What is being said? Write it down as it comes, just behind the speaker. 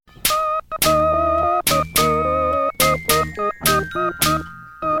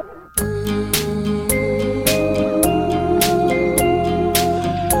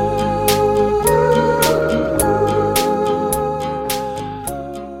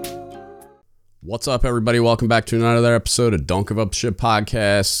What's up, everybody? Welcome back to another episode of Don't Give Up Shit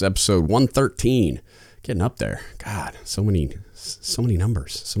Podcast, episode 113. Getting up there. God, so many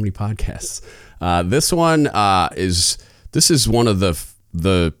numbers, so many podcasts. This one is one of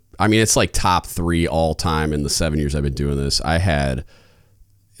the it's like top 3 all time in the 7 years I've been doing this. I had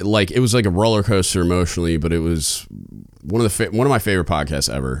it was like a roller coaster emotionally, but it was one of my favorite podcasts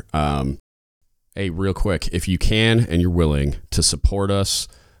ever. Hey, real quick, if you can and you're willing to support us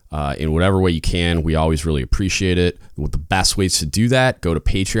in whatever way you can, we always really appreciate it. With the best ways to do that, go to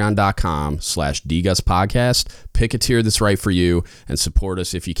patreon.com/dgutspodcast. Pick a tier that's right for you and support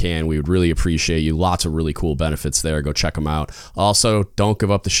us if you can. We would really appreciate you. Lots of really cool benefits there. Go check them out. Also, don't give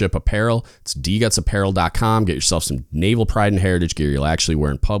up the ship apparel. It's dgutsapparel.com. Get yourself some naval pride and heritage gear you'll actually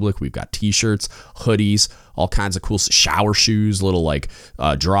wear in public. We've got t-shirts, hoodies, all kinds of cool shower shoes, little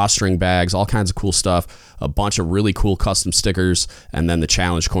drawstring bags, all kinds of cool stuff, a bunch of really cool custom stickers, and then the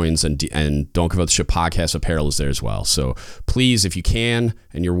challenge coins and Don't Give Up the Ship podcast apparel is there as well. So please, if you can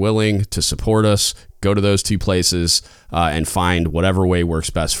and you're willing to support us, go to those 2 places and find whatever way works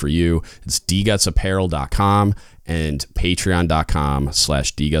best for you. It's dgutsapparel.com and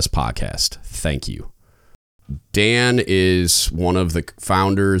patreon.com/dgutspodcast. Thank you. Dan is one of the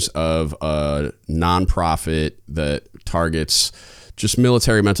founders of a nonprofit that targets just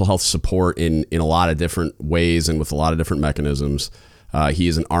military mental health support in a lot of different ways and with a lot of different mechanisms. He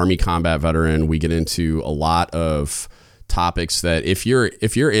is an Army combat veteran. We get into a lot of topics that if you're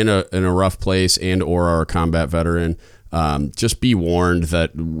in a rough place and or are a combat veteran, just be warned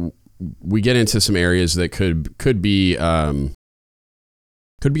that we get into some areas that could be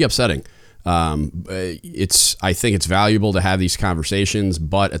upsetting. I think it's valuable to have these conversations,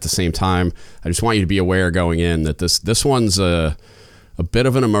 but at the same time, I just want you to be aware going in that this one's a bit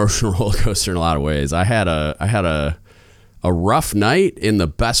of an emotional roller coaster in a lot of ways. I had a rough night in the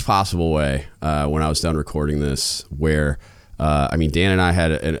best possible way when I was done recording this, where Dan and I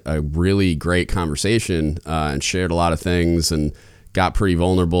had a really great conversation and shared a lot of things and got pretty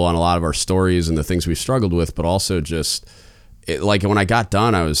vulnerable on a lot of our stories and the things we've struggled with, but also just when I got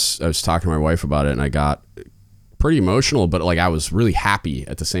done, I was talking to my wife about it and I got pretty emotional, but I was really happy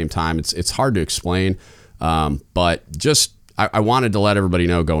at the same time. It's hard to explain, but just I wanted to let everybody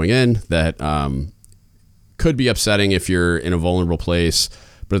know going in that could be upsetting if you're in a vulnerable place,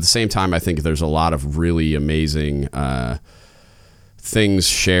 but at the same time, I think there's a lot of really amazing things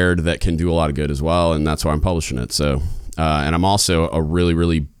shared that can do a lot of good as well, and that's why I'm publishing it. So, and I'm also a really,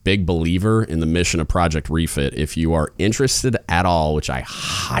 really big believer in the mission of Project Refit. If you are interested at all, which I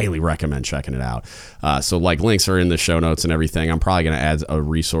highly recommend checking it out. So links are in the show notes and everything. I'm probably going to add a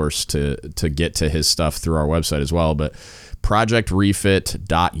resource to get to his stuff through our website as well, but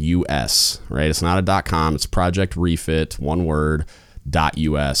projectrefit.us, right? It's not a .com, it's Project Refit, one word,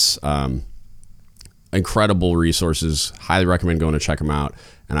 .us. Incredible resources. Highly recommend going to check them out,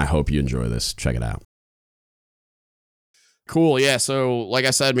 and I hope you enjoy this. Check it out. Cool. Yeah. So like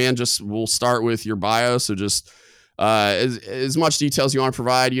I said, man, we'll start with your bio. So just as much detail as you want to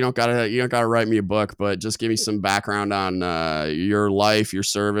provide. You don't gotta write me a book, but just give me some background on your life, your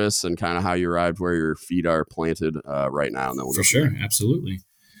service, and kind of how you arrived where your feet are planted right now. And then we'll For sure. Absolutely.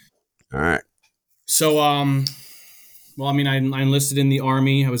 All right. So, I enlisted in the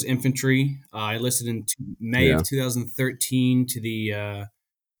Army. I was infantry. I enlisted in May of 2013 to the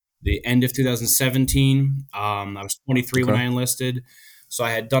end of 2017. I was 23 when I enlisted. So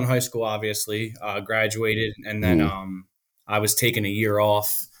I had done high school, obviously, graduated, and then I was taking a year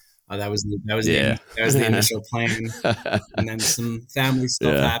off. That was the initial plan, and then some family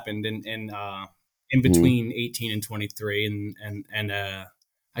stuff happened in between 18 and 23, and I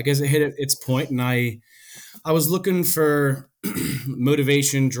guess it hit its point, and I was looking for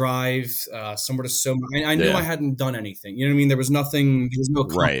motivation, drive, somewhere to I knew I hadn't done anything. You know what I mean? There was no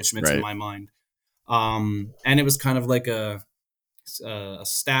accomplishments in my mind. And it was kind of like a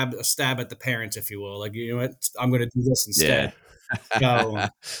stab at the parents, if you will. Like, you know what? I'm going to do this instead. Yeah.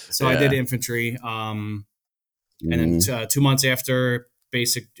 So I did infantry. And then 2 months after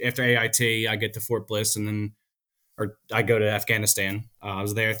AIT, I get to Fort Bliss, and I go to Afghanistan. I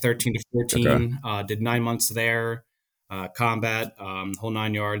was there 13 to 14, did 9 months there, combat, whole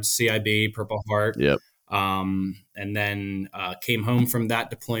 9 yards, CIB, Purple Heart. Yep. And then came home from that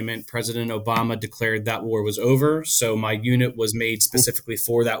deployment. President Obama declared that war was over. So my unit was made specifically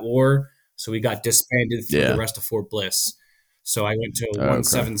for that war. So we got disbanded through the rest of Fort Bliss. So I went to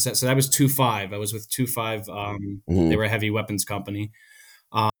 177. So that was 2-5. I was with 2-5. They were a heavy weapons company.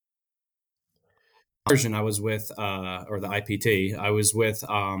 Version I was with, or the IPT, I was with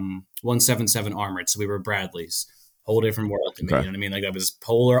 177 Armored. So we were Bradleys. whole different world to me. You Okay. know what I mean? Like, that was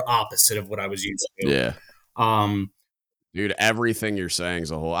polar opposite of what I was used to. Yeah. Um, Dude, everything you're saying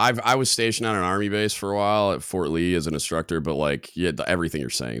is a whole. I was stationed on an army base for a while at Fort Lee as an instructor, but like, yeah, everything you're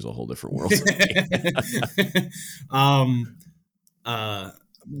saying is a whole different world to me. um, uh,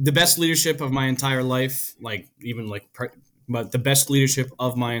 the best leadership of my entire life, like even like, but the best leadership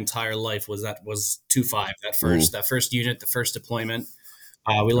of my entire life was 2-5. That first unit, the first deployment.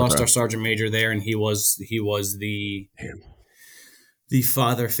 We lost Okay. our sergeant major there, and he was Damn. the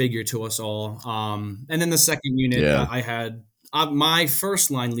father figure to us all. And then the second unit, Yeah. I had my first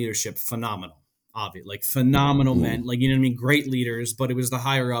line leadership, phenomenal. Obvious, like phenomenal men, Mm. like, you know what I mean, great leaders. But it was the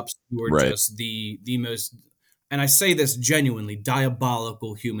higher ups who were Right. just the most, and I say this genuinely,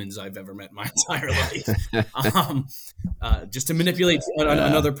 diabolical humans I've ever met in my entire life. Um, just to manipulate Yeah.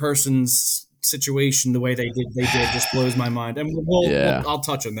 another person's situation the way they did just blows my mind. And Yeah. I'll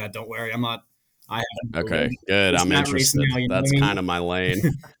touch on that. Don't worry, I'm not. I haven't Okay. Good. it's I'm that race interested. now. You know what I That's mean? kind of my lane.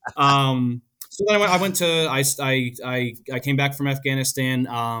 So then I went to I came back from Afghanistan,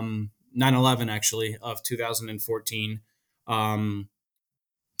 9/11 actually of 2014. Um,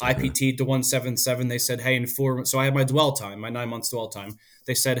 Okay. IPT to 177. They said, hey, so I had my dwell time, my 9 months dwell time.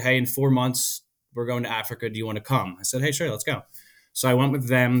 They said, hey, in 4 months we're going to Africa. Do you want to come? I said, hey, sure, let's go. So I went with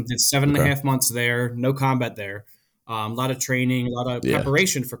them. Did seven and a Okay. half months there. No combat there. A lot of training, a lot of Yeah.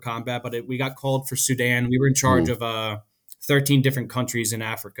 preparation for combat. But we got called for Sudan. We were in charge Mm. of 13 different countries in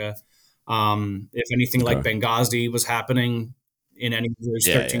Africa. If anything like Okay. Benghazi was happening in any of those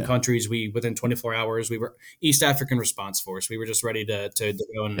Yeah. 13 Yeah. countries, within 24 hours, we were East African Response Force. We were just ready to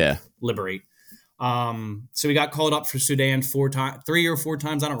go and Yeah. liberate. So we got called up for Sudan 4 times, 3 or 4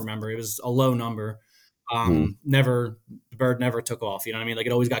 times. I don't remember. It was a low number. Mm. Never, the bird never took off. You know what I mean? Like,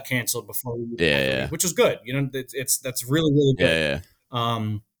 it always got canceled before we Yeah. actually, Yeah. which is good. You know, that's really, really good. Yeah.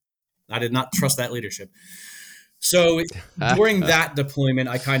 Um, I did not trust that leadership. So Yeah. during that deployment,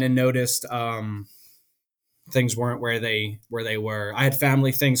 I kind of noticed things weren't where they were. I had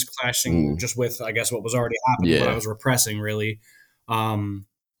family things clashing Mm. just with, I guess, what was already happening, what I Yeah. was repressing. Really, um,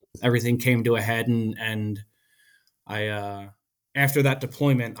 everything came to a head, and I after that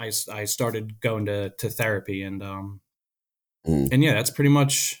deployment, I started going to therapy, Mm. and yeah, that's pretty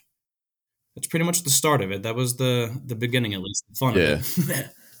much the start of it. That was the beginning, at least the fun of Yeah. it.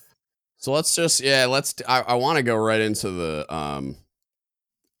 So let's just I want to go right into the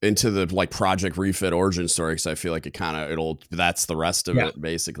like Project Refit origin story, because I feel like that's the rest of Yeah, it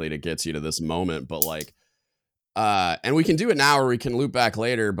basically that gets you to this moment. But like, and we can do it now or we can loop back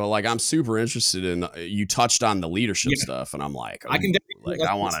later. But like, I'm super interested in you touched on the leadership yeah. stuff, and I'm like, I can ooh, definitely like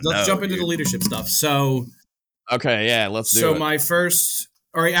I want to let's know, jump into the dude. leadership stuff. So Okay, yeah, let's do So it. my first,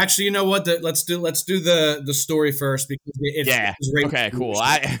 all right. Actually, you know what? Let's do the story first, because it Yeah. flows right Okay, into cool.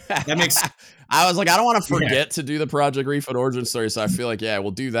 leadership. That makes I was like, I don't want to yeah, forget to do the Project Refit origin story, so I feel like, yeah,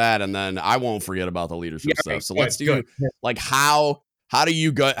 we'll do that, and then I won't forget about the yeah. leadership Right, stuff. So good, let's good. do like how do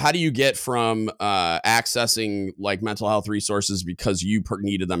you get from accessing like mental health resources because you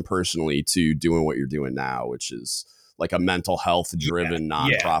needed them personally to doing what you're doing now, which is like a mental health Yeah, driven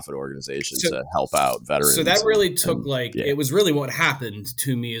yeah. nonprofit organization So to help out so that veterans really took, and like, yeah. it was really what happened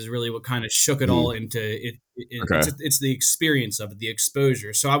to me is really what kind of shook it all Mm. into it. Okay. It's the experience of it, the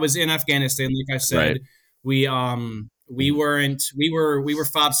exposure. So I was in Afghanistan, like I Right. said. We were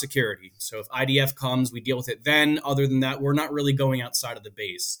fob security. So if IDF comes, we deal with it then. Other than that, we're not really going outside of the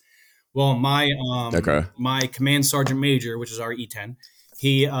base. Well, Okay. my command sergeant major, which is our E10,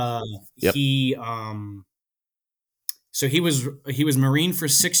 he Yep. he so he was Marine for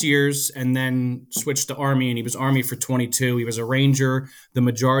 6 years, and then switched to Army, and he was Army for 22. He was a Ranger the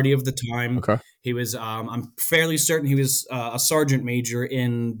majority of the time. Okay. He was I'm fairly certain he was a sergeant major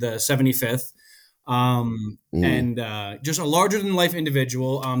in the 75th, Mm. and just a larger than life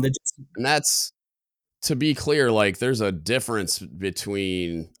individual. And that's to be clear, like there's a difference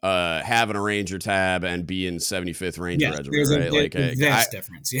between having a Ranger tab and being 75th Ranger Yes, Regiment, there's right? Like a vast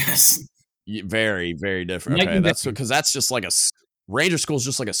difference. Yes, very, very different. night Okay, and that's day. because that's just like Ranger school is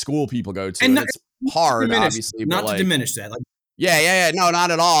just like a school people go to, And and it's hard, obviously, but not to like diminish that. Like, yeah, no, not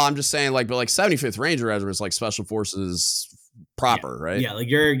at all. I'm just saying, like, but like 75th Ranger Regiment is like Special Forces yeah, proper, right? yeah, like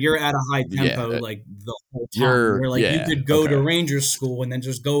you're at a high Yeah, tempo like the whole time. Where like you yeah, could go to okay. Ranger school and then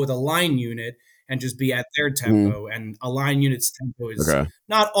just go with a line unit and just be at their Mm, tempo. And a line unit's tempo is okay.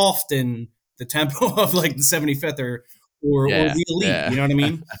 not often the tempo of like the 75th or Yeah, the elite. yeah. You know what I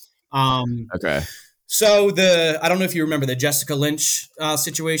mean? Um, Okay. So I don't know if you remember the Jessica Lynch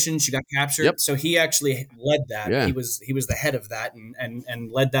situation. She got captured. Yep. So he actually led that. Yeah. He was the head of that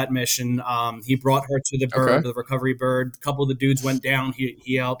and led that mission. He brought her to Okay. the recovery bird. A couple of the dudes went down.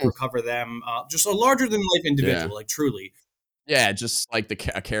 He helped recover them. Just a larger than life Yeah. individual, like truly. Yeah, just like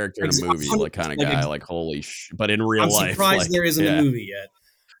a character in a movie, like kind of 100%, guy, like but in real I'm life, surprised there like isn't a yeah, movie yet.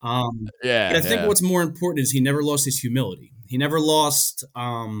 But yeah, I think yeah. what's more important is he never lost his humility. He never lost.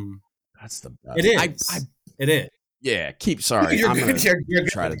 That's the It best. is. It is. Yeah. Sorry, You're I'm good. gonna You're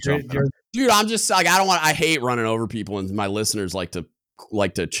try good. to jump in. Dude, I'm just like I don't want. I hate running over people, and my listeners like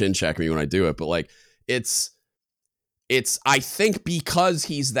to chin check me when I do it. But like, it's I think because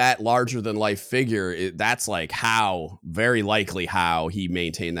he's that larger than life figure, that's like very likely how he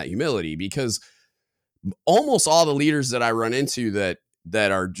maintained that humility, because almost all the leaders that I run into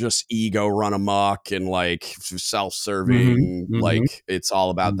that are just ego run amok and like Mm-hmm. self-serving, Mm-hmm. like it's all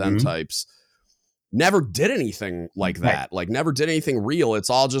about them Mm-hmm. types, never did anything like Right. that. Like never did anything real. It's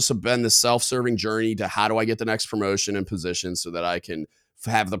all just been this self-serving journey to how do I get the next promotion and position so that I can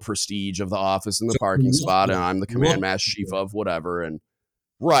have the prestige of the office and the So parking look spot and good. I'm the command Look master chief good. of whatever. And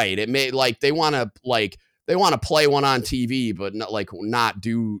right, it may like they want to play one on TV, but not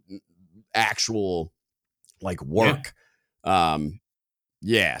do actual like Yeah. work. Um,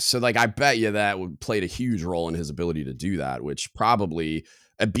 yeah, so like I bet you that would played a huge role in his ability to do that, which probably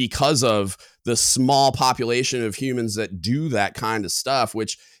because of the small population of humans that do that kind of stuff,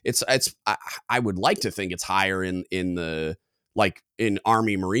 which I would like to think it's higher in the like in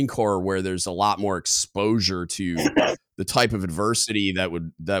Army Marine Corps where there's a lot more exposure to the type of adversity that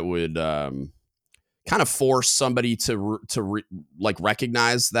would kind of force somebody like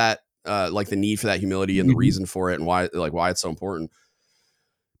recognize that like the need for that humility and the Mm-hmm. reason for it and why it's so important,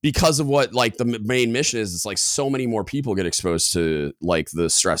 because of what like the main mission is. It's like so many more people get exposed to like the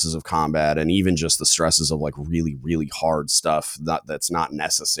stresses of combat and even just the stresses of like really really hard stuff that's not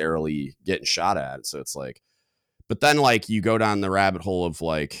necessarily getting shot at. So it's like, but then like you go down the rabbit hole of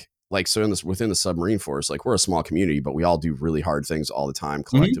like so in this within the submarine force, like we're a small community, but we all do really hard things all the time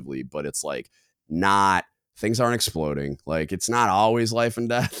Mm-hmm. collectively. But it's like not things aren't exploding. Like it's not always life and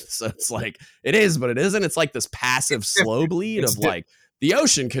death. So it's like it is, but it isn't. It's like this passive It's slow different. bleed It's of different. like the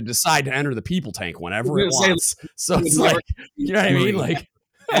ocean could decide to enter the people tank I was whenever it gonna say wants. So you would it's never like, be you know a what I mean? Marine. Like,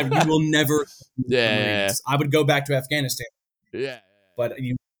 You will never be a yeah, Marines. I would go back to Afghanistan, yeah, but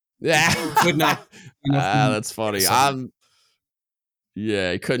you yeah. could not enough That's in a funny. submarine.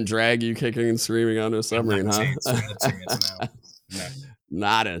 Yeah, he couldn't drag you kicking and screaming onto a Not submarine, a huh? chance. Not a chance. No. No.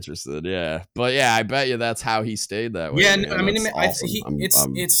 Not interested. Yeah, but yeah, I bet you that's how he stayed that way, Yeah. No, man. I mean, That's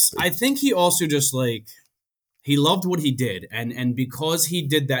awesome. it's. I think he also just like he loved what he did, and because he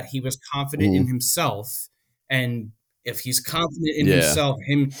did that, he was confident in mhm. himself. And if he's confident in Yeah, himself,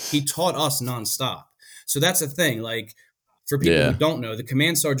 he taught us nonstop. So that's the thing. Like for people who yeah. don't know, the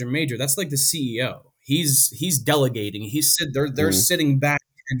command sergeant major, that's like the CEO. He's delegating. They're Mhm. sitting back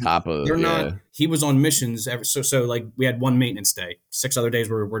and Top of they're not. yeah. He was on missions so like we had one maintenance day, 6 other days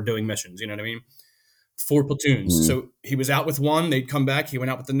we're doing missions. You know what I mean? 4 platoons. Mhm. So he was out with one, they'd come back, he went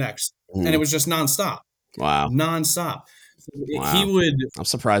out with the next, and it Mhm. was just nonstop, Wow, nonstop. So he wow. would I'm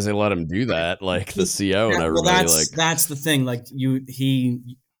surprised they let him do right. that. Like the CO and Well, everybody. Like, that's the thing. Like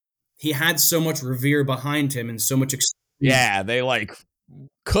he had so much revere behind him and so much experience. yeah, they like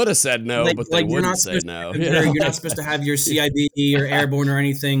could have said no, but they Like you're wouldn't not say supposed to no. have You know, you're not like supposed to have your CIB or yeah, airborne or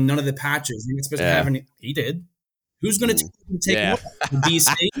anything. None of the patches. You're not supposed to have yeah. any. He did. Who's going to Mhm. tell him to take them Yeah. off? The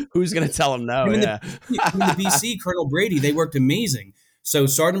BC. Who's gonna tell him no? Yeah. Him and the BC, Colonel Brady, they worked amazing. So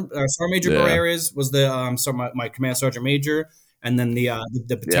Sergeant Major Yeah. Barreras was my command sergeant major, and then the Yep.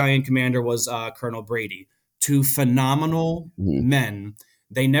 battalion commander was Colonel Brady. Two phenomenal Mhm. men.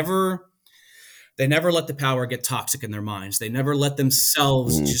 They never they never let the power get toxic in their minds. They never let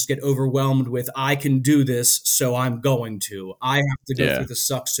themselves Mhm. just get overwhelmed with I can do this, so I'm going to. I have to go through Yeah. the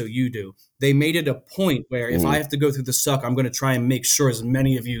suck, so you do. They made it a point where if I Mhm. have to go through the suck, I'm going to try and make sure as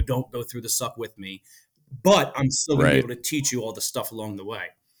many of you don't go through the suck with me, but I'm still going to be Right. able to teach you all the stuff along the way.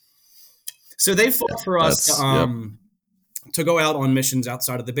 So they Yeah. fought for us Yep. to go out on missions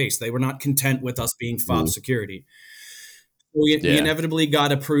outside of the base. They were not content with us being FOB Mhm. security. We Yeah. inevitably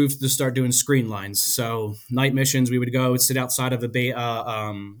got approved to start doing screen lines. So night missions, we would go sit outside of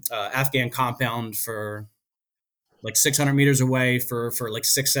Afghan compound for like 600 meters away for like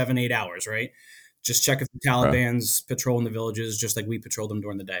 6, 7, 8 hours, right? Just check if the Okay. Taliban's patrolling the villages, just like we patrol them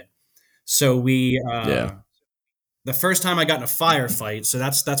during the day. So Yeah. the first time I got in a firefight, so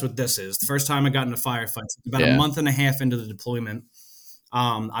that's what this is. The first time I got in a firefight, about a Yeah. month and a half into the deployment,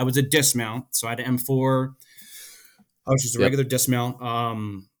 I was a dismount, so I had an M4. I was just a Yep. regular dismount.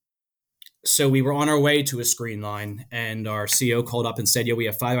 So we were on our way to a screen line, and our CO called up and said, "Yo, we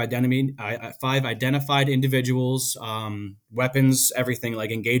have five identified individuals, weapons, everything. Like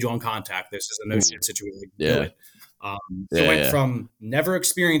engage on contact. This is a no shit situation. Like, do Yeah. it." So it went Yeah. from never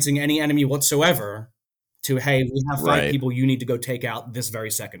experiencing any enemy whatsoever to, "Hey, we have five Right. people you need to go take out this very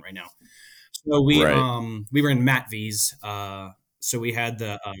second right now." So Right. we were in MATVs. So we had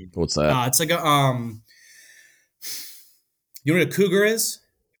the What's that? it's like a you know what a cougar is?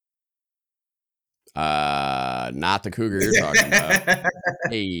 Not the cougar you're talking about.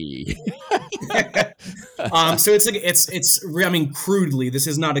 Hey. So it's like I mean, crudely, this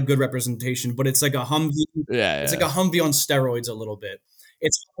is not a good representation, but it's like a Humvee. Yeah. It's Yeah. like a Humvee on steroids a little bit.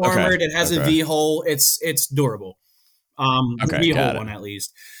 It's Okay. armored. It has a Okay. V hole. It's durable. The Okay. V Got hole it. one at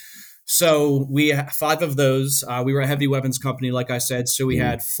least. So we had five of those. We were a heavy weapons company, like I said. So we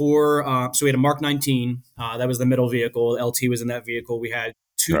had four. So we had a Mark 19. That was the middle vehicle. LT was in that vehicle. We had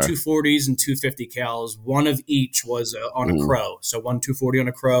two Okay. 240s and two 50 cals. One of each was on a Crow. So one 240 on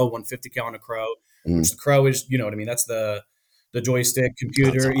a Crow, one 50 cal on a Crow. Which the Crow is, you know what I mean? That's the joystick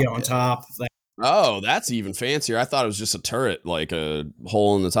computer, on top. Oh, that's even fancier. I thought it was just a turret, like a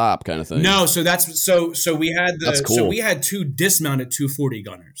hole in the top kind of thing. No, so that's so we had That's cool. we had two dismounted 240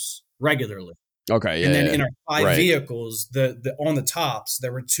 gunners regularly. Okay, yeah. And then yeah. in our five vehicles, the on the tops,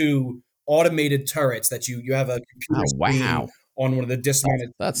 there were two automated turrets that you have a computer screen on one of the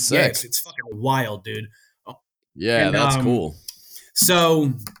dismounted. That's sick. Yeah, it's fucking wild, dude. Yeah, and, that's cool.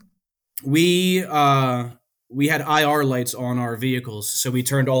 So we had IR lights on our vehicles, so we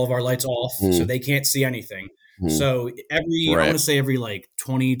turned all of our lights off so they can't see anything. So I want to say every like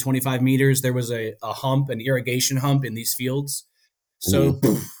 20, 25 meters, there was a hump, an irrigation hump in these fields. So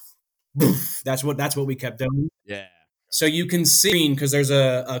that's what we kept doing. Yeah. So you can see, because there's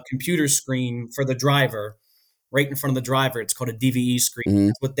a computer screen for the driver right in front of the driver. It's called a DVE screen.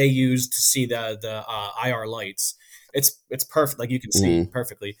 That's what they use to see the IR lights. It's perfect. Like you can see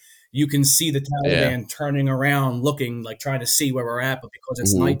perfectly. You can see the Taliban turning around, looking, like trying to see where we're at, but because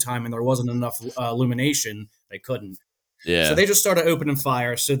it's nighttime and there wasn't enough illumination, they couldn't. Yeah. So they just started opening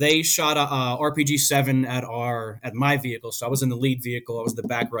fire. So they shot a RPG-7 at my vehicle. So I was in the lead vehicle. I was the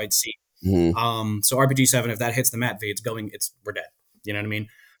back right seat. So RPG-7, if that hits the MATV, we're dead. You know what I mean?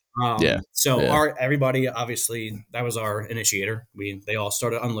 Everybody, obviously, that was our initiator. They all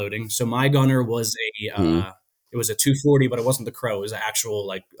started unloading. So my gunner was it was a 240, but it wasn't the Crow. It was an actual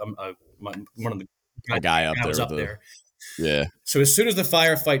one of the guy up there. Was up there. Yeah. So as soon as the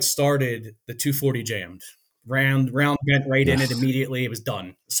firefight started, the 240 jammed. Round went right in it immediately. It was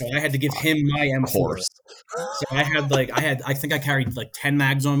done. So I had to give him my M4. So I think I carried like 10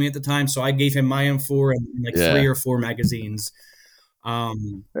 mags on me at the time. So I gave him my M4 and like 3 or 4 magazines.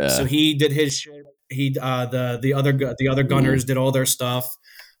 So he did his shit. The other gunners did all their stuff.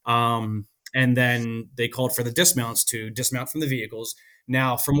 And then they called for the dismounts to dismount from the vehicles.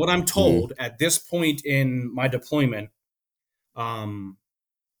 Now, from what I'm told, at this point in my deployment,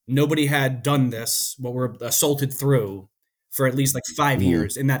 nobody had done this, what we're assaulted through, for at least like 5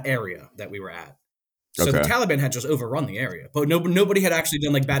 years in that area that we were at. So the Taliban had just overrun the area, but nobody had actually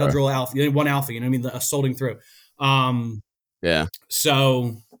done like battle drill alpha, 1 alpha, you know what I mean? The assaulting through.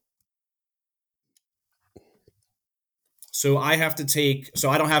 So I have to so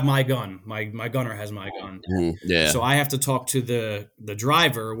I don't have my gun. My gunner has my gun. So I have to talk to the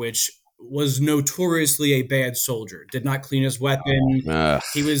driver, which was notoriously a bad soldier. Did not clean his weapon.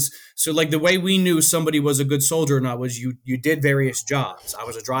 He was the way we knew somebody was a good soldier or not was you did various jobs. I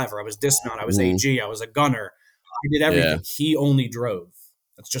was a driver. I was dismount. I was AG. I was a gunner. I did everything. He only drove.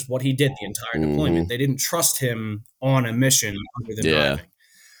 That's just what he did the entire deployment. They didn't trust him on a mission other than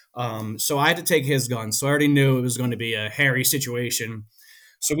driving. So I had to take his gun. So I already knew it was going to be a hairy situation.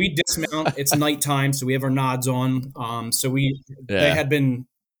 So we dismount. It's nighttime, so we have our nods on. They had been,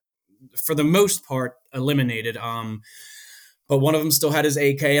 for the most part, eliminated. But one of them still had his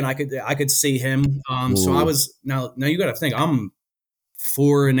AK, and I could see him. So I was now you got to think I'm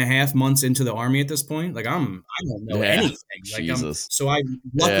 4.5 months into the army at this point. Like I don't know anything. Like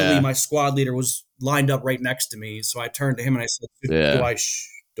luckily my squad leader was lined up right next to me. So I turned to him and I said,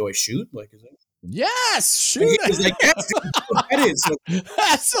 do I shoot? Like, is it? Yes, shoot. He was like, yes, that is. So,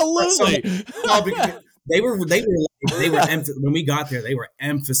 absolutely. They were when we got there, they were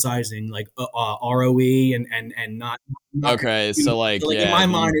emphasizing like ROE and not okay. So like in my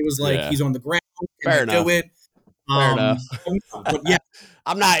mind, it was like he's on the ground. Fair enough. Do it. Fair enough. But yeah,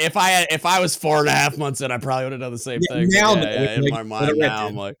 I'm not. If I was 4.5 months in, I probably would have done the same thing. Now, in my mind now,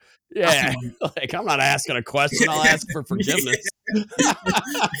 I'm like, like I'm not asking a question. I'll ask for forgiveness.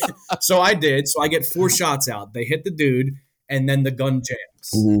 So I did. So I get 4 shots out. They hit the dude, and then the gun jammed.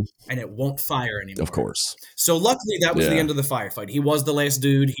 seconds, Mhm. and it won't fire anymore. Of course. So luckily, that was the Yeah. end of the firefight. He was the last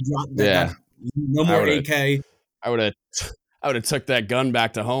dude. He dropped that. Yeah. No more AK. I would have took that gun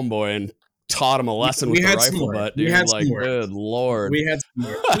back to homeboy and taught him a lesson We with the had some rifle more. butt, We dude. had some Like, more. good Lord. We had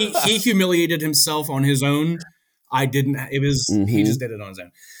some more. He humiliated himself on his own. I didn't. It was he just did it on his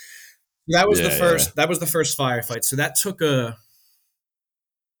own. That was the first. Yeah. That was the first firefight. So that took a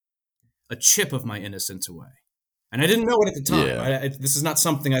chip of my innocence away, and I didn't know it at the time. Yeah. This is not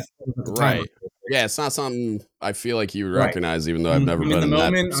something I thought of at the time. Right. Yeah, it's not something I feel like you would Right. recognize, even though I've never I'm been in the in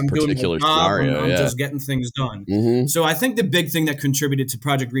moment. that I'm doing particular my job. scenario. I'm Yeah. just getting things done. Mhm. So I think the big thing that contributed to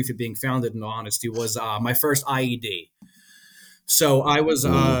Project Refit being founded, in all honesty, was my first IED. So I was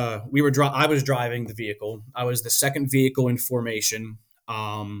I was driving the vehicle. I was the second vehicle in formation.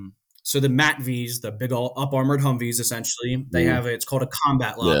 So the MATVs, the big all up armored Humvees, essentially, they have it's called a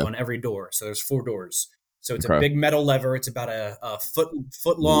combat lock Yeah. on every door. So there's 4 doors. So it's a Okay. big metal lever. It's about a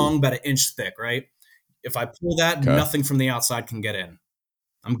foot long, about an inch thick, right? If I pull that, Okay. nothing from the outside can get in.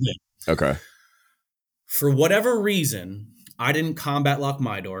 I'm good. Okay. For whatever reason, I didn't combat lock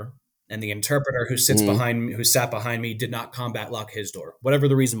my door, and the interpreter who sat behind me, did not combat lock his door. Whatever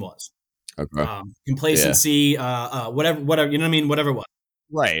the reason was, Okay. complacency, whatever, you know what I mean? Whatever it was.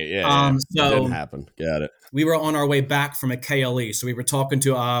 Right. Yeah. So it didn't happen. Got it. we were on our way back from a KLE, so we were talking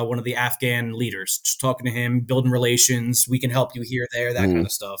to one of the Afghan leaders, just talking to him, building relations. We can help you here, there, that kind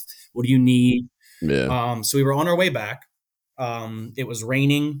of stuff. What do you need? Yeah. So we were on our way back. It was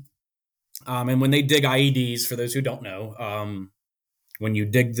raining. And when they dig IEDs, for those who don't know, when you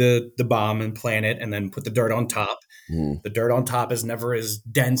dig the bomb and plant it and then put the dirt on top, the dirt on top is never as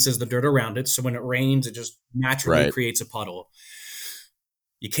dense as the dirt around it. So when it rains, it just naturally creates a puddle.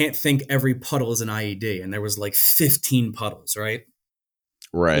 You can't think every puddle is an IED, and there was like 15 puddles, right?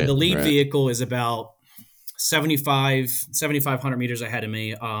 Right. The lead vehicle is about 7,500 meters ahead of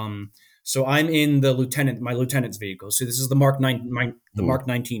me. So I'm in my lieutenant's vehicle. So this is the Mark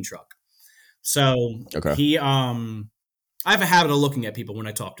 19 truck. So he, I have a habit of looking at people when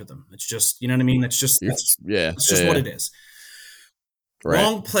I talk to them. It's just, you know what I mean? That's just what it is. Right.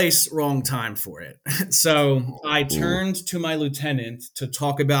 Wrong place, wrong time for it. So I turned to my lieutenant to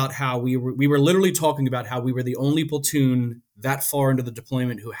talk about how we were literally talking about how we were the only platoon that far into the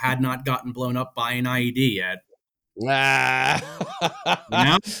deployment who had not gotten blown up by an IED yet. You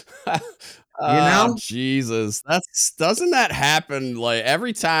know? Oh, Jesus. Doesn't that happen like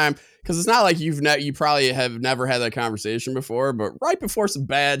every time? Because it's not like you probably have never had that conversation before, but right before some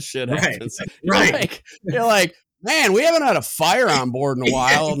bad shit happens, you're like, man, we haven't had a fire on board in a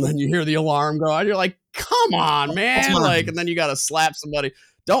while, and then you hear the alarm go on. You're like, come on, man! Like, and then you got to slap somebody.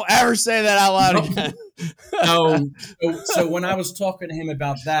 Don't ever say that out loud again. So when I was talking to him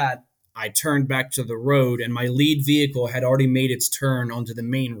about that, I turned back to the road, and my lead vehicle had already made its turn onto the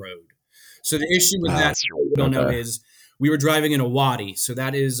main road. So the issue with that, we don't know, is we were driving in a wadi. So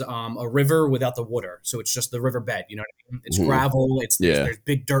that is a river without the water. So it's just the river bed. You know what I mean? It's gravel. There's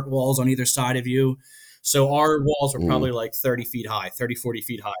big dirt walls on either side of you. So our walls were probably like 30 feet high, 30, 40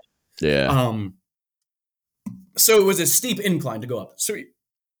 feet high. Yeah. So it was a steep incline to go up. So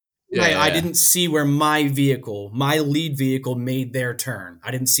I didn't see where my lead vehicle made their turn.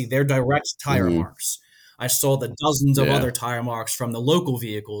 I didn't see their direct tire marks. I saw the dozens of other tire marks from the local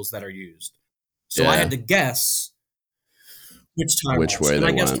vehicles that are used. So I had to guess which way and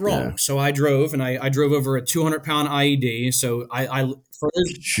I guessed wrong. Yeah. So I drove, and I drove over a 200-pound IED. So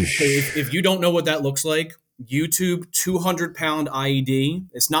if you don't know what that looks like, YouTube 200-pound IED.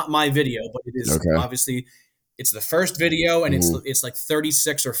 It's not my video, but it is obviously. It's the first video, and it's like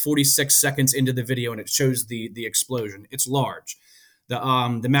 36 or 46 seconds into the video, and it shows the explosion. It's large. The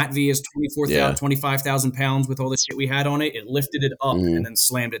MATV is 25,000 pounds with all the shit we had on it. It lifted it up and then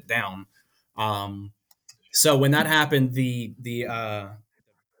slammed it down. So when that happened,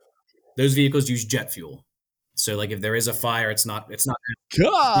 those vehicles use jet fuel. So like if there is a fire, it's not as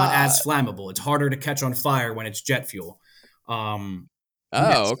flammable. It's harder to catch on fire when it's jet fuel.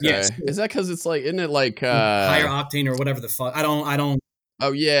 Okay. Yes. Is that because it's like, isn't it like higher octane or whatever the fuck? I don't.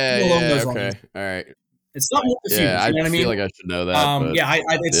 Oh yeah. Okay. All right. It's not more diffused. Yeah, you know what I mean? feel like I should know that.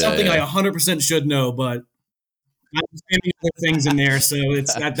 It's something I 100% should know, but I'm spending other things in there, so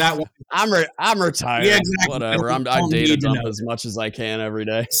it's that one. I'm retired. Yeah, exactly. Whatever. I data dump as much as I can every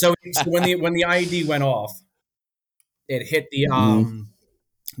day. So when the IED went off, it hit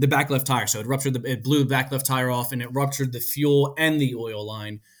the back left tire. So it blew the back left tire off, and it ruptured the fuel and the oil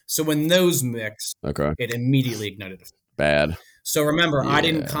line. So when those mixed, it immediately ignited. Bad. So remember, I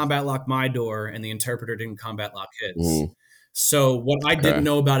didn't combat lock my door, and the interpreter didn't combat lock his. So what I didn't Okay.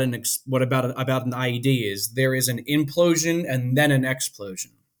 know about about an IED is there is an implosion and then an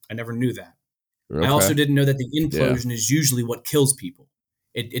explosion. I never knew that. I also Okay. didn't know that the Yeah. implosion is usually what kills people.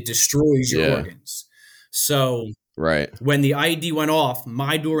 It destroys your Yeah. organs. So Right. when the IED went off,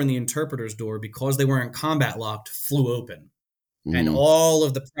 my door and the interpreter's door, because they weren't combat locked, flew open, and Mm. all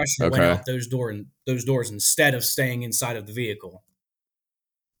of the pressure went Okay. out those doors instead of staying inside of the vehicle.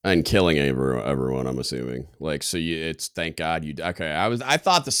 And killing everyone, I'm assuming. Like, so it's thank God you. Okay, I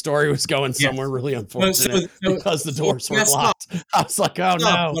thought the story was going Yes. somewhere really So, so, unfortunate because the so doors weren't messed up, locked. I was like, oh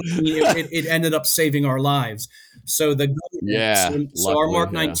no. but I mean, it ended up saving our lives. So the gunner, Yeah. so our Luckily, Mark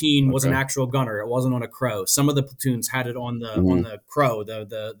yeah. 19 was an Okay. actual gunner. It wasn't on a Crow. Some of the platoons had it on Hmm. the Crow,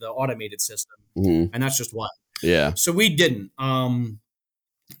 the automated system, Hmm. and that's just why. Yeah. So we didn't.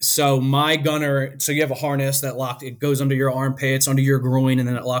 So my gunner, so you have a harness that it goes under your armpits, under your groin, and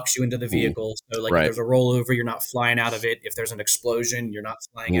then it locks you into the Mm. vehicle. So like if Right. there's a rollover, you're not flying out of it. If there's an explosion, you're not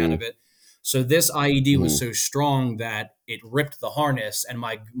flying out of Mm. it. So this IED was Mm. so strong that it ripped the harness, and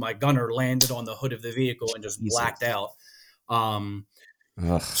my gunner landed on the hood of the vehicle and just blacked Jesus. out. Um,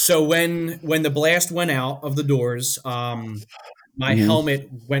 Ugh. so when the blast went out of the doors, my Hmm. helmet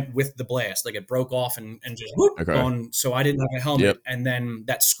went with the blast. Like it broke off and just whoop, Okay. gone. So I didn't have a helmet. Yep. And then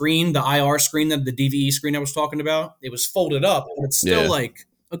that screen, the IR screen, the DVE screen I was talking about, it was folded up, but it's still Yeah. like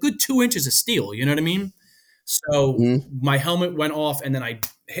a good 2 inches of steel. You know what I mean? So Hmm. my helmet went off, and then I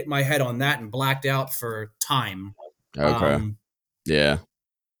hit my head on that and blacked out for time. Okay. Um, Yeah.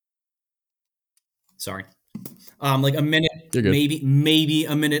 sorry. Like a minute, You're good. maybe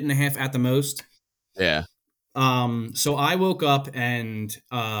a minute and a half at the most. Yeah. So I woke up and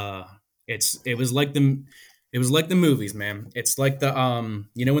it was like the movies, man. It's like when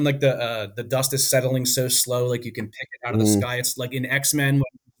like the dust is settling so slow, like you can pick it out of the Mm. sky. It's like in X-Men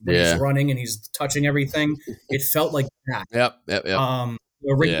when he's Yeah. running and he's touching everything. It felt like that. Yep. Yep. Yep.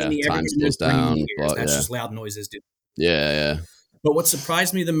 Ringing in Yeah. the Time everybody knows slows ringing in down. the ears. But That's yeah. just loud noises, dude. Yeah. Yeah. But what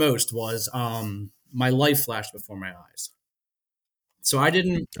surprised me the most was my life flashed before my eyes. So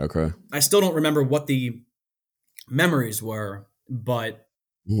Okay. I still don't remember what the memories were, but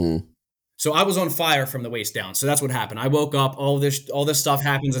Hmm. so I was on fire from the waist down. So that's what happened. I woke up. All this stuff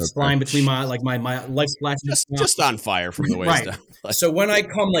happens. It's Okay. flying between my life flashing. Just on fire from the waist Right. down. Like, So when I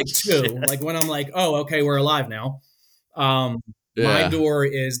come like shit. to, like when I'm like, oh, okay, we're alive now. Um, my Yeah. door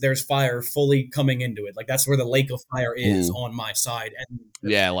there's fire fully coming into it. Like that's where the lake of fire is Mm. on my side, and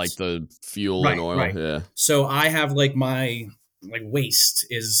Yeah, like the fuel and right, oil. right. Yeah. So I have like my waist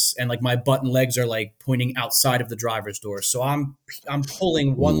is, and like my butt and legs are like pointing outside of the driver's door. So I'm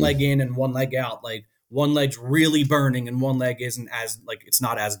pulling one Mm. leg in and one leg out. Like one leg's really burning and one leg isn't as, like, it's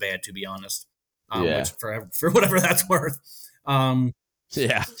not as bad, to be honest. Yeah. Which for whatever that's worth. Um,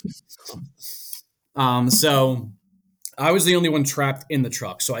 Yeah. so I was the only one trapped in the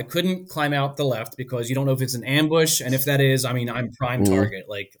truck, so I couldn't climb out the left because you don't know if it's an ambush, and if that is, I mean, I'm prime Mm. target.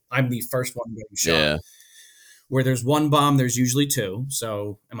 Like I'm the first one getting shot. Yeah. Where there's one bomb, there's usually two.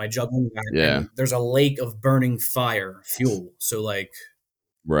 So am I juggling that? Yeah. And there's a lake of burning fire fuel. So like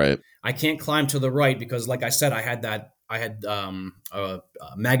Right. I can't climb to the right because, like I said, I had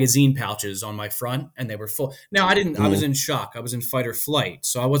magazine pouches on my front and they were full. Now I didn't. I was Mm. in shock. I was in fight or flight,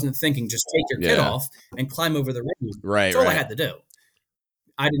 so I wasn't thinking just take your kit Yeah. off and climb over the road. Right. That's all I Right. had to do.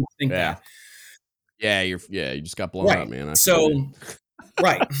 I didn't think Yeah. that. Yeah. You just got blown up, Right. man. I feel you. So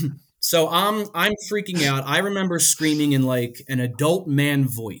right. So I'm freaking out. I remember screaming in like an adult man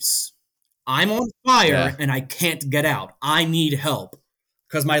voice. I'm on fire Yeah. and I can't get out. I need help.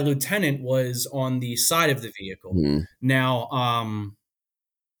 Because my lieutenant was on the side of the vehicle. Mm. Now,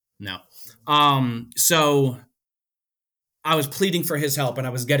 no. So I was pleading for his help and I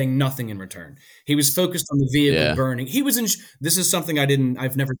was getting nothing in return. He was focused on the vehicle Yeah. burning. He was in. This is something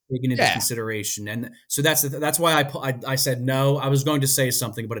I've never taken into Yeah. consideration, and so that's why I said no. I was going to say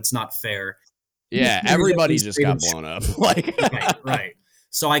something, but it's not fair. Yeah. Everybody just got blown up. Like. Right, right.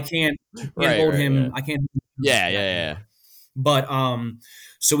 So I can't Right. hold Right. him. Yeah. I can't. Yeah. Yeah. Yeah. But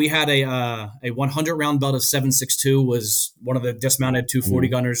so we had a 100 round belt of 7.62 was one of the dismounted 240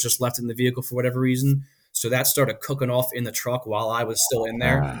 Mm. gunners just left in the vehicle for whatever reason. So that started cooking off in the truck while I was still in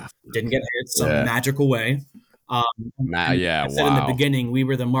there. Ah, Didn't get hit some yeah. magical way. And Yeah. I said in the Wow. beginning we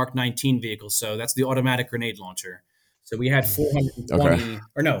were the Mark 19 vehicle, so that's the automatic grenade launcher. So we had 420, Okay.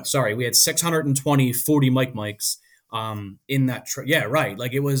 or no, sorry, we had 620 40 mics in that truck. Yeah, right.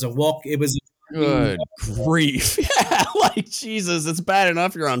 Like it was a walk. It was. Good grief. Yeah. Like, Jesus, it's bad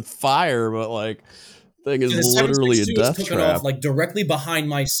enough you're on fire, but like, thing is So the literally a 7.62 is death cooking trap. off like directly behind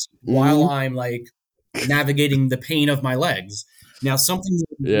my seat while I'm like navigating the pain of my legs. Now, something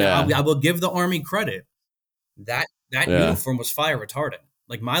Yeah. I will give the Army credit. That that Yeah. uniform was fire retardant.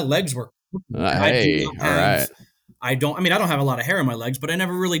 Like my legs were, and I do Hey, not all right. have, I mean, I don't have a lot of hair on my legs, but I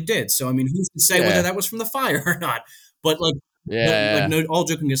never really did. So, I mean, who's to say whether Yeah. that was from the fire or not? But like, Yeah. no, all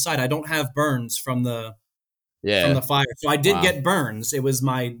joking aside, I don't have burns from Yeah. the fire. So I did Wow. get burns. It was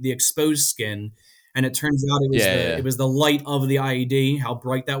the exposed skin, and it turns out Yeah. Yeah. it was the light of the IED, how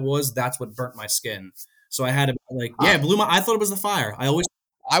bright that was. That's what burnt my skin. So I had to like, yeah, Huh. it blew my. I thought it was the fire. I always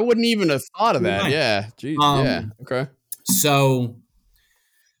I wouldn't even have thought of blew that. my. Yeah. Geez. Yeah. Um. Okay. So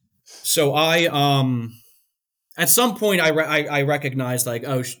I at some point I recognized like,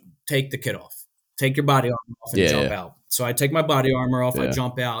 oh, take the kit off, take your body armor off, and Yeah. jump Yeah. out. So I take my body armor off, I Yeah.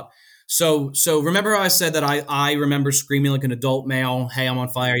 jump out. So remember how I said that I remember screaming like an adult male, hey, I'm on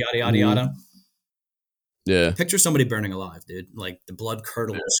fire, yada yada Mhm. yada. Yeah. Picture somebody burning alive, dude. Like the blood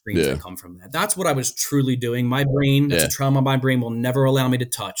curdling screams Yeah. that come from that. That's what I was truly doing. My brain, that's a Yeah. trauma my brain will never allow me to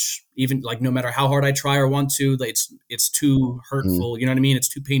touch. Even like no matter how hard I try or want to, like, it's too Mhm. hurtful. You know what I mean? It's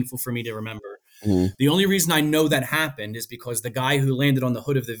too painful for me to remember. Mhm. The only reason I know that happened is because the guy who landed on the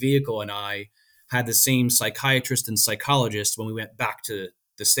hood of the vehicle and I had the same psychiatrist and psychologist when we went back to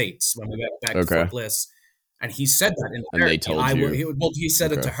the States, when we went back to Okay. Fort Bliss. And he said that in And they therapy. told you. He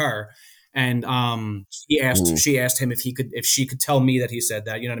said it Okay. to her. And Mhm. she asked him if she could tell me that he said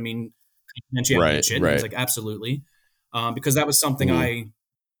that, you know what I mean? Confidentiality Right. shit. And he was Right. like, absolutely. Because that was something Mhm.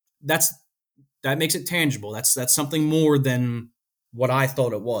 that's, that makes it tangible. That's something more than what I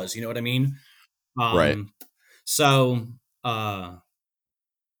thought it was. You know what I mean? Right. Um, so, uh,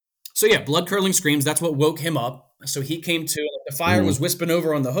 so yeah, blood curdling screams. That's what woke him up. So he came to. The fire Mhm. was wisping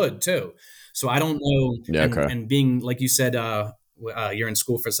over on the hood too. So I don't know. Yeah. Okay. And being like you said, you're in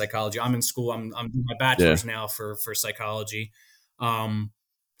school for psychology. I'm in school. I'm doing my Yeah. bachelor's now for psychology. Um,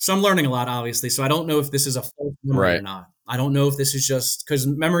 so I'm learning a lot, obviously. So I don't know if this is a false memory or Right. not. I don't know if this is just because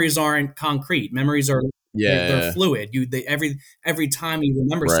memories aren't concrete. Memories are they're Yeah. fluid. Every time you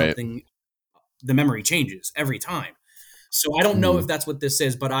remember Right. something, the memory changes every time. So I don't know if Mhm. that's what this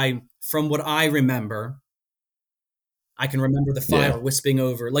is, but from what I remember, I can remember the Yeah. fire wisping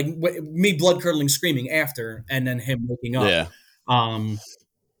over, like me blood curdling screaming after, and then him waking up. Yeah. Um,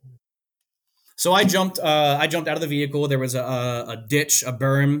 so I jumped out of the vehicle. There was a ditch, a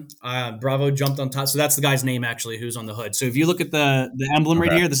berm. Bravo jumped on top. So that's the guy's name actually, who's on the hood. So if you look at the emblem right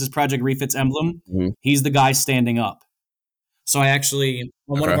Okay. here, this is Project Refit's emblem. Mhm. He's the guy standing up. So I actually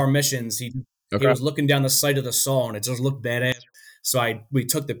on one of Okay. our missions, he Okay. was looking down the sight of the saw, and it just looked badass. So we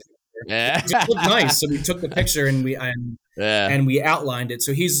took the picture. Yeah. It just looked nice. So we took the picture Yeah. and we outlined it.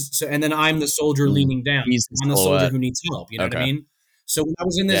 And then I'm the soldier Mhm. leaning down. He's the I'm the soldier silhouette. who needs help. You know what I Okay. mean? So when I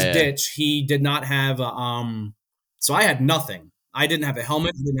was in Yeah. this Yeah. ditch, he did not have so I had nothing. I didn't have a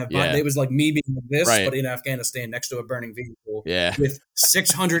helmet. I didn't have Yeah. it was like me being like this, Right. but in Afghanistan next to a burning vehicle Yeah. with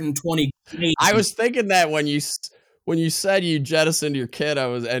 620 grenades. I was thinking that when you said you jettisoned your kid,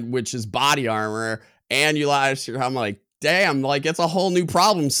 which is body armor, and you lost your, I'm like, damn, like it's a whole new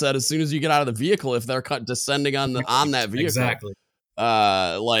problem set as soon as you get out of the vehicle if they're descending on that vehicle. Exactly.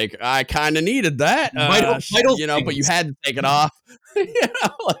 Like I kind of needed that, Vital but you things. had to take it off.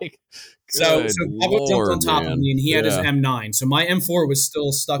 Like, So good Pablo jumped on lord, top of man. me, and he had his Yeah. M9. So my M4 was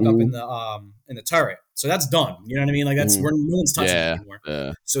still stuck up Mhm. in the turret. So that's done. You know what I mean? Like Mhm. no one's touching it Yeah. anymore.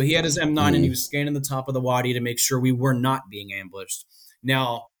 Yeah. So he had his M9, and he Mhm. was scanning the top of the wadi to make sure we were not being ambushed.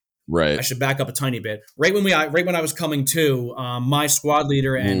 Now I Right. should back up a tiny bit. Right when I was coming to, my squad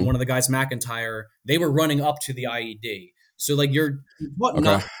leader and Mhm. one of the guys, McIntyre, they were running up to the IED. So like you're what Okay.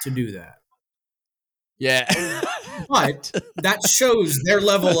 not to do that. Yeah. But that shows their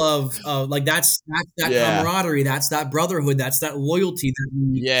level of like that's that Yeah. camaraderie, that's that brotherhood, that's that loyalty that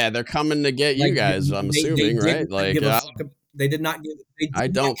we Yeah, they're coming to get like. you guys, I'm They assuming, did right? not Like, give a fuck. They I did not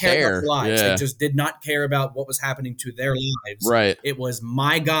don't care about care. their lives. They Yeah. just did not care about what was happening to their lives. Right. It was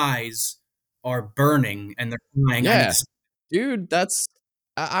my guys are burning and they're crying. Yeah. Dude, that's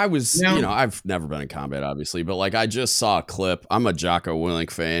I was, Now I've never been in combat, obviously, but like I just saw a clip. I'm a Jocko Willink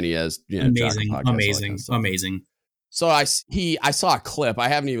fan. He has, Jocko amazing, podcast, all that kind of amazing, stuff. amazing. So I saw a clip. I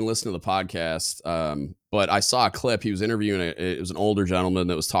haven't even listened to the podcast, but I saw a clip. He was interviewing it was an older gentleman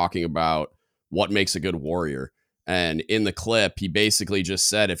that was talking about what makes a good warrior. And in the clip, he basically just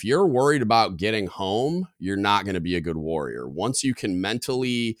said, if you're worried about getting home, you're not going to be a good warrior. Once you can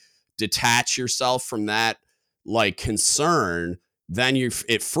mentally detach yourself from that like concern, then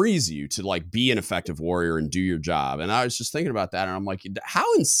it frees you to like be an effective warrior and do your job. And I was just thinking about that, and I'm like,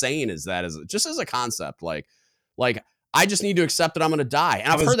 how insane is that just as a concept? Like I just need to accept that I'm going to die. And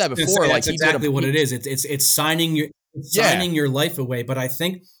I I've was heard that gonna before. say Like that's he did exactly what it is. It's yeah, signing your life away. But I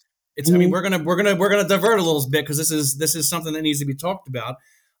think I mean, Mhm. we're gonna divert a little bit because this is something that needs to be talked about.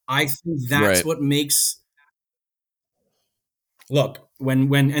 I think that's Right. what makes Look,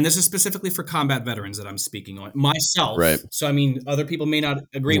 when and this is specifically for combat veterans that I'm speaking on myself. Right. So I mean, other people may not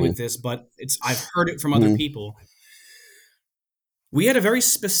agree with this, but I've heard it from other people. We had a very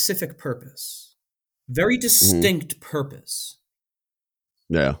specific purpose, very distinct purpose.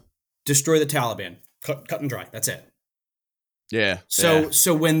 Yeah. Destroy the Taliban. Cut and dry. That's it. Yeah.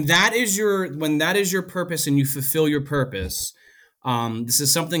 So when that is your purpose and you fulfill your purpose, this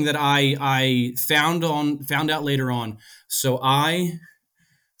is something that I found out later on. When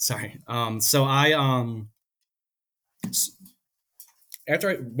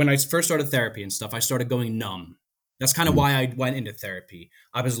I first started therapy and stuff, I started going numb. That's kind of why I went into therapy.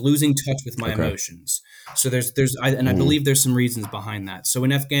 I was losing touch with my emotions. So I believe there's some reasons behind that. So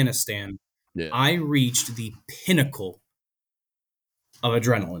in Afghanistan, I reached the pinnacle of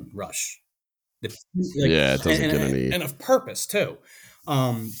adrenaline rush. It doesn't get any, and of purpose too.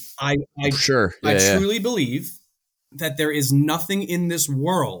 I truly believe that there is nothing in this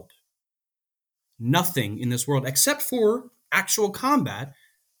world except for actual combat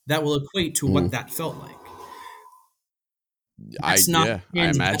that will equate to what that felt like. I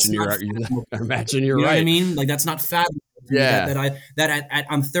imagine you're right. You know what I mean? Like, that's not fathomable.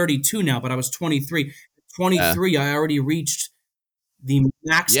 I'm 32 now, but I was 23. 23, I already reached the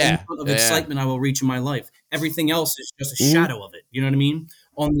max amount of excitement I will reach in my life. Everything else is just a shadow of it. You know what I mean?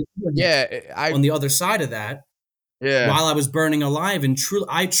 On the other side of that, while I was burning alive, and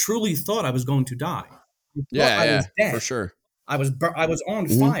I truly thought I was going to die. I was dead. For sure. I was on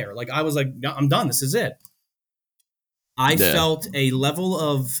fire. Like, I was like, no, I'm done. This is it. I felt a level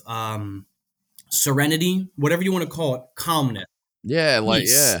of serenity, whatever you want to call it, calmness.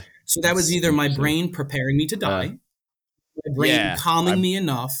 Peace. So that was either my brain preparing me to die, my brain calming me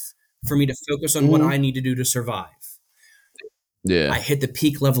enough for me to focus on what I need to do to survive. I hit the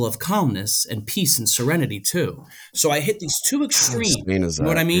peak level of calmness and peace and serenity too. So I hit these two extremes. You know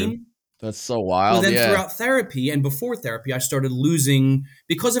what I mean? Dude. That's so wild. Well, then throughout therapy and before therapy, I started losing,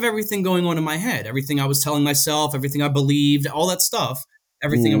 because of everything going on in my head, everything I was telling myself, everything I believed, all that stuff,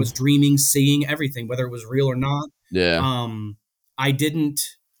 everything I was dreaming, seeing, everything, whether it was real or not. I didn't.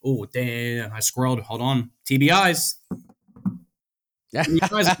 Oh, damn! I scrolled. Hold on. TBIs.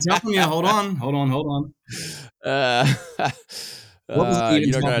 TBIs. I'm telling you. Hold on.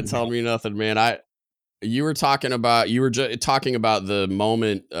 You don't gotta tell me nothing, man. You were talking about the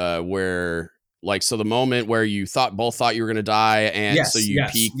moment where, like, so the moment where you both thought you were gonna die, and so you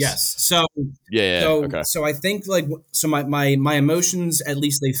peaked. Yes. So okay. So I think, like, so my emotions, at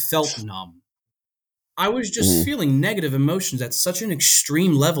least they felt numb. I was just feeling negative emotions at such an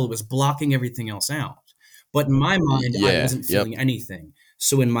extreme level, it was blocking everything else out. But in my mind, I wasn't feeling anything.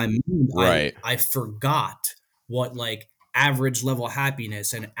 So in my mind, I forgot what, like, average level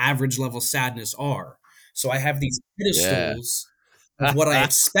happiness and average level sadness are. So I have these pedestals of what I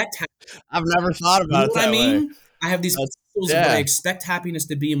expect. I've never thought about it that way. I have these pedestals of what I expect happiness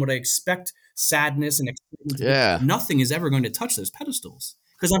to be and what I expect sadness and excitement to be. Nothing is ever going to touch those pedestals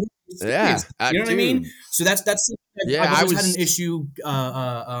because I'm you know what I mean? So that's I've always had an issue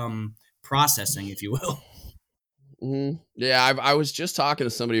processing, if you will. Yeah, I was just talking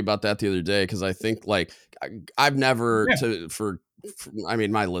to somebody about that the other day, because I think, like, I've never I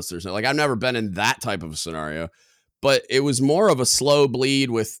mean, my listeners know, like, I've never been in that type of a scenario, but it was more of a slow bleed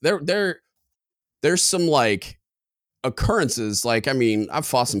with there's some, like, occurrences. Like, I mean, I've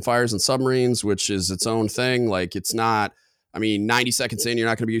fought some fires in submarines, which is its own thing. Like, it's not, I mean, 90 seconds in, you're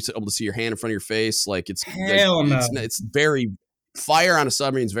not going to be able to see your hand in front of your face. Like, it's very, fire on a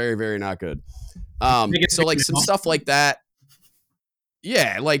submarine is very, very not good. So, like, some stuff like that.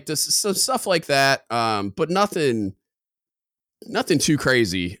 Yeah, like some stuff like that. But nothing too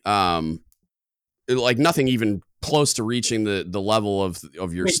crazy. Like, nothing even close to reaching the level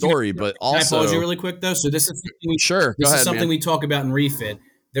of your story. But also, can I pause you really quick though? So this is something we talk about in Refit.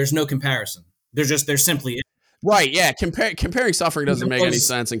 There's no comparison. There's simply right. Yeah, comparing suffering doesn't make any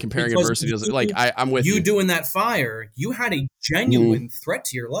sense, and comparing adversity doesn't. Like, I'm with you. You doing that fire, you had a genuine threat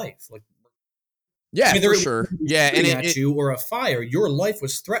to your life. Like, yeah, for sure. Yeah, and at you or a fire, your life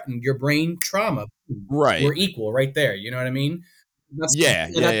was threatened. Your brain trauma, right? We're equal right there. You know what I mean? That's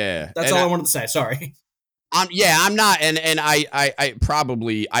That's all I wanted to say. Sorry. I'm not, and I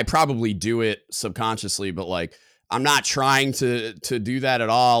probably do it subconsciously, but, like, I'm not trying to do that at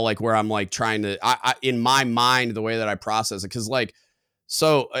all. Like, where I'm, like, trying to, in my mind, the way that I process it, because, like,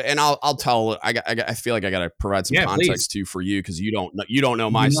 so, and I'll tell, I feel like I got to provide some context too for you, because you don't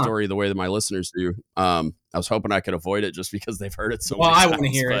know my story the way that my listeners do. I was hoping I could avoid it just because they've heard it so much. Well, I want to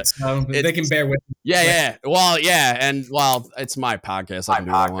hear it, so they can bear with me. Yeah. Well, yeah, and it's my podcast. I can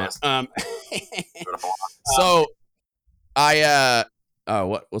do what I want. So,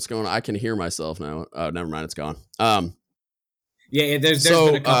 What's going on? I can hear myself now. Oh, never mind. It's gone. Yeah, there's been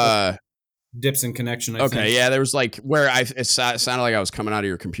So, a couple dips in connection, I okay. think. Yeah. There was like where it sounded like I was coming out of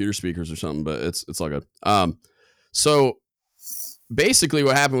your computer speakers or something, but it's all good. So basically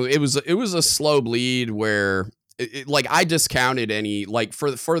what happened was it was a slow bleed where like I discounted any, like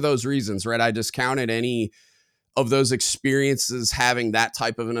for those reasons, right? I discounted any of those experiences having that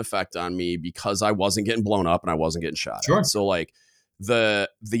type of an effect on me because I wasn't getting blown up and I wasn't getting shot at. Sure. So like the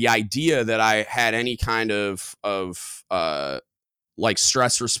idea that I had any kind of like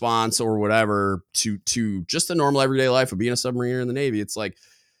stress response or whatever to just the normal everyday life of being a submariner in the Navy, it's like,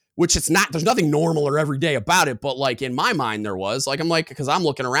 which it's not, there's nothing normal or everyday about it, but like in my mind there was, like, I'm like, because I'm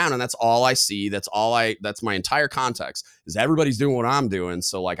looking around and that's all I see, that's my entire context is everybody's doing what I'm doing,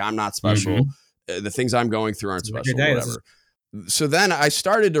 so like I'm not special. Mm-hmm. The things I'm going through aren't It's like your special or day. whatever. So then I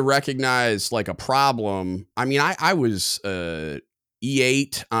started to recognize like a problem. I mean, I was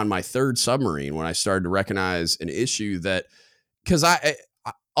E8 on my third submarine when I started to recognize an issue that, because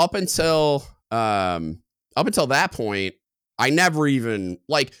up until up until that point, I never even,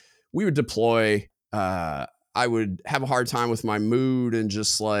 like, we would deploy. I would have a hard time with my mood and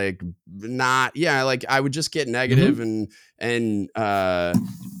just like not, yeah, like I would just get negative Mm-hmm. and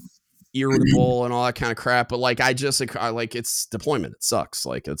irritable and all that kind of crap. But like I like, it's deployment. It sucks.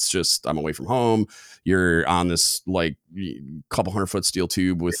 Like it's just, I'm away from home. You're on this like couple 100-foot steel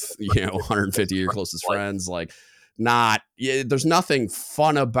tube with 150 of your closest friends. Like, not, yeah, there's nothing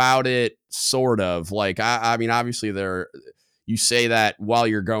fun about it. Sort of like I mean, obviously you say that while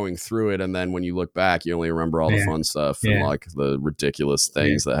you're going through it, and then when you look back, you only remember all the Yeah. fun stuff and Yeah. like the ridiculous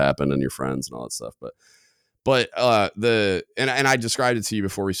things that happen and your friends and all that stuff. But and I described it to you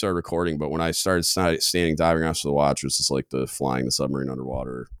before we started recording, but when I started standing diving after the watch, it was just like the flying the submarine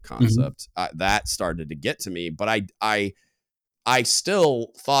underwater concept. That started to get to me, but I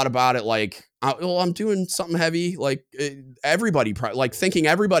still thought about it like, well, I'm doing something heavy. Like everybody, like thinking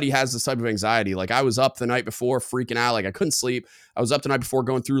everybody has this type of anxiety. Like I was up the night before freaking out. Like I couldn't sleep. I was up the night before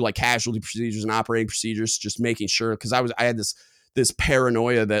going through like casualty procedures and operating procedures, just making sure, because I had this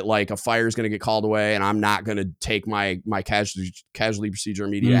paranoia that like a fire is going to get called away and I'm not going to take my casualty procedure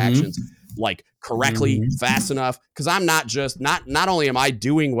immediate actions like correctly, fast enough. Cause I'm not only am I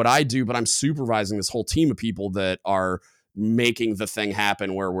doing what I do, but I'm supervising this whole team of people that are making the thing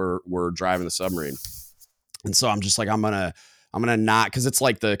happen where we're driving the submarine. And so I'm just like, I'm gonna not, because it's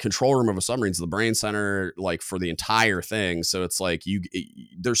like the control room of a submarine is the brain center, like for the entire thing. So it's like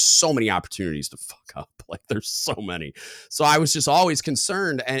there's so many opportunities to fuck up. Like there's so many. So I was just always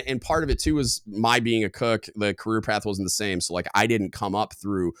concerned, and part of it too was my being a cook. The career path wasn't the same. So like I didn't come up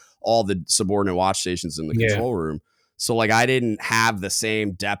through all the subordinate watch stations in the control room. So like I didn't have the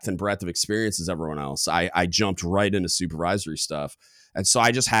same depth and breadth of experience as everyone else. I jumped right into supervisory stuff. And so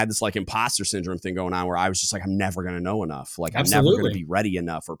I just had this like imposter syndrome thing going on where I was just like, I'm never going to know enough. Like I'm never going to be ready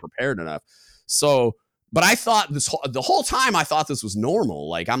enough or prepared enough. So, but I thought the whole time I thought this was normal.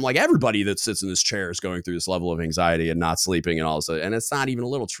 Like I'm like, everybody that sits in this chair is going through this level of anxiety and not sleeping and all this. And it's not even a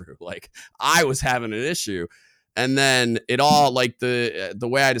little true. Like I was having an issue. And then it all, like the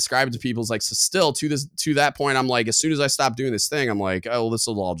way I describe it to people is like, so still to that point, I'm like, as soon as I stop doing this thing, I'm like, oh, this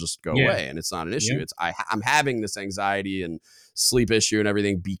will all just go away and it's not an issue. It's I'm having this anxiety and sleep issue and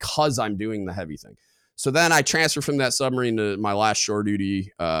everything because I'm doing the heavy thing. So then I transferred from that submarine to my last shore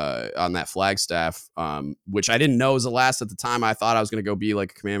duty on that Flagstaff, which I didn't know was the last at the time. I thought I was going to go be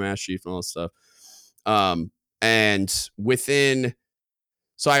like a command master chief and all this stuff. And within,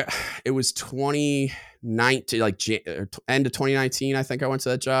 so it was 2019, like end of 2019, I think I went to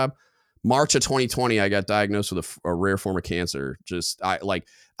that job. March of 2020, I got diagnosed with a rare form of cancer. Just at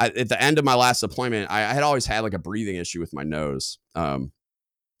the end of my last deployment, I had always had like a breathing issue with my nose. And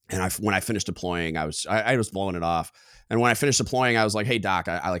when I finished deploying, I was blowing it off. And when I finished deploying, I was like, "Hey doc,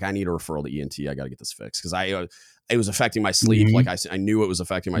 I need a referral to ENT. I got to get this fixed because it was affecting my sleep. Like I knew it was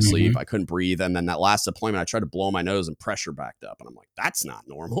affecting my sleep. I couldn't breathe. And then that last deployment, I tried to blow my nose and pressure backed up. And I'm like, that's not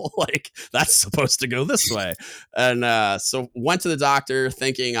normal. Like that's supposed to go this way. And so went to the doctor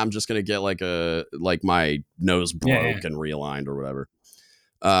thinking I'm just gonna get like my nose broke and realigned or whatever.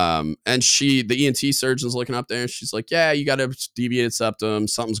 And the ENT surgeon's looking up there and she's like, yeah, you got a deviated septum.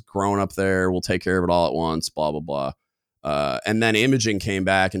 Something's growing up there. We'll take care of it all at once, blah, blah, blah. And then imaging came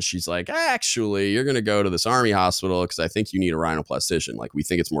back and she's like, actually, you're going to go to this Army hospital because I think you need a rhinoplastician. Like we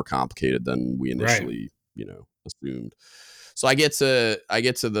think it's more complicated than we initially, assumed. So I get to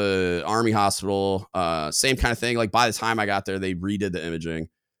the Army hospital, same kind of thing. Like by the time I got there, they redid the imaging.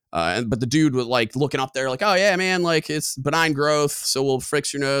 But the dude was like looking up there like, oh yeah, man, like it's benign growth. So we'll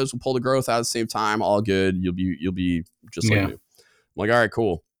fix your nose. We'll pull the growth out at the same time. All good. You'll be just like new. I'm like, all right,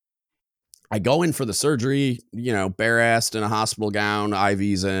 cool. I go in for the surgery, bare-assed in a hospital gown,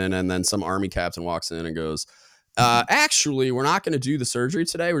 IVs in, and then some army captain walks in and goes, actually, we're not going to do the surgery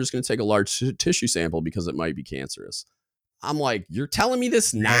today. We're just going to take a large tissue sample because it might be cancerous. I'm like, you're telling me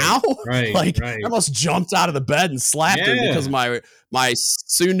this now? Right. I almost jumped out of the bed and slapped her because my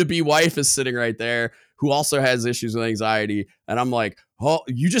soon-to-be wife is sitting right there who also has issues with anxiety. And I'm like, oh,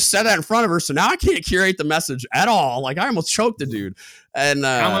 you just said that in front of her. So now I can't curate the message at all. Like I almost choked the dude. And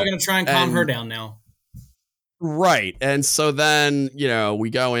how am I going to try and calm her down now? Right. And so then, we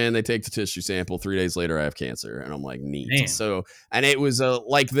go in, they take the tissue sample. 3 days later, I have cancer. And I'm like, neat. Damn. So, and it was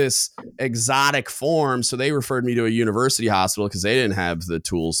like this exotic form. So they referred me to a university hospital because they didn't have the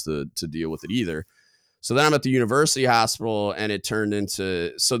tools to deal with it either. So then I'm at the university hospital and it turned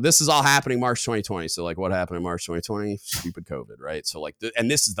into, so this is all happening March 2020. So like what happened in March 2020? Stupid COVID, right? So like,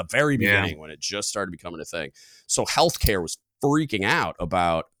 and this is the very beginning when it just started becoming a thing. So healthcare was freaking out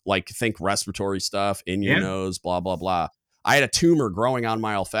about like, think respiratory stuff in your nose, blah, blah, blah. I had a tumor growing on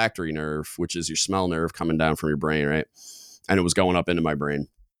my olfactory nerve, which is your smell nerve coming down from your brain, right? And it was going up into my brain.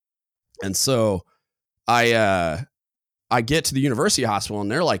 And so I get to the university hospital and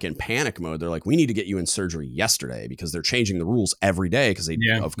they're like in panic mode. They're like, we need to get you in surgery yesterday because they're changing the rules every day because of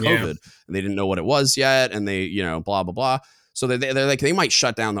COVID and they didn't know what it was yet. And they, blah, blah, blah. So they're like, they might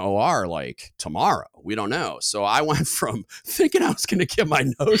shut down the OR like tomorrow. We don't know. So I went from thinking I was going to get my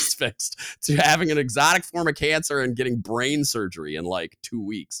nose fixed to having an exotic form of cancer and getting brain surgery in like 2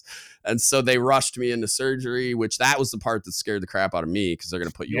 weeks. And so they rushed me into surgery, which that was the part that scared the crap out of me because they're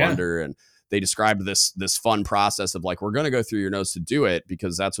going to put you under. And they described this fun process of like, we're going to go through your nose to do it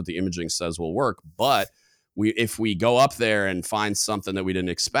because that's what the imaging says will work. But if we go up there and find something that we didn't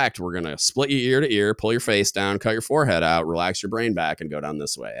expect, we're going to split you ear to ear, pull your face down, cut your forehead out, relax your brain back and go down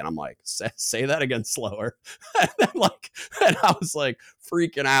this way. And I'm like, say that again slower. and I was like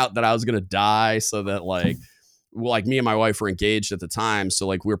freaking out that I was going to die. So that like me and my wife were engaged at the time. So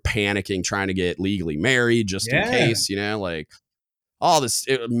like we're panicking, trying to get legally married just in case, like all this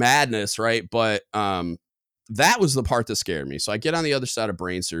madness. Right. But that was the part that scared me. So I get on the other side of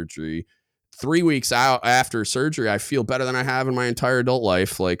brain surgery. 3 weeks out after surgery, I feel better than I have in my entire adult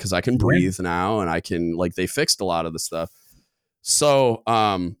life. Like, cause I can breathe now and I can like, they fixed a lot of the stuff. So,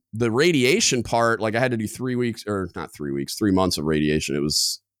 the radiation part, like I had to do 3 weeks or not 3 weeks, 3 months of radiation. It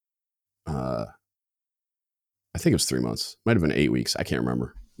was, I think it was 3 months, might've been 8 weeks. I can't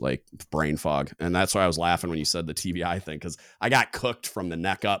remember, like brain fog. And that's why I was laughing when you said the TBI thing. Cause I got cooked from the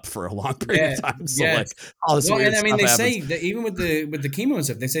neck up for a long period of time. So like all this weird and I mean, stuff they happens. say that even with the chemo and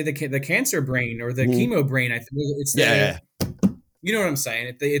stuff, they say the cancer brain or the chemo brain, I think it's you know what I'm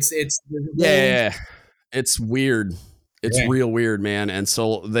saying? It's it's weird. It's real weird, man. And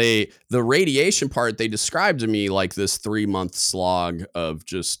so the radiation part, they described to me like this 3-month slog of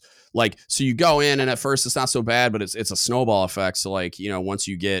just like, so you go in and at first it's not so bad, but it's a snowball effect. So like, once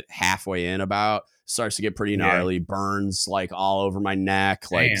you get halfway in starts to get pretty gnarly, burns like all over my neck,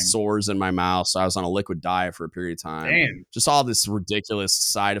 like sores in my mouth. So I was on a liquid diet for a period of time, just all this ridiculous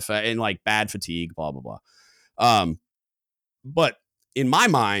side effect and like bad fatigue, blah, blah, blah. But in my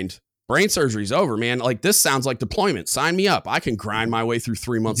mind, brain surgery's over, man. Like this sounds like deployment. Sign me up. I can grind my way through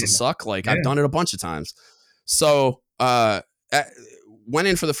 3 months of suck. Like I've done it a bunch of times. So, went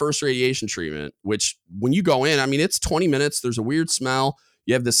in for the first radiation treatment, which when you go in, I mean, it's 20 minutes. There's a weird smell.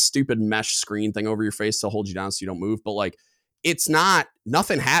 You have this stupid mesh screen thing over your face to hold you down so you don't move. But like, it's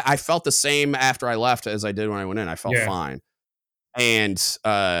nothing. I felt the same after I left as I did when I went in. I felt fine. And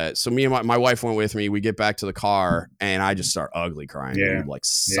so me and my wife went with me. We get back to the car and I just start ugly crying, dude, like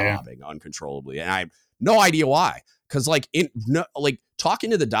sobbing uncontrollably. And I have no idea why. Cause like talking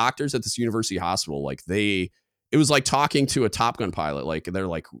to the doctors at this university hospital, like it was like talking to a Top Gun pilot. Like they're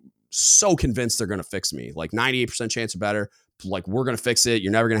like so convinced they're going to fix me, like 98% chance of better. Like we're going to fix it.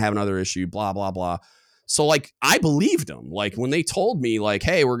 You're never going to have another issue, blah, blah, blah. So like, I believed them. Like when they told me like,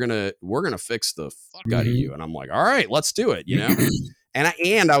 hey, we're going to fix the fuck out of you. And I'm like, all right, let's do it.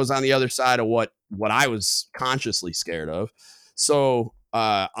 And I was on the other side of what I was consciously scared of. So,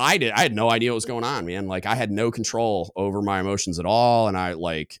 I had no idea what was going on, man. Like I had no control over my emotions at all. And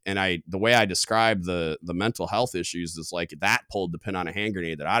the way I described the mental health issues is like that pulled the pin on a hand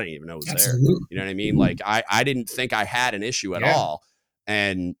grenade that I didn't even know was there. You know what I mean? Like I didn't think I had an issue at all.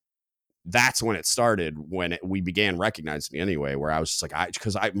 And that's when it started, when we began recognizing it anyway, where I was just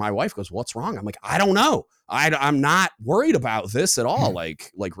like, my wife goes, what's wrong? I'm like, I don't know. I'm not worried about this at all.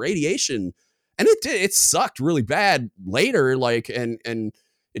 Like radiation. And it sucked really bad later. Like, and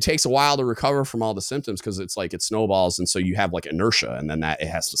it takes a while to recover from all the symptoms because it's like it snowballs, and so you have like inertia, and then that it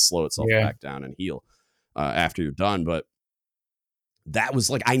has to slow itself back down and heal after you're done. But that was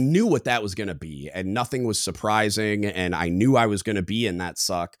like I knew what that was going to be, and nothing was surprising, and I knew I was going to be in that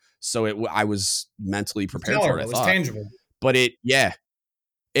suck, so I was mentally prepared for it. I thought, tangible. But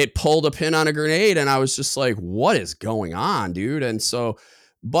it pulled a pin on a grenade, and I was just like, what is going on, dude? And so,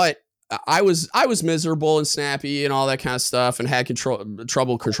 but I was miserable and snappy and all that kind of stuff, and had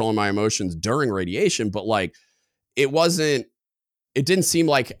trouble controlling my emotions during radiation. But like, it didn't seem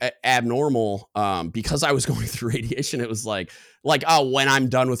like abnormal because I was going through radiation. It was like, oh, when I'm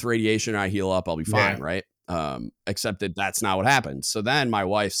done with radiation, I heal up, I'll be fine, right? Except that that's not what happened. So then my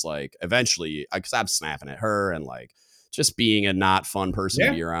wife's like, eventually, because I'm snapping at her and like just being a not fun person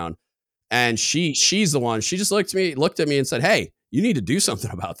to be around. And she's the one, she just looked at me and said, hey, you need to do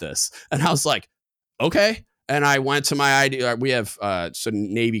something about this. And I was like, okay. And I went to my ID. We have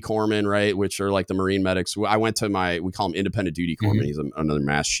Navy corpsmen, right, which are like the Marine medics. I went to we call him independent duty corpsman. Mm-hmm. He's another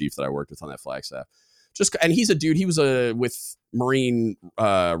master chief that I worked with on that flag staff. And he's a dude. He was with Marine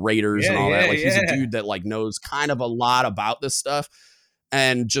Raiders and all that. Like he's a dude that like knows kind of a lot about this stuff,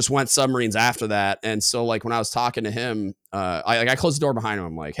 and just went submarines after that. And so like when I was talking to him, I closed the door behind him.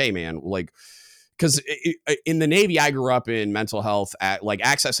 I'm like, hey man, like. Because in the Navy, I grew up in mental health, like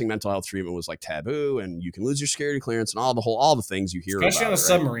accessing mental health treatment was like taboo, and you can lose your security clearance and all the things you hear about. Especially on a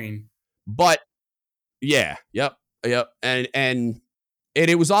submarine. But yeah, yep. And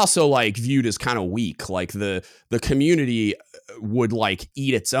it was also like viewed as kind of weak. Like the community would like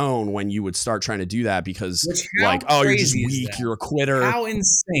eat its own when you would start trying to do that because like, oh, you're just weak. You're a quitter. How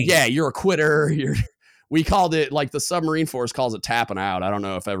insane. Yeah, you're a quitter. We called it, like the submarine force calls it tapping out. I don't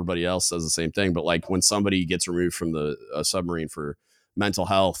know if everybody else says the same thing, but like when somebody gets removed from the submarine for mental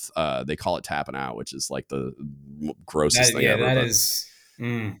health, they call it tapping out, which is like the grossest thing ever. That is.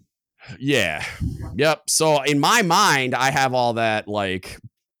 Yeah. Yep. So in my mind, I have all that like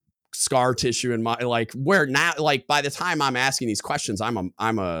scar tissue in my, like where now, like by the time I'm asking these questions, I don't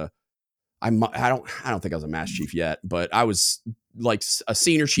think I was a master chief yet, but I was like a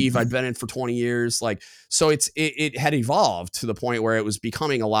senior chief. I'd been in for 20 years. Like, so it had evolved to the point where it was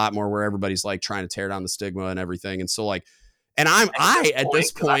becoming a lot more where everybody's like trying to tear down the stigma and everything. And so like, and I at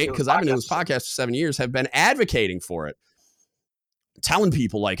this point, cause I've been doing this podcast for 7 years, have been advocating for it, telling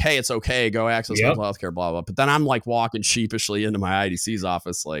people like, hey, it's okay, go access mental health care, blah, blah. But then I'm like walking sheepishly into my IDC's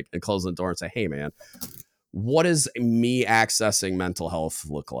office, like, and closing the door and say, hey man, what does me accessing mental health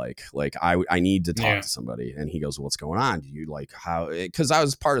look like? Like I need to talk to somebody. And he goes, what's going on? Do you like how, cause I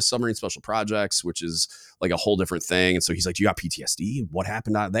was part of submarine special projects, which is like a whole different thing. And so he's like, do you got PTSD? What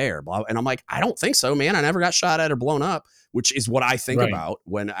happened out there? Blah. And I'm like, I don't think so, man. I never got shot at or blown up, which is what I think about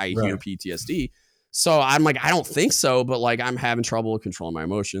when I hear PTSD. So I'm like, I don't think so, but like, I'm having trouble controlling my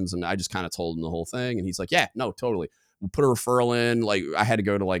emotions. And I just kind of told him the whole thing. And he's like, yeah, no, totally. We'll put a referral in. Like I had to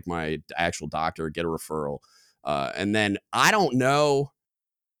go to like my actual doctor, get a referral. And then I don't know,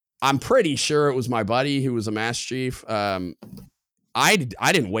 I'm pretty sure it was my buddy who was a master chief. I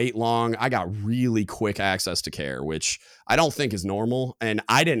didn't wait long. I got really quick access to care, which I don't think is normal. And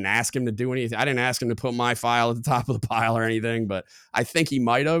I didn't ask him to do anything. I didn't ask him to put my file at the top of the pile or anything, but I think he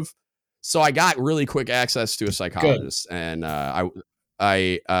might have. So I got really quick access to a psychologist. Good. And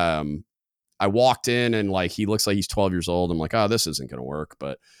I walked in and like, he looks like he's 12 years old. I'm like, oh, this isn't going to work.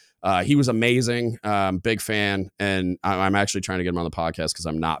 But he was amazing. Big fan. And I'm actually trying to get him on the podcast because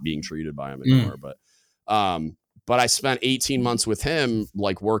I'm not being treated by him anymore. But I spent 18 months with him,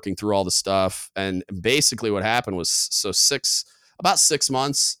 like working through all the stuff. And basically what happened was, about 6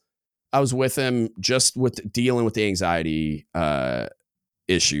 months, I was with him just with dealing with the anxiety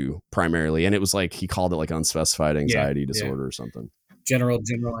issue primarily. And it was like, he called it like unspecified anxiety disorder or something. General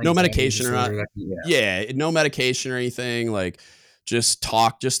no medication or not. No medication or anything. Like just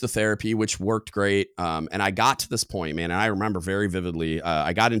the therapy, which worked great. And I got to this point, man, and I remember very vividly,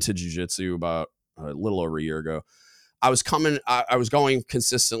 I got into jiu-jitsu about a little over a year ago. I was going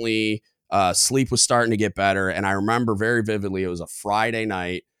consistently. Sleep was starting to get better. And I remember very vividly, it was a Friday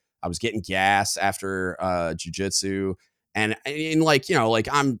night. I was getting gas after jiu-jitsu. And like, you know, like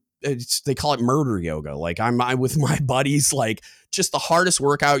they call it murder yoga. Like I'm with my buddies, like just the hardest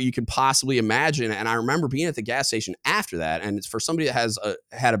workout you can possibly imagine. And I remember being at the gas station after that. And it's for somebody that has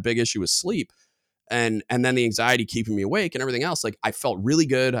had a big issue with sleep and then the anxiety keeping me awake and everything else. Like I felt really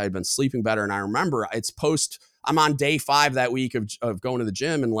good. I had been sleeping better. And I remember I'm on day 5 that week of going to the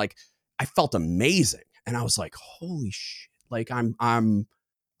gym. And like, I felt amazing. And I was like, holy shit. Like I'm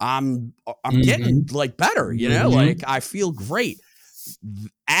getting like better, you know, like I feel great.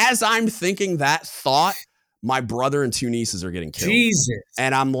 As I'm thinking that thought, my brother and 2 nieces are getting killed. Jesus.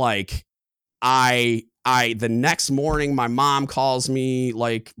 And I'm like, the next morning, my mom calls me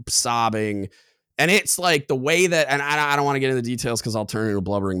like sobbing, and it's like the way that, and I don't want to get into the details because I'll turn into a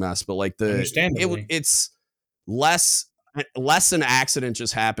blubbering mess, but like it's less an accident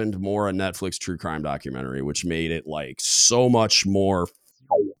just happened, more a Netflix true crime documentary, which made it like so much more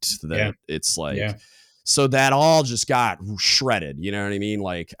that it's like, so that all just got shredded. You know what I mean?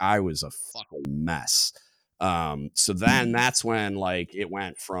 Like I was a fucking mess. So then that's when like it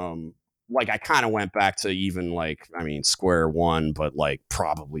went from like, I kind of went back to even like, I mean, square one, but like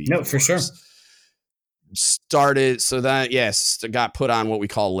probably for sure. Started. So then, yes, got put on what we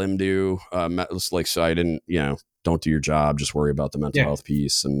call LIMDU. Like, so I didn't, don't do your job, just worry about the mental health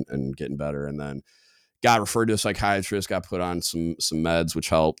piece and getting better. And then got referred to a psychiatrist, got put on some meds, which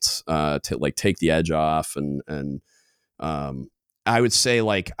helped to like take the edge off. And I would say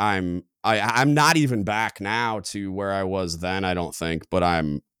like I'm not even back now to where I was then, I don't think, but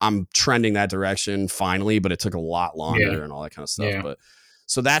I'm trending that direction finally, but it took a lot longer and all that kind of stuff. But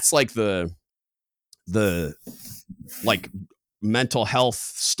so that's like the like mental health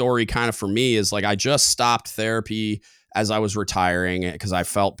story kind of for me is like, I just stopped therapy as I was retiring because I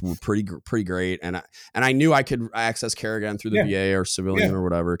felt pretty great. And I knew I could access care again through the VA or civilian or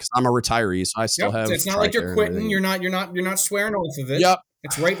whatever, because I'm a retiree. So I still have, it's not like you're quitting. You're not swearing off of it.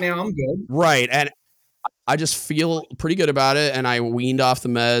 It's right now. I'm good. Right. And I just feel pretty good about it. And I weaned off the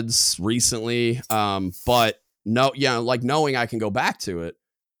meds recently. But no, like knowing I can go back to it.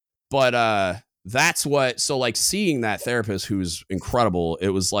 But that's what, so like seeing that therapist who's incredible, it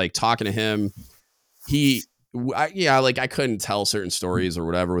was like talking to him. Like I couldn't tell certain stories or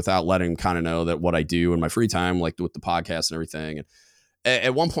whatever without letting him kind of know that what I do in my free time, like with the podcast and everything. And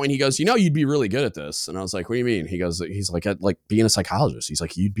at one point he goes, you'd be really good at this. And I was like, what do you mean? He's like, like being a psychologist. He's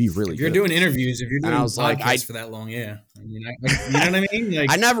like, you'd be really good. If you're doing interviews, if you're doing podcasts for that long. Yeah. I mean, you know what I mean?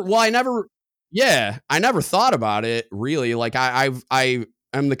 Like, I never thought about it really. Like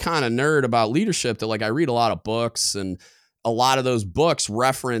I'm the kind of nerd about leadership that like I read a lot of books, and a lot of those books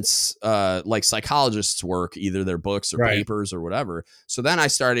reference like psychologists' work, either their books or papers or whatever. So then I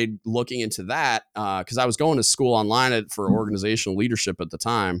started looking into that because I was going to school online for organizational leadership at the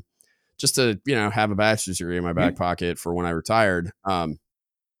time, just to have a bachelor's degree in my back pocket for when I retired.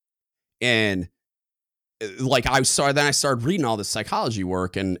 And like I started reading all this psychology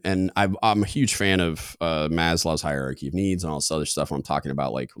work, and I'm a huge fan of Maslow's hierarchy of needs and all this other stuff when I'm talking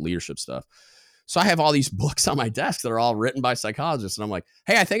about like leadership stuff. So I have all these books on my desk that are all written by psychologists, and I'm like,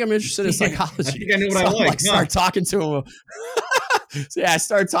 hey, I think I'm interested in psychology. I think I know what I like. Start talking to him. So I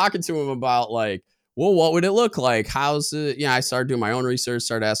started talking to him about like, well, what would it look like? How's it? I started doing my own research,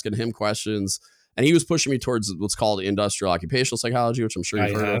 started asking him questions, and he was pushing me towards what's called industrial occupational psychology, which I'm sure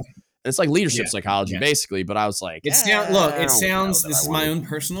you've heard of. And it's like leadership psychology, basically. But I was like, it sounds. This is my own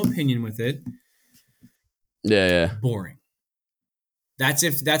personal opinion with it. Yeah. Boring. That's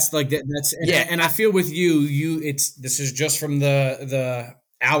and I feel with this is just from the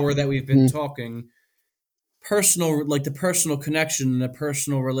hour that we've been talking. Personal, like the personal connection and the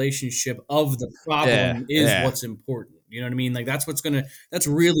personal relationship of the problem is what's important. You know what I mean? Like that's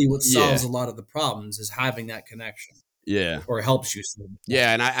really what solves a lot of the problems, is having that connection. Yeah. Or helps you.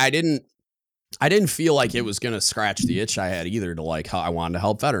 Yeah. And I didn't feel like it was going to scratch the itch I had either, to like how I wanted to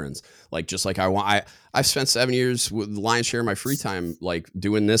help veterans. Like, just like I've spent 7 years with the lion's share of my free time, like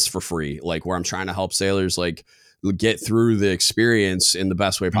doing this for free, like where I'm trying to help sailors, like get through the experience in the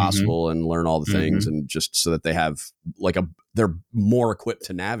best way possible and learn all the things, and just so that they have like they're more equipped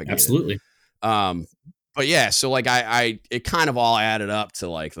to navigate. Absolutely. But yeah, so like it kind of all added up to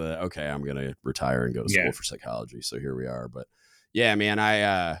like okay, I'm going to retire and go to school for psychology. So here we are. But yeah,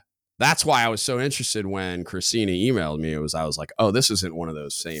 man, that's why I was so interested when Christina emailed me. I was like, oh, this isn't one of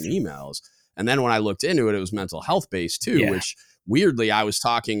those same emails. And then when I looked into it, it was mental health based too, which weirdly I was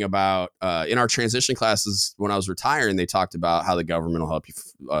talking about in our transition classes when I was retiring. They talked about how the government will help you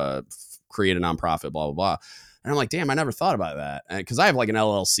create a nonprofit, blah, blah, blah. And I'm like, damn, I never thought about that. Because I have like an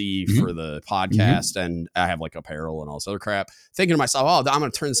LLC for the podcast, and I have like apparel and all this other crap. Thinking to myself, oh, I'm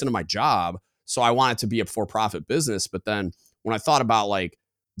going to turn this into my job. So I want it to be a for-profit business. But then when I thought about like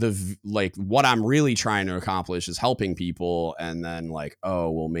what I'm really trying to accomplish is helping people, and then like, oh,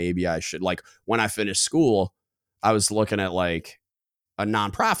 well, maybe I should, like when I finished school, I was looking at like a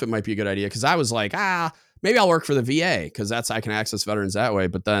nonprofit might be a good idea, because I was like, maybe I'll work for the VA because I can access veterans that way.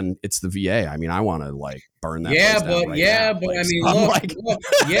 But then it's the VA. I mean, I want to like burn that. But I mean,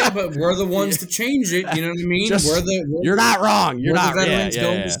 look, but we're the ones to change it. You know what I mean? You're not wrong. You're not. The veterans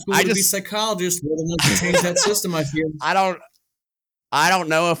going to school to be psychologists. We're the ones to change that system. I feel. I don't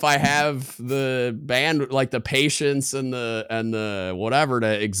know if I have the band, like the patience and the whatever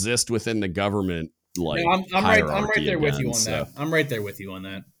to exist within the government like No, I'm right hierarchy there with again. you on So that. I'm right there with you on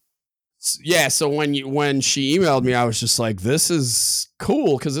that. yeah, so when she emailed me, I was just like, this is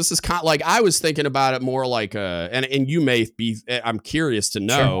cool because this is kind of like I was thinking about it more like and you may be, I'm curious to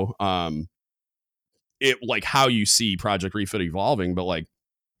Sure. know it like how you see Project Refit evolving, but like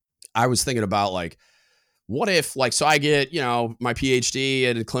I was thinking about like what if like so I get, my PhD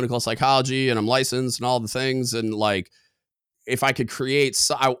in clinical psychology and I'm licensed and all the things, and like if I could create,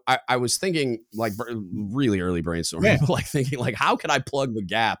 so I was thinking like really early brainstorming, Yeah. but like thinking like how could I plug the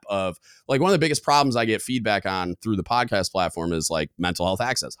gap of like one of the biggest problems I get feedback on through the podcast platform is like mental health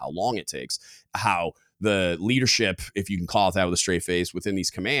access, how long it takes, how the leadership, if you can call it that with a straight face, within these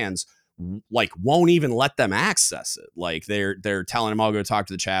commands like won't even let them access it. Like they're telling them, I'll go talk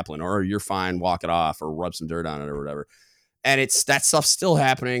to the chaplain, or you're fine, walk it off, or rub some dirt on it or whatever. And it's that stuff's still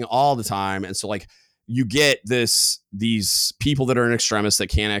happening all the time. And so like you get these people that are in extremis that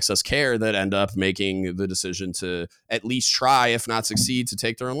can't access care that end up making the decision to at least try, if not succeed, to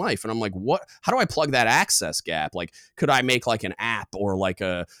take their own life. And I'm like, how do I plug that access gap? Like, could I make like an app or like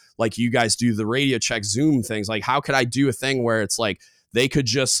you guys do the radio check Zoom things? Like, how could I do a thing where it's like they could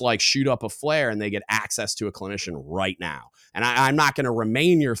just like shoot up a flare and they get access to a clinician right now? And I'm not going to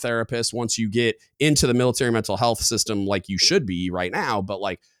remain your therapist once you get into the military mental health system like you should be right now. But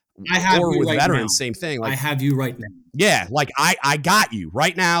like, I have or you with right veterans, now. same thing. Like, I have you right now. yeah, like I got you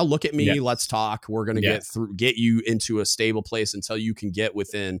right now. Look at me. Yes. Let's talk. We're going to Yes. get you into a stable place until you can get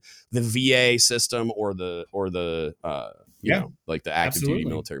within the VA system or the you know, like the active duty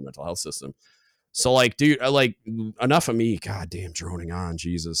military mental health system. So like, dude, like enough of me, goddamn droning on,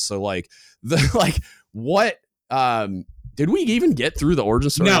 Jesus. So like what, did we even get through the origin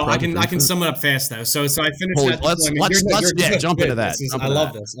story? No, I can sum it up fast though. So I finished that deployment. Let's jump into that. I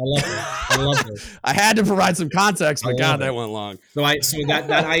love this. I love this. I had to provide some context, but God, that went long. So that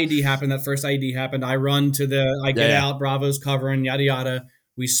IED happened. That first IED happened. I run to I get out. Bravo's covering. Yada yada.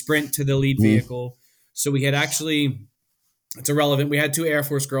 We sprint to the lead vehicle. So we had actually. It's irrelevant. We had 2 Air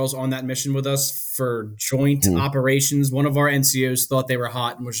Force girls on that mission with us for joint operations. One of our NCOs thought they were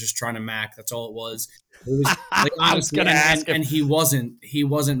hot and was just trying to mac. That's all it was. It was like honestly, and he wasn't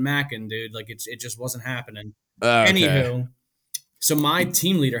macking, dude. Like it just wasn't happening. Okay. Anywho, so my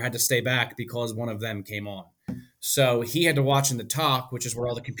team leader had to stay back because one of them came on. So he had to watch in the TOC, which is where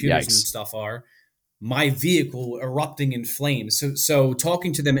all the computers and stuff are. My vehicle erupting in flames. So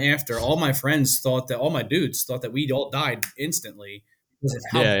talking to them after, all my dudes thought that we'd all died instantly because of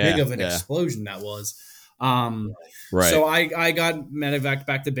how big of an explosion that was. Right. So I got medevac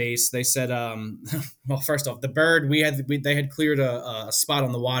back to base. They said, well, first off, the bird they had cleared a spot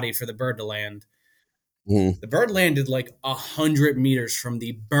on the wadi for the bird to land. The bird landed like 100 meters from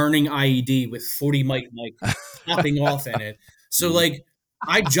the burning IED with 40 mic popping off in it. So like.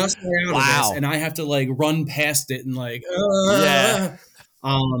 I just got out of this, and I have to like run past it and like, it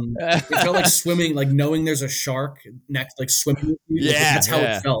felt like swimming, like knowing there's a shark next, like swimming with you. Yeah, that's how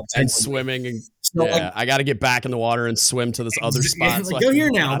it felt. And swimming, and like, I got to get back in the water and swim to this other spot. Like, go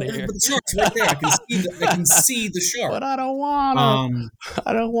here now, but the shark's right there. I can see the shark, but I don't want.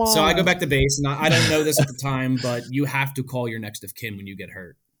 I don't want. So I go back to base, and I don't know this at the time, but you have to call your next of kin when you get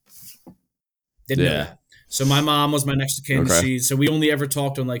hurt. Didn't know that. So my mom was my next of kin. Okay. So we only ever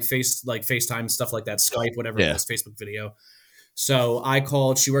talked on like FaceTime, stuff like that, Skype, whatever it was, Facebook video. So I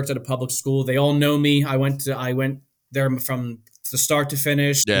called. She worked at a public school. They all know me. I went there from the start to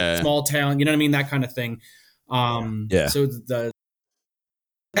finish. Small town, you know what I mean, that kind of thing. So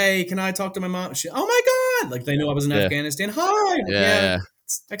hey, can I talk to my mom? She, oh my God, like they knew I was in Afghanistan. Hi,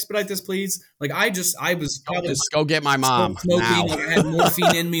 expedite this, please. Like I was probably just go get my mom. Smoking, now. Like I had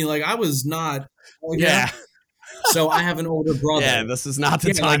morphine in me. Like I was not. So I have an older brother. Yeah, this is not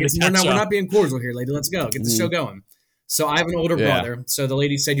the time. We're not being cordial here, lady. Let's go. Get the show going. So I have an older brother. So the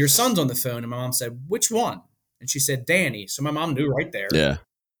lady said, your son's on the phone. And my mom said, which one? And she said, Danny. So my mom knew right there. Yeah.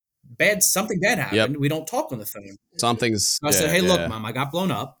 Something bad happened. Yep. We don't talk on the phone. Something's. I said, hey, look, Mom, I got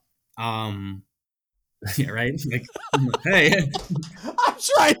blown up. Yeah, right. Like, hey,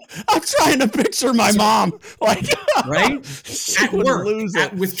 I'm trying to picture my mom, like, right at work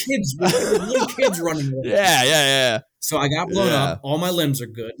with kids, with little kids running around. Yeah. So I got blown up. All my limbs are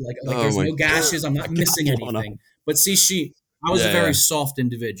good. Like there's no gashes. I'm not missing anything. But see, I was a very soft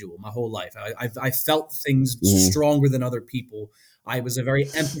individual my whole life. I felt things stronger than other people. I was a very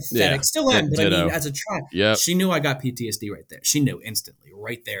empathetic, still am, but I mean, as a child, she knew I got PTSD right there. She knew instantly,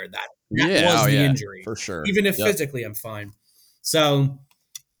 right there, that was the injury. For sure. Even if physically I'm fine. So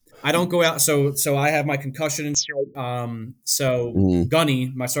I don't go out. So I have my concussion and shit. So Mm,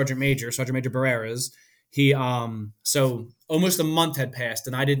 Gunny, my Sergeant Major Barreras, he so almost a month had passed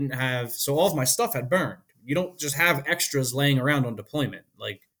and I didn't have, so all of my stuff had burned. You don't just have extras laying around on deployment.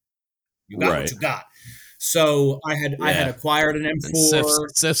 Like you got what right. you got. So I had Yeah. acquired an And Sif's, M4.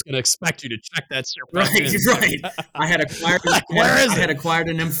 Sif's gonna expect you to check that Right, suppression. right. I had acquired Like, where I is had it? acquired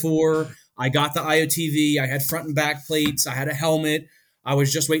an M4. I got the IOTV. I had front and back plates. I had a helmet. I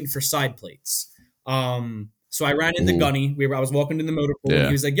was just waiting for side plates. So I ran into Mm, Gunny. I was walking in the motor pool, and he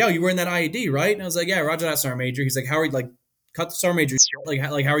yeah. was like, "Yo, you wearing that IED, right?" And I was like, "Yeah, Roger that, Sergeant Major." He's like, "How are you? Like, cut the Sergeant Major.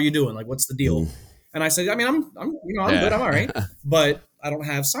 Like, how are you doing? Like, what's the deal?" Mm, And I said, "I mean, I'm good. yeah. I'm all right, but I don't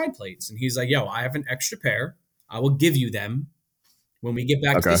have side plates." And he's like, "Yo, I have an extra pair. I will give you them when we get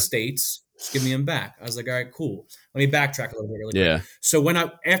back to the Okay. States. Just give me them back." I was like, all right, cool. Let me backtrack a little bit really quick. Yeah. So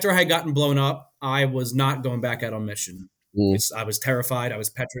after I had gotten blown up, I was not going back out on mission. Mm, I was terrified. I was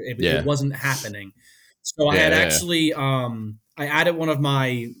petrified. It yeah. wasn't happening. So I had Yeah. Yeah. actually, I added one of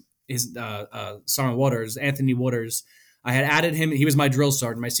his Sergeant Waters, Anthony Waters. I had added him. He was my drill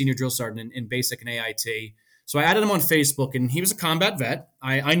sergeant, my senior drill sergeant in basic and AIT. So I added him on Facebook, and he was a combat vet.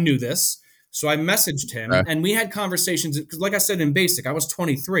 I knew this. So I messaged him Okay. and we had conversations because, like I said, in basic, I was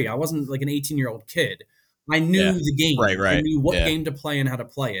 23. I wasn't like an 18-year-old kid. I knew Yeah. the Right. game, I Right. knew what Yeah. game to play and how to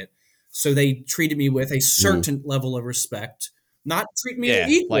play it. So they treated me with a Mm, certain level of respect, not treat me yeah.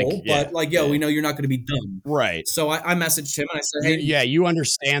 Like, equal, yeah. but like, yo, we Yeah. know you're not going to be dumb. Right. So I messaged him and I said, You, hey, yeah. You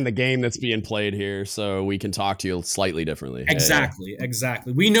understand the game that's being played here, so we can talk to you slightly differently. Yeah. exactly,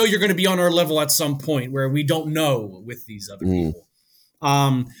 exactly. We know you're going to be on our level at some point where we don't know with these other Yeah. Mm, people.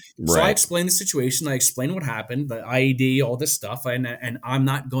 Um, so I right. explained the situation. I explained what happened, the IED, all this stuff, and I'm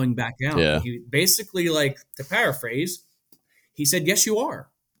not going back out. And Yeah. he basically, like to paraphrase, he said, "Yes, you are.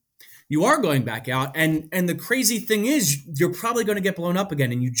 You are going back out." And the crazy thing is, you're probably going to get blown up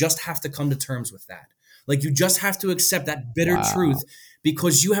again, and you just have to come to terms with that. Like you just have to accept that bitter Wow. truth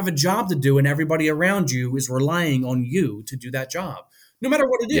because you have a job to do, and everybody around you is relying on you to do that job, no matter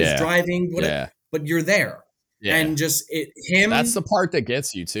what it is, Yeah. driving, whatever. Yeah. But you're there, Yeah. and just That's him the part that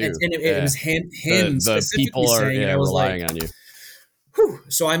gets you and, too. and it Yeah. was him The specifically people are, saying it. yeah, I was like, relying on you. whew.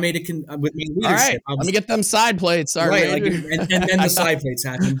 So I made with my All right. leadership. I Let me was get them side plates, Sergeant right, like, Major. and then the side plates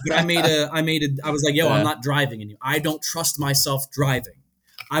happened. But I was like, yo, I'm Yeah. not driving you. I don't trust myself driving.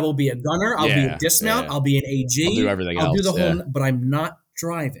 I will be a gunner. I'll be a Yeah. dismount. Yeah. I'll be an I'll do AG. everything I'll do the else. whole, Yeah. but I'm not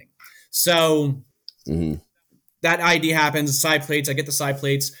driving. So Hmm. that ID happens. Side plates. I get the side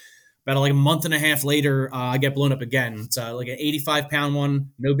plates. About like a month and a half later, I get blown up again. It's like an 85-pound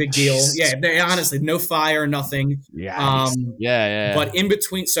one. No big deal. Yeah, honestly, no fire, nothing. Yikes. Um, Yeah. Yeah. but in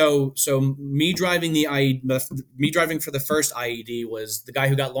between, so me driving me driving for the first IED was the guy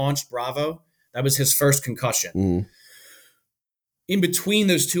who got launched, Bravo. That was his first concussion. Mm, In between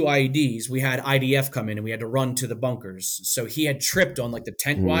those two IEDs, we had IDF come in and we had to run to the bunkers. So he had tripped on like the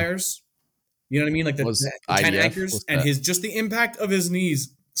tent mm. wires. You know what I mean? Like Was the tent IDF? anchors, What's and that? his just the impact of his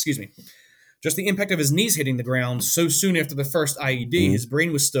knees. Excuse me. Just the impact of his knees hitting the ground so soon after the first IED, Mm. his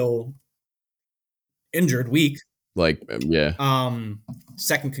brain was still injured, weak. Like, yeah.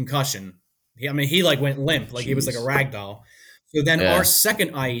 Second concussion. He like went limp, like he was like a Jeez. rag doll. So then Yeah. our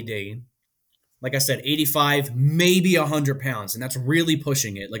second IED, like I said, 85, maybe 100 pounds, and that's really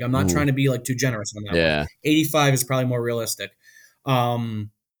pushing it. Like I'm not trying Mm. to be like too generous on that one. Yeah. 85 is probably more realistic. I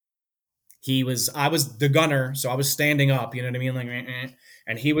was the gunner, so I was standing up, you know what I mean? Like,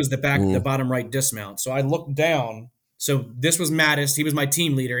 and he was the Mm. bottom right dismount. So I looked down. So this was Mattis. He was my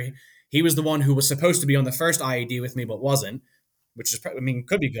team leader. He was the one who was supposed to be on the first IED with me, but wasn't, which is,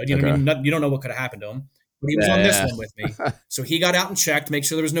 could be good. You know what I Okay. mean? You don't know what could have happened to him, but he was on this Yeah. one with me. So he got out and checked, make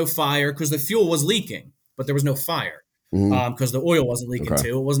sure there was no fire because the fuel was leaking, but there was no fire Mm. because the oil wasn't leaking Okay.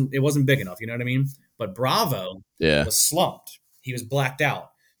 too. It wasn't big enough. You know what I mean? But Bravo Yeah. was slumped. He was blacked out.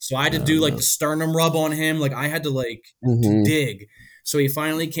 So I had to Oh, do like no. the sternum rub on him. Like I had to to Mhm. dig. So he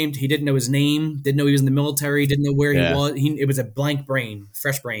finally came. He didn't know his name. Didn't know he was in the military. Didn't know where he Yeah. was. It was a blank brain,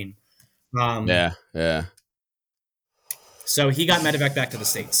 fresh brain. Yeah. Yeah. So he got medevac back to the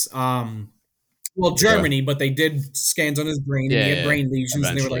States. Well, Okay. Germany, but they did scans on his brain and Yeah. he had Yeah. brain lesions,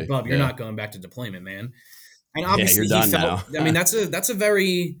 and they were like, Eventually. "Bub, you're Yeah. not going back to deployment, man." And Yeah. You're obviously, he done felt. now. I mean, that's a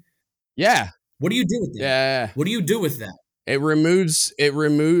very. Yeah. What do you do with that? Yeah. What do you do with that? It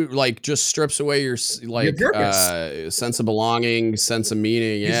like just strips away your Your purpose. sense of belonging, sense of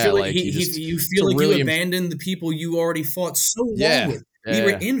meaning. You Yeah, feel like like you just you it's feel a like you really abandoned the people you already fought so long yeah. with. We were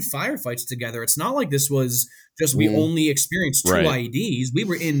Yeah. in firefights together. It's not like this was just we Mm. only experienced two Right. IEDs. We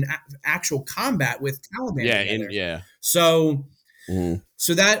were in actual combat with Taliban Yeah, together. yeah. So Mm-hmm.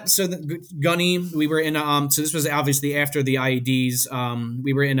 So the Gunny, we were in so this was obviously after the IEDs.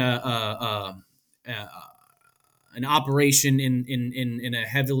 We were in a an operation in a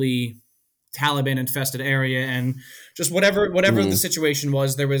heavily Taliban infested area, and just whatever the Mm-hmm. situation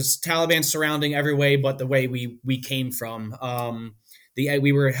was, there was Taliban surrounding every way but the way we came from. The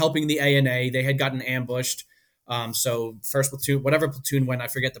We were helping the ANA. They had gotten ambushed. So first platoon, whatever platoon went, I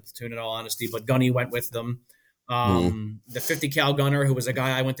forget the platoon in all honesty, but Gunny went with them. Mm-hmm. The 50 cal gunner, who was a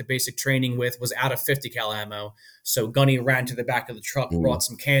guy I went to basic training with, was out of 50 cal ammo. So Gunny ran to the back of the truck, Mm-hmm. brought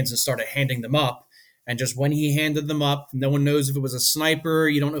some cans, and started handing them up. And just when he handed them up, no one knows if it was a sniper.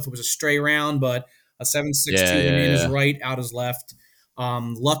 You don't know if it was a stray round, but a 7.62 Yeah, went in his yeah, right, out his left.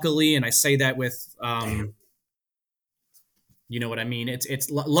 Luckily, and I say that with you know what I mean.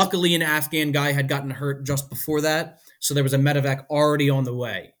 Luckily an Afghan guy had gotten hurt just before that, so there was a medevac already on the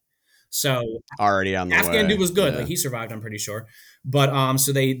way. So already on the Afghan dude way. was good. Like Yeah. he survived, I'm pretty sure. But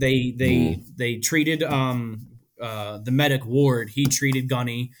so Mm-hmm. they treated the medic Ward. He treated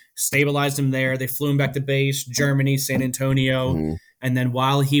Gunny, stabilized him there. They flew him back to base, Germany, San Antonio, Mm-hmm. and then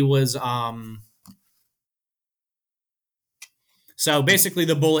while he was so basically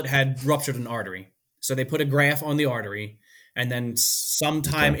the bullet had ruptured an artery. So they put a graft on the artery, and then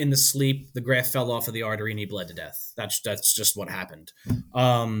sometime Okay. in the sleep, the graft fell off of the artery and he bled to death. That's just what happened.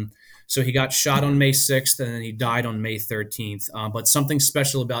 So he got shot on May 6th and then he died on May 13th. But something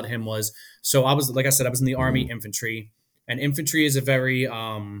special about him was, so I was, like I said, I was in the Army Mm-hmm. infantry, and infantry is a very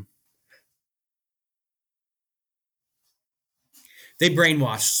they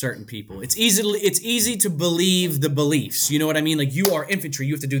brainwash certain people. It's easy to believe the beliefs. You know what I mean? Like, you are infantry.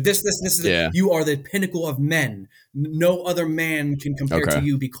 You have to do this, this, and this. Yeah. You are the pinnacle of men. No other man can compare to Okay.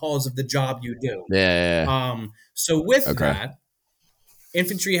 you because of the job you do. Yeah. Yeah, yeah. So with Okay. that,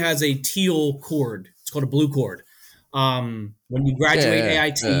 infantry has a teal cord. It's called a blue cord. When you Yeah, graduate yeah,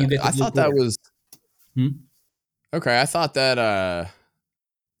 AIT, yeah. you get the I blue thought that cord. was Hmm? okay. I thought that.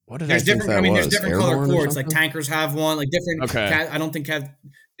 What did I There's think different. I that mean, there's was? different color Airborne or cords. Like something? tankers have one. Like different. Okay. I don't think have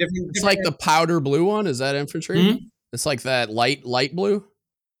different. It's like the powder blue one. Is that infantry? Hmm? It's like that light blue.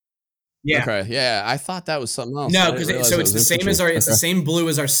 Yeah. Okay. Yeah, I thought that was something else. I No, didn't because realize so it it's was the same as infantry. our. It's the Okay. same blue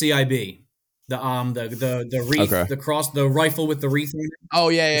as our CIB. The wreath, Okay. the cross, the rifle with the wreath on it. Oh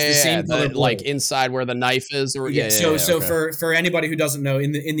yeah, It's yeah, the yeah. same color The, like blue. inside where the knife is, or Yeah. yeah, yeah, yeah. So Okay. for anybody who doesn't know,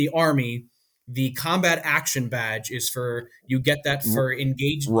 in the Army, the combat action badge is for, you get that for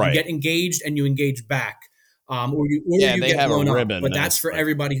engaged. You Right. get engaged and you engage back, or Yeah, you they get have a blown up. ribbon But that that's it's for like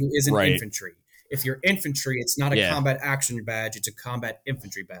everybody who isn't right. infantry. If you're infantry, it's not a Yeah. combat action badge; it's a combat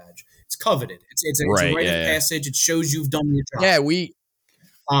infantry badge. It's coveted. It's a Right. rite of Yeah. Yeah. passage. It shows you've done your job. Yeah. We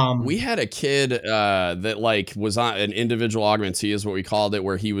Um, had a kid that like was on an individual augmentee is what we called it,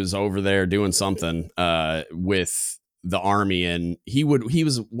 where he was over there doing something with the Army, and he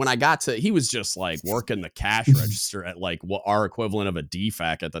was when I got to, he was just like working the cash register at like what our equivalent of a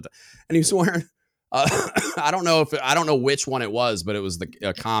DFAC at the time, and he was wearing I don't know which one it was, but it was the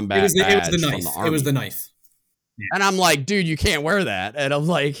combat it was the badge from the knife. It was Army. the knife. And I'm like, dude, you can't wear that. And I'm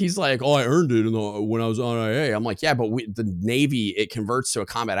like, he's like, oh, I earned it when I was on IA. I'm like, yeah, but the Navy, it converts to a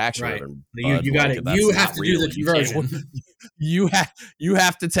combat action Right. ribbon. You got Like, it. that's You have not to do real. the conversion. You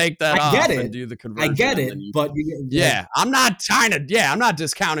have to take that I get off it. and do the I conversion. get and it, then you, but yeah, I'm not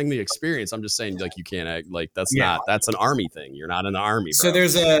discounting the experience. I'm just saying, like, you can't act like that's yeah. that's an Army thing. You're not in the Army, So bro.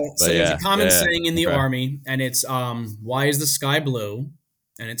 there's a But yeah, common yeah, saying in the okay. Army, and it's why is the sky blue?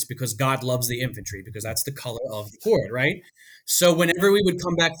 And it's because God loves the infantry, because that's the color of the cord, right? So whenever we would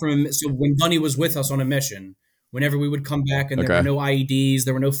come back when Bunny was with us on a mission, whenever we would come back and there were Okay. no IEDs,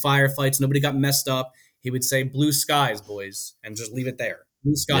 there were no firefights, nobody got messed up, he would say, "Blue skies, boys," and just leave it there.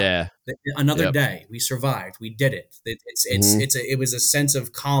 Blue sky. Yeah. Another Yep. day, we survived, we did it. Mhm. It was a sense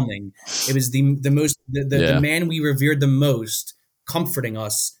of calming. It was the most the Yeah. man we revered the most, comforting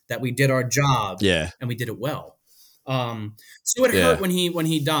us that we did our job Yeah. and we did it well. So it hurt Yeah. when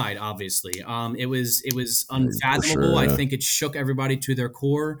he died. Obviously, it was For unfathomable. sure. I Yeah. think it shook everybody to their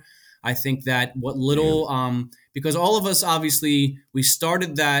core. I think that what little, because all of us, obviously, we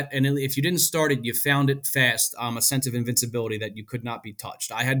started that, and if you didn't start it, you found it fast. A sense of invincibility that you could not be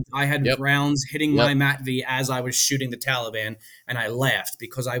touched. I had Yep. rounds hitting Yep. my MATV as I was shooting the Taliban, and I laughed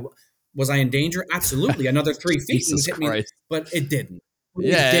because was I in danger? Absolutely. Another 3 feet and it Jesus hit me, Christ. but it didn't.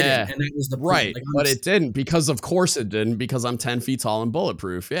 Yeah, It didn't, yeah, and that was the point. right. Like, But it didn't, because of course it didn't, because I'm 10 feet tall and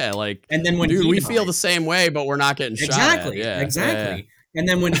bulletproof. Yeah, like, and then when dude, he we feel died, the same way, but we're not getting shot at. exactly, Yeah, yeah, exactly. And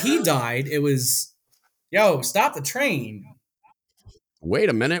then when he died, it was, yo, stop the train. Wait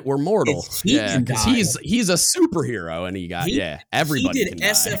a minute, we're mortal. If he Yeah, can because die, he's a superhero, and he got he everybody did can die.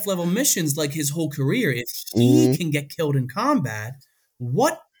 SF level missions like his whole career. If he Mm-hmm. can get killed in combat,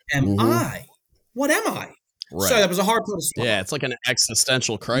 what am Mm-hmm. I? What am I? So Right. that was a hard pill to swallow. Yeah, it's like an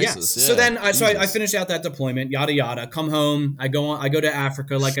existential Yes. crisis. So Yeah. then I finished out that deployment, yada yada. Come home. I go to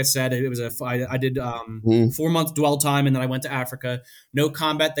Africa. Like I said, it was I did Mm-hmm. 4 month dwell time, and then I went to Africa. No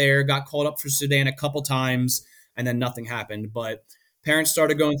combat there. Got called up for Sudan a couple times, and then nothing happened. But parents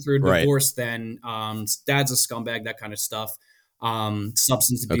started going through a Right. divorce. Then dad's a scumbag, that kind of stuff.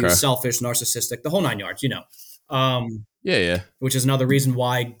 Substance Okay. abuse, selfish, narcissistic, the whole nine yards. Yeah. Yeah. Which is another reason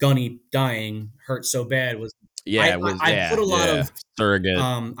why Gunny dying hurt so bad was Yeah. It was. I put Yeah. a lot Yeah. of Surrogate.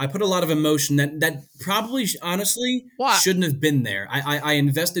 I put a lot of emotion that probably honestly What? shouldn't have been there. I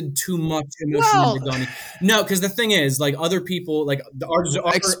invested too much emotion into Well, Gunny. No, because the thing is, like other people, like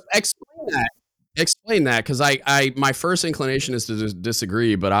explain that. Explain that, because my first inclination is to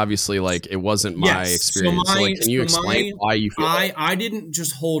disagree, but obviously, like, it wasn't my yes. experience. So, like, can you explain why you feel that? I didn't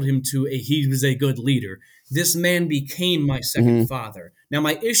just hold him to he was a good leader. This man became my second father. Now,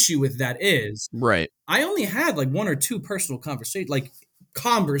 my issue with that is Right. I only had like one or two personal conversations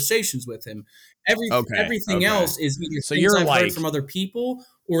with him. Okay. Everything Okay. else is either So things you're I've heard like from other people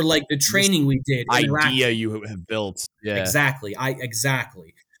or like the this training we did, idea interaction. you have built. Yeah. Exactly.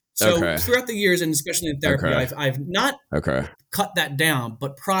 So Okay. throughout the years, and especially in therapy, Okay. I've not Okay. cut that down,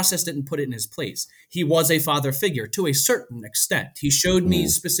 but processed it and put it in his place. He was a father figure to a certain extent. He showed me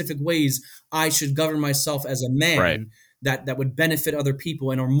specific ways I should govern myself as a man. Right. That would benefit other people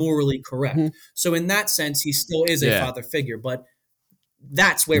and are morally correct. So in that sense, he still is a Yeah. father figure, but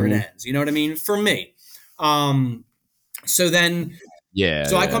that's where it ends. You know what I mean? For me. So then, Yeah.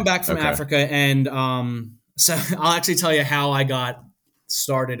 so I Yeah. come back from Okay. Africa, and so I'll actually tell you how I got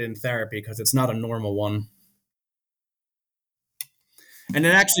started in therapy because it's not a normal one. And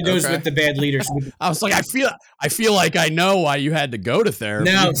it actually goes Okay. with the bad leadership. I was like, I feel like I know why you had to go to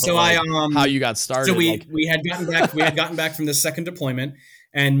therapy. No, but, so like, I how you got started. So like, we had gotten back from the second deployment,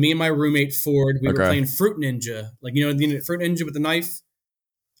 and me and my roommate Ford, we were Okay. playing Fruit Ninja, like the Fruit Ninja with the knife.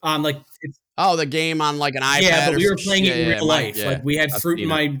 Like it's, the game on like an iPad. yeah, but we were some playing shit. it in real life. Yeah. Like we had I've fruit in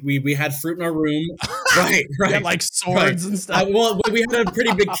seen it. we had fruit in our room. Right. You had, like swords and stuff. Well, we had a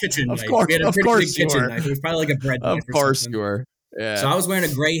pretty big kitchen Of knife. course- We had a of pretty course big you kitchen were. knife. It was probably like a bread knife. Of or course something. you were. Yeah. So I was wearing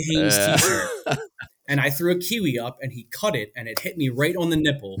a gray Hanes t-shirt, and I threw a kiwi up, and he cut it, and it hit me right on the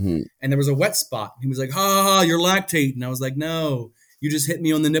nipple, and there was a wet spot. He was like, "Ha ha, you're lactating." I was like, "No, you just hit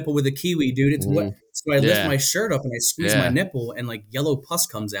me on the nipple with a kiwi, dude. It's wet." So I lift my shirt up and I squeeze my nipple, and like yellow pus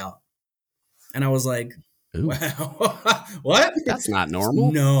comes out, and I was like, Ooh. "Wow, what? That's not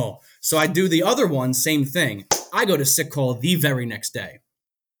normal." No." So I do the other one, same thing. I go to sick call the very next day.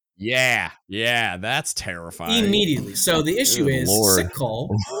 Yeah, that's terrifying. Immediately. So the issue Good is Lord. sick call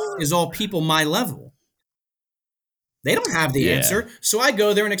is all people my level. They don't have the answer. So I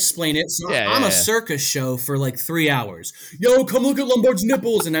go there and explain it. So I'm a circus show for like 3 hours. Yo, come look at Lombard's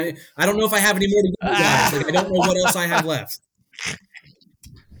nipples. And I don't know if I have any more to give you guys. Like, I don't know what else I have left.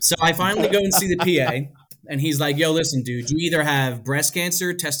 So I finally go and see the PA. And he's like, yo, listen, dude, you either have breast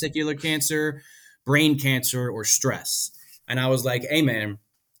cancer, testicular cancer, brain cancer, or stress. And I was like, hey, man.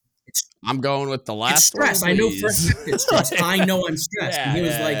 I'm going with the last it's stress. one, I know for a fact it's stress. I know I'm stressed. And he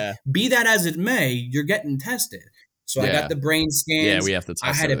was like, be that as it may, you're getting tested. So I got the brain scans. Yeah, we have to test.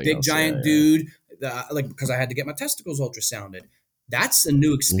 I had a big giant dude, because I had to get my testicles ultrasounded. That's a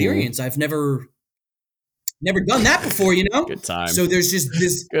new experience. I've never done that before, you know? Good time. So there's just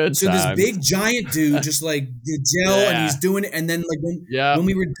this this big giant dude just like the gel and he's doing it, and then like when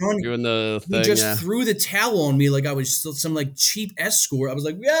we were done doing the thing, he just threw the towel on me like I was still some like cheap escort. I was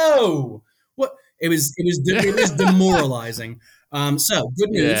like, yo, what? It was demoralizing. So good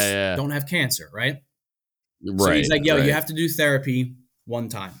news, don't have cancer, right? So he's like, yo, you have to do therapy one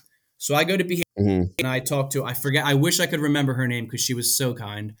time. So I go to behavior and I talk to, I wish I could remember her name because she was so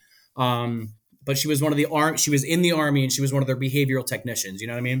kind. But she was she was in the army and she was one of their behavioral technicians. You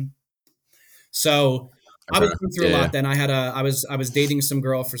know what I mean? So I was going through a lot then. I was dating some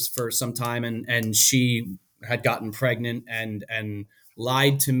girl for some time and she had gotten pregnant and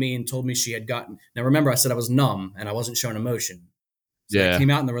lied to me and told me she had gotten, now remember I said I was numb and I wasn't showing emotion. So that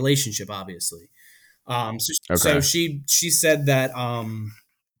came out in the relationship, obviously. So she said that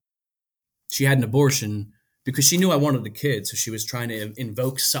she had an abortion because she knew I wanted a kid. So she was trying to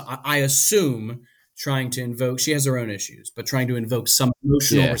invoke, I assume, trying to invoke, she has her own issues, but trying to invoke some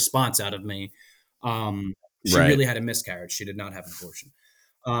emotional response out of me. She really had a miscarriage. She did not have an abortion.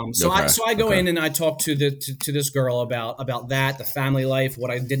 So I go in and I talk to this girl about that, the family life,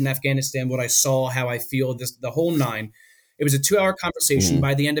 what I did in Afghanistan, what I saw, how I feel, the whole nine. It was a 2-hour conversation. Mhm.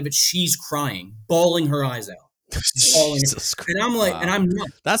 By the end of it, she's crying, bawling her eyes out. Bawling. Jesus Christ. And I'm like, and Wow. I'm not.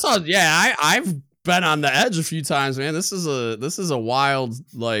 That's all. Yeah, I've been on the edge a few times, man. This is a wild,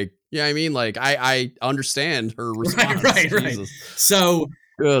 like, yeah, I mean, like, I understand her Right, response. right, right. Jesus. So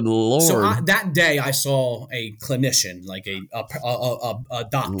Good Lord. that day I saw a clinician, like a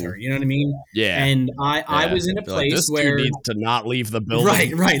doctor, Mhm. you know what I mean? Yeah. And I Yeah. was in a They're like, place this dude where, needs to not leave the right,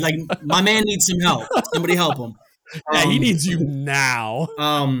 building. right. Like my man needs some help. Somebody help him. Yeah, he Um, needs you now.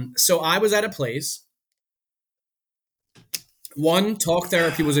 so I was at a place. One, talk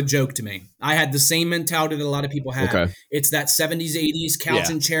therapy was a joke to me. I had the same mentality that a lot of people have. Okay. It's that 70s, 80s couch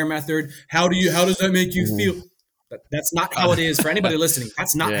Yeah. and chair method. How does that make you feel? Mhm. That's not how it is for anybody listening.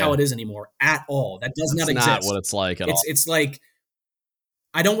 That's not how Yeah. it is anymore at all. That does not That's not what exist. it's like at all. It's like,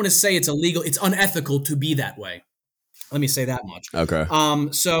 I don't want to say it's illegal. It's unethical to be that way. Let me say that much. Okay.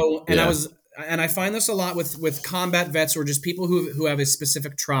 Yeah. I find this a lot with combat vets or just people who have a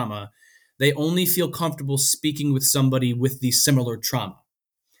specific trauma. They only feel comfortable speaking with somebody with the similar trauma.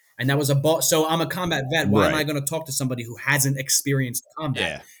 And that was so I'm a combat vet. Why am I Right. going to talk to somebody who hasn't experienced combat?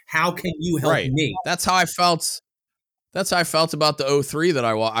 Yeah. How can you help Right. me? That's how I felt. That's how I felt about the '03 that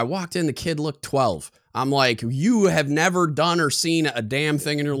I walked in. The kid looked 12. I'm like, you have never done or seen a damn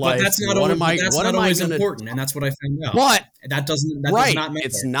thing in your But life. What am I? What am I gonna? important, and that's what I found out. What? That does Right. not matter.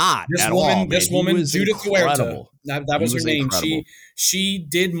 It's not at all, man. This He woman, was Judith Huerta, incredible. that He was her was name. incredible. She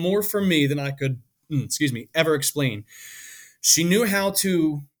did more for me than I could, ever explain. She knew how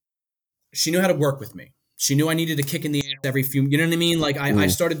to work with me. She knew I needed a kick in the ass every few, you know what I mean? Like I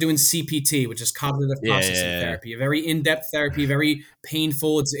started doing CPT, which is cognitive processing therapy, a very in-depth therapy, very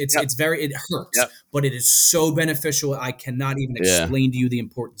painful. Yep. It hurts, Yep. but it is so beneficial. I cannot even explain to you the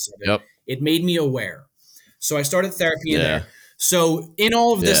importance of it. Yep. It made me aware. So I started therapy in Yeah. there. So in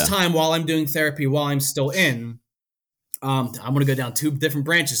all of this Yeah. time while I'm doing therapy, while I'm still in, I'm going to go down 2 different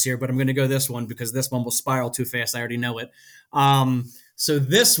branches here, but I'm going to go this one because this one will spiral too fast. I already know it. So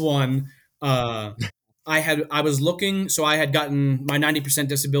this one, I was looking, so I had gotten my 90%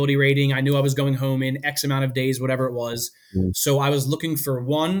 disability rating. I knew I was going home in X amount of days, whatever it was. Mm. So I was looking for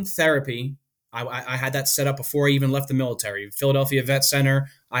one therapy. I had that set up before I even left the military. Philadelphia Vet Center.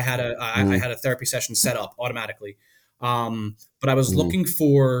 I had a therapy session set up automatically. But I was looking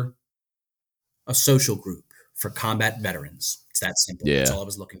for a social group for combat veterans. It's that simple. Yeah. That's all I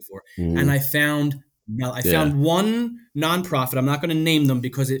was looking for. Mhm. And I found one nonprofit. I'm not going to name them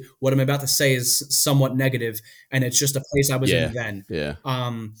because what I'm about to say is somewhat negative, and it's just a place I was in then. Yeah.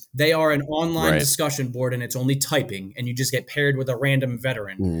 They are an online Right. discussion board, and it's only typing, and you just get paired with a random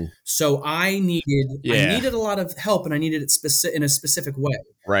veteran. Mhm. So I needed Yeah. a lot of help, and I needed it in a specific way.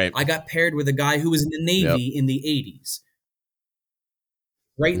 Right. I got paired with a guy who was in the Navy in the 80s.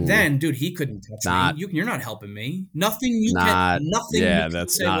 Right then, dude, he couldn't touch me. You're not helping me. Nothing you can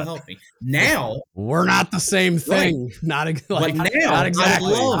say will help me. Now, we're not the same thing. Right. Not like, but now not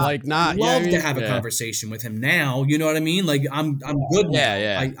exactly. I would like not love yeah, to have a conversation with him now. You know what I mean? Like I'm good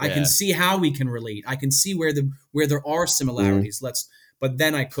now. I can see how we can relate. I can see where there are similarities. But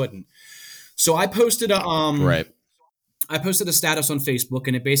then I couldn't. So I posted right. I posted a status on Facebook,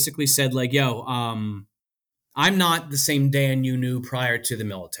 and it basically said like, "Yo, I'm not the same Dan you knew prior to the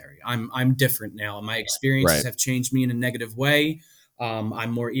military. I'm different now. My experiences have changed me in a negative way.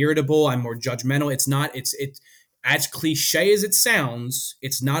 I'm more irritable. I'm more judgmental. It's as cliche as it sounds.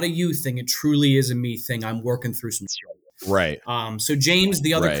 It's not a you thing. It truly is a me thing. I'm working through some shit. Right. So James,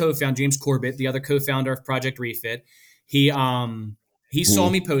 the other co-founder, James Corbett, the other co-founder of Project Refit, he saw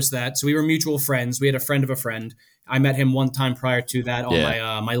me post that. So we were mutual friends. We had a friend of a friend. I met him one time prior to that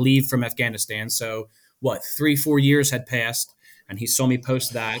on my leave from Afghanistan. So 3-4 years had passed, and he saw me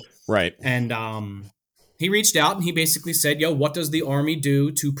post that. Right. And he reached out and he basically said, "Yo, what does the Army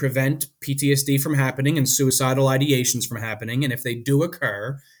do to prevent PTSD from happening and suicidal ideations from happening? And if they do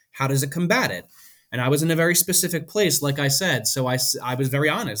occur, how does it combat it?" And I was in a very specific place, like I said. So I was very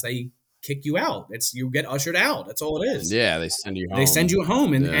honest. They kick you out. You get ushered out. That's all it is. Yeah, they send you home. They send you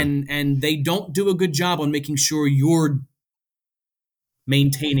home, and they don't do a good job on making sure you're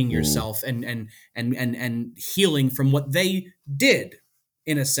maintaining yourself and healing from what they did,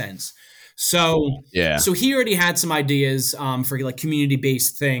 in a sense. So he already had some ideas for like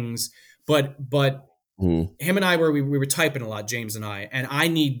community-based things, but him and I we were typing a lot, James and I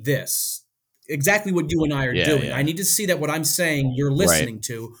need this, exactly what you and I are doing. Yeah. I need to see that what I'm saying you're listening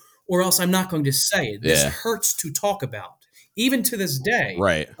to, or else I'm not going to say it. This hurts to talk about. Even to this day,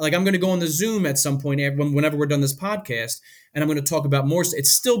 like I'm going to go on the Zoom at some point whenever we're done this podcast, and I'm going to talk about more. It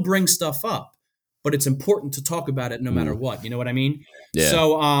still brings stuff up, but it's important to talk about it no matter what. You know what I mean? Yeah.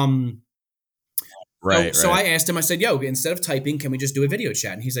 Right. So Right. I asked him, I said, yo, instead of typing, can we just do a video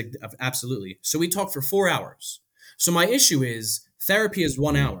chat? And he's like, absolutely. So we talked for 4 hours. So my issue is therapy is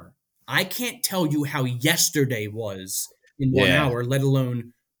 1 hour. I can't tell you how yesterday was in one Yeah. hour, let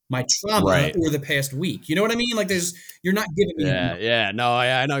alone my trauma Right. or the past week. You know what I mean? Like you're not giving me Yeah. enough. Yeah. No,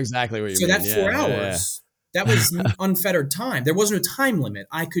 I know exactly what you So mean. that four Yeah. Yeah. hours, that was unfettered time. There wasn't a time limit.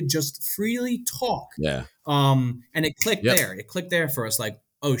 I could just freely talk. Yeah. And it clicked Yep. there. It clicked there for us. Like,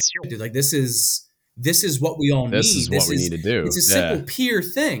 oh shit, dude! Like this is what we all This need. is what we need to It's do. a simple Yeah. peer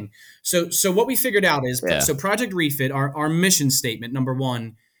thing. So what we figured out is Yeah. so Project Refit. Our mission statement number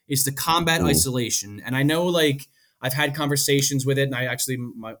one is to combat Mm. isolation. And I know like I've had conversations with it, and I actually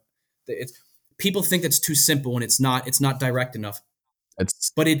it's people think that's too simple, and it's not. It's not direct enough.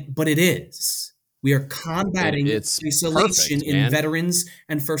 It's But it is. We are combating it's isolation perfect, in man. veterans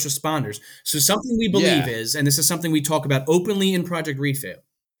and first responders. So something we believe Yeah. is, and this is something we talk about openly in Project Refit.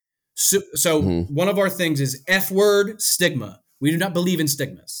 So Mhm. one of our things is F word stigma. We do not believe in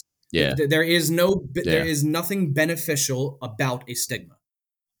stigmas. Yeah. There is there Yeah. is nothing beneficial about a stigma.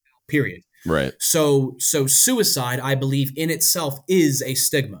 Period. Right. So suicide, I believe in itself is a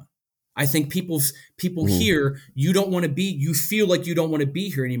stigma. I think people Mhm. hear you feel like you don't want to be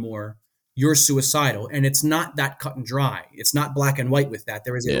here anymore. You're suicidal, and it's not that cut and dry. It's not black and white with that.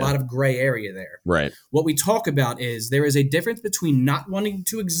 There is a Yeah. lot of gray area there. Right. What we talk about is there is a difference between not wanting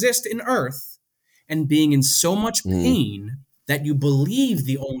to exist in Earth and being in so much Mhm. pain that you believe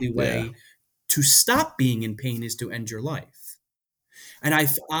the only Yeah. way to stop being in pain is to end your life. And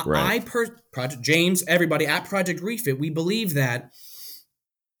Right. Project James, everybody at Project Refit, we believe that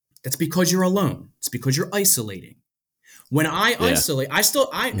that's because you're alone. It's because you're isolating. When I Yeah. isolate,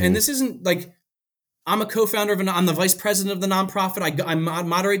 and Mhm. this isn't like I'm a co-founder I'm the vice president of the nonprofit. I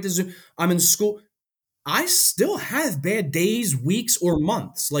moderate the Zoom. I'm in school. I still have bad days, weeks, or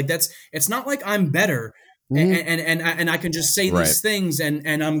months. Like it's not like I'm better Mhm. and I can just say Right. these things and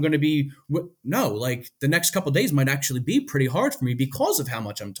I'm going to be no, like the next couple of days might actually be pretty hard for me because of how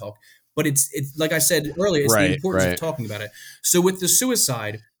much I'm talking. But it's like I said earlier, it's the Right. importance of Right. talking about it. So with the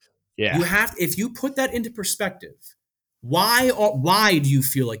suicide, Yeah. if you put that into perspective, why do you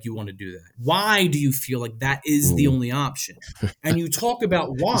feel like you want to do that? Why do you feel like that is the Mhm. only option? And you talk about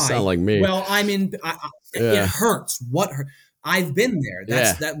You sound why. like me. Well, it Yeah. hurts. I've been there.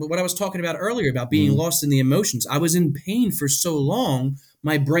 Yeah. That's what I was talking about earlier about being Mhm. lost in the emotions. I was in pain for so long,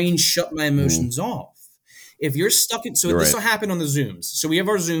 my brain shut my Mhm. emotions off. If you're stuck in, so You're this right. will happen on the Zooms. So we have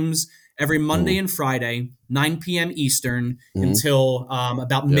our Zooms every Monday Mhm. and Friday, 9 p.m. Eastern Mhm. until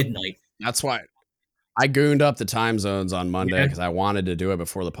about Yep. midnight. That's why I gooned up the time zones on Monday Yeah. because I wanted to do it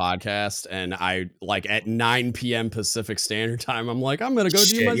before the podcast, and I like at 9 p.m. Pacific Standard Time. I'm like, I'm gonna go do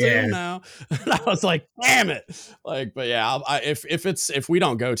Shit, my yeah. Zoom now, and I was like, damn it! Like, but yeah, if we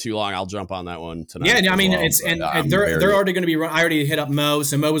don't go too long, I'll jump on that one Yeah, tonight I as mean well. it's But and I'm they're very already going to be. I already hit up Mo,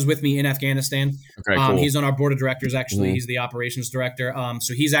 so Mo was with me in Afghanistan. okay. Cool. He's on our board of directors. Actually, Mhm. he's the operations director.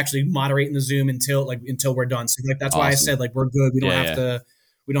 So he's actually moderating the Zoom until we're done. So like that's why I Awesome. said like we're good. Yeah. Yeah.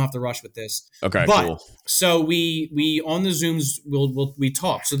 We don't have to rush with this. Okay. But Cool. so we on the Zooms we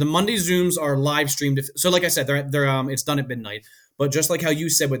talk. So the Monday Zooms are live streamed. So like I said, they're it's done at midnight. But just like how you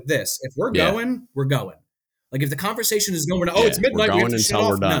said with this, if we're Yeah. going, we're going. Like if the conversation is going, oh, Yeah. it's We're midnight, we have going to shut until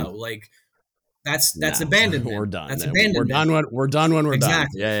we're off. done. No, like that's No, we're abandonment. done. That's No, we're abandonment. done. We're done when we're done.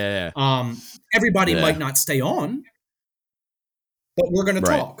 Exactly. Yeah. Yeah. Everybody Yeah. might not stay on, but we're going to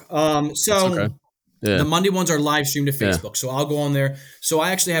Right. talk. That's okay. Yeah. The Monday ones are live streamed to Yeah. Facebook. So I'll go on there. So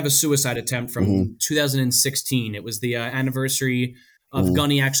I actually have a suicide attempt from Mhm. 2016. It was the anniversary of Mhm.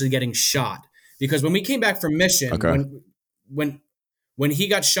 Gunny actually getting shot. Because when we came back from mission, Okay. when he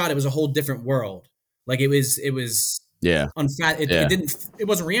got shot, it was a whole different world. Like it was Yeah. Yeah. it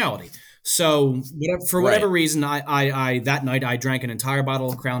wasn't reality. So for whatever Right. reason, I that night I drank an entire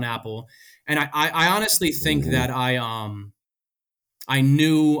bottle of Crown Apple, and I honestly think Mhm. that I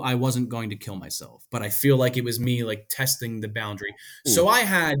knew I wasn't going to kill myself, but I feel like it was me like testing the boundary. Hmm. So I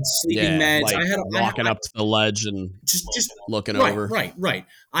had sleeping Yeah, meds. like walking up to the ledge and Just looking right, over. right.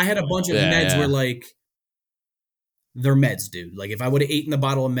 I had a bunch of Yeah, meds where yeah. like they're meds, dude. Like if I would have eaten the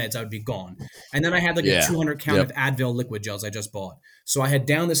bottle of meds, I would be gone. And then I had like a Yeah. 200 count Yep. of Advil liquid gels I just bought. So I had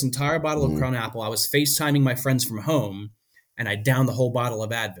downed this entire bottle of Mhm. Crown Apple. I was FaceTiming my friends from home, and I downed the whole bottle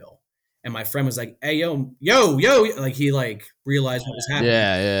of Advil. And my friend was like, "Hey, yo," like he like realized what was happening.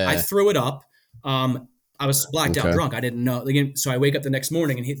 Yeah, I yeah. threw it up. I was blacked out Okay. drunk. I didn't know. Like, so I wake up the next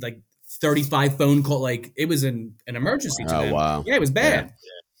morning and hit like 35 phone call. Like it was an emergency to Oh, them. wow. Yeah, it was bad.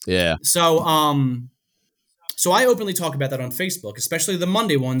 Yeah. So I openly talk about that on Facebook, especially the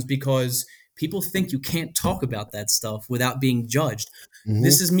Monday ones, because people think you can't talk about that stuff without being judged. Mm-hmm.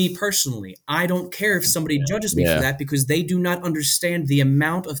 This is me personally. I don't care if somebody judges me for Yeah. that because they do not understand the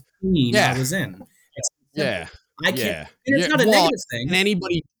amount of pain I Yeah. was in. It's simple. Yeah. I can't, Yeah. and it's Yeah. not a Well, negative and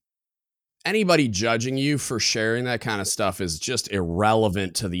thing. anybody judging you for sharing that kind of stuff is just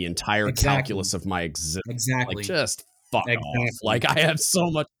irrelevant to the entire Exactly. calculus of my existence. Like, Exactly. just fuck off. Exactly. Like, I have so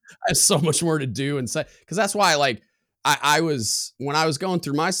much more to do and say, because that's why, like, I was, when I was going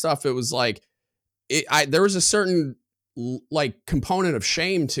through my stuff, it was like, there was a certain like component of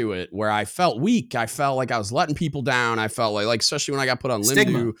shame to it where I felt weak. I felt like I was letting people down. I felt like especially when I got put on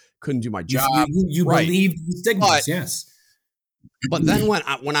Stigma. Limdu, couldn't do my You job. you you Right. believed the But stigmas, yes. then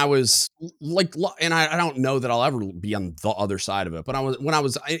when I was like, and I don't know that I'll ever be on the other side of it, but when I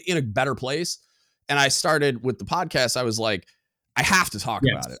was in a better place and I started with the podcast, I was like, I have to talk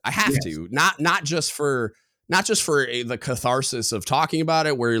Yes. about it. I have Yes. to, not just for the catharsis of talking about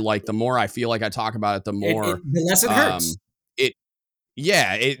it, where like the more I feel like I talk about it, the more The less it hurts. it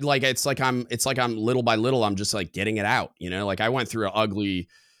yeah, it's like I'm little by little, I'm just like getting it out, you know, like I went through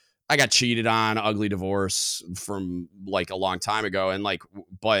I got cheated on, ugly divorce from like a long time ago. And like,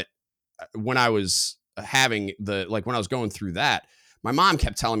 but when I was when I was going through that, my mom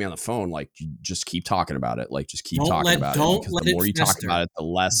kept telling me on the phone, like, just keep talking about it. Like, just keep talking about it, Don't because let the it more you talk fester. about it, the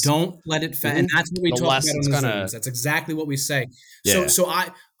less. Don't let it and that's what we the talk less about on it's the gonna. Zooms. That's exactly what we say. Yeah. So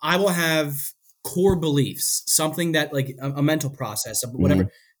I will have core beliefs, something that like a mental process,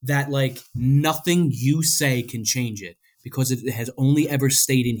 whatever, that like nothing you say can change it because it has only ever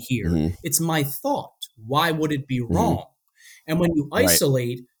stayed in here. It's my thought. Why would it be wrong? And when you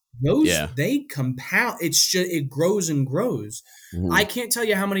isolate those, they compound. It's just, it grows and grows. I can't tell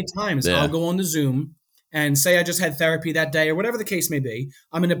you how many times I'll go on the Zoom and say I just had therapy that day or whatever the case may be.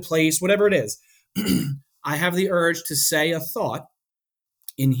 I'm in a place, whatever it is. I have the urge to say a thought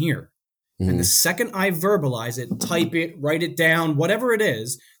in here. And the second I verbalize it, type it, write it down, whatever it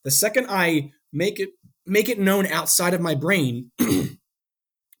is, the second I make it known outside of my brain,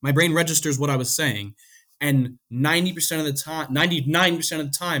 my brain registers what I was saying. And 90% of the time, 99%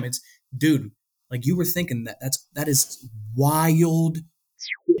 of the time, it's, dude, like you were thinking that is wild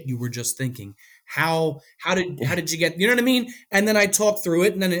shit you were just thinking. How did you get, you know what I mean? And then I talk through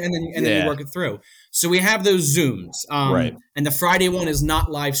it and then we work it through. So we have those Zooms. And the Friday one is not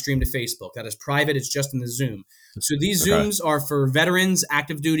live streamed to Facebook. That is private. It's just in the Zoom. So these Zooms are for veterans,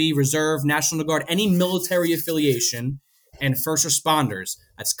 active duty, reserve, National Guard, any military affiliation, and first responders.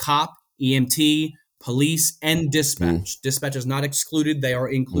 That's cop, EMT, police, and dispatch. Dispatch is not excluded. They are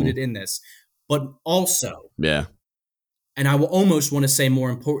included in this. But also, and I will almost want to say more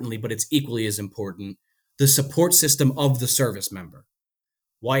importantly, but it's equally as important, the support system of the service member.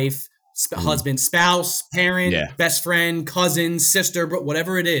 Wife, husband, spouse, parent, best friend, cousin, sister,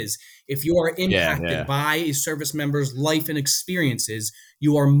 whatever it is. If you are impacted by a service member's life and experiences,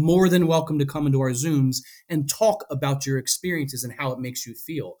 you are more than welcome to come into our Zooms and talk about your experiences and how it makes you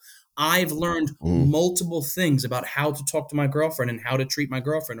feel. I've learned multiple things about how to talk to my girlfriend and how to treat my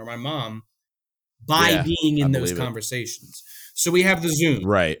girlfriend or my mom by being in those conversations. So we have the Zoom.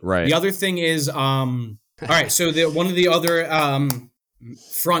 Right. The other thing is, all right. So one of the other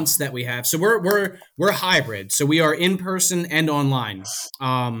fronts that we have. So we're hybrid. So we are in person and online.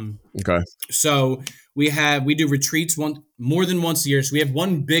 So we do retreats more than once a year. So we have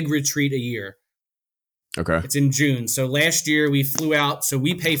one big retreat a year. It's in June. So last year we flew out. So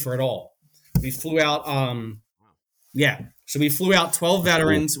we pay for it all. We flew out. So we flew out 12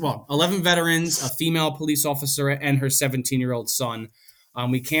 veterans, 11 veterans, a female police officer, and her 17-year-old son.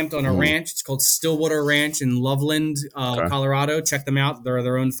 We camped on a ranch. It's called Stillwater Ranch in Loveland, Colorado. Check them out. They're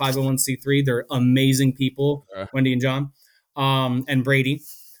their own 501c3. They're amazing people, Wendy and John, and Brady.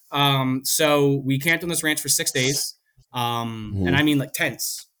 So we camped on this ranch for 6 days. And I mean like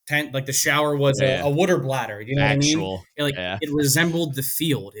tents. Like the shower was a water bladder. You know what I mean? It resembled the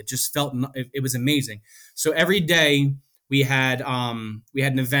field. It just felt, it was amazing. So every day we had an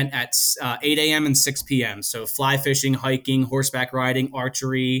event at 8 a.m. and 6 p.m. So fly fishing, hiking, horseback riding,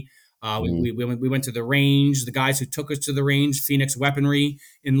 archery. We went to the range. The guys who took us to the range, Phoenix Weaponry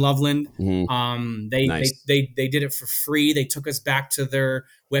in Loveland, they did it for free. They took us back to their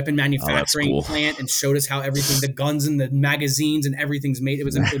weapon manufacturing plant and showed us how everything, the guns and the magazines and everything's made. It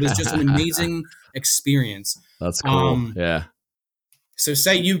was just an amazing experience. That's cool. So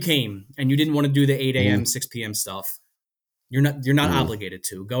say you came and you didn't want to do the 8 a.m., 6 p.m. stuff. You're not obligated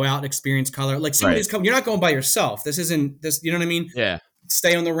to go out and experience color. Like somebody's coming, you're not going by yourself. This isn't this. You know what I mean? Yeah.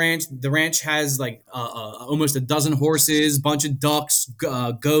 Stay on the ranch. The ranch has like almost a dozen horses, bunch of ducks,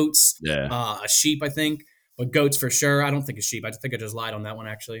 goats, a sheep, I think, but goats for sure. I don't think a sheep. I think I just lied on that one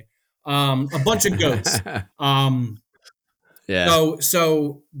actually. A bunch of goats. Yeah.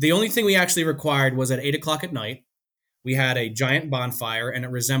 So the only thing we actually required was at 8 o'clock at night. We had a giant bonfire, and it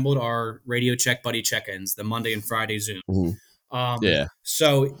resembled our radio check buddy check-ins, the Monday and Friday Zoom. Mhm. Yeah.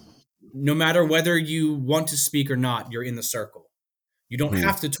 So no matter whether you want to speak or not, you're in the circle. You don't Mhm.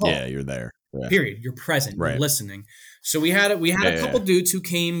 have to talk. Yeah, you're there. Yeah. Period. You're present. You're Right. listening. So we had Yeah, a couple yeah. dudes who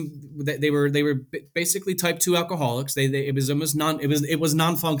came. They were basically type 2 alcoholics. They it was almost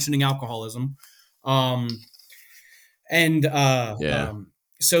non-functioning alcoholism. Um, and Yeah.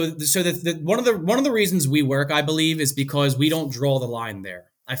 so one of the reasons we work, I believe, is because we don't draw the line there.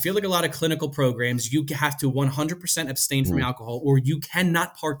 I feel like a lot of clinical programs, you have to 100% abstain from Mhm. alcohol, or you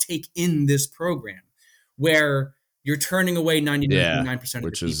cannot partake in this program, where you're turning away Yeah, 99.9% of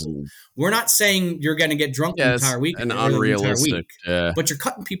your which is people. We're not saying you're going to get drunk the yeah, it's entire weekend an or the entire unrealistic week, yeah, but you're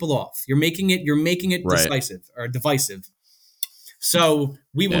cutting people off. You're making it right. decisive or divisive. So Yeah.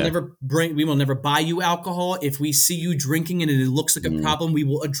 we will never buy you alcohol. If we see you drinking and it looks like a Mhm. problem, we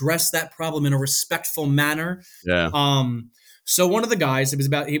will address that problem in a respectful manner. Yeah. Um, so one of the guys, it was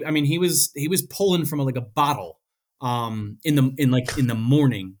about, he was pulling from like a bottle, in the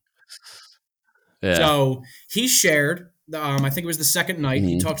morning. Yeah. So he shared. I think it was the second night.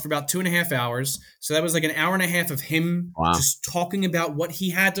 He Mhm. talked for about 2.5 hours. So that was like an hour and a half of him Wow. just talking about what he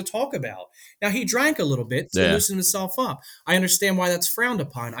had to talk about. Now he drank a little bit to Yeah. loosen himself up. I understand why that's frowned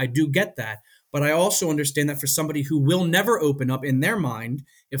upon. I do get that. But I also understand that for somebody who will never open up in their mind,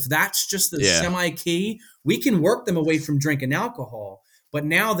 if that's just the Yeah. semi key, we can work them away from drinking alcohol. But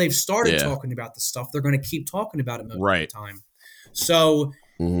now they've started Yeah. talking about the stuff, they're going to keep talking about it most of the Right. time. So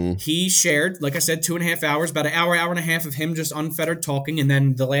Mhm. he shared, like I said, 2.5 hours, about an hour and a half of him just unfettered talking, and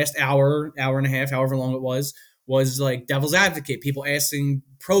then the last hour and a half, however long it was like devil's advocate, people asking,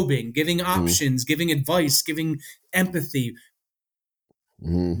 probing, giving Mhm. options, giving advice, giving empathy,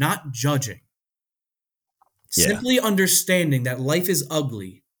 Mhm. not judging. Yeah. Simply understanding that life is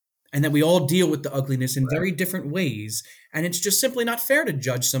ugly and that we all deal with the ugliness in Right. very different ways. And it's just simply not fair to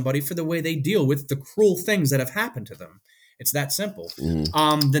judge somebody for the way they deal with the cruel things that have happened to them. It's that simple.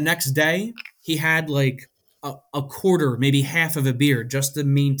 Mhm. The next day, he had like a quarter, maybe half of a beer just to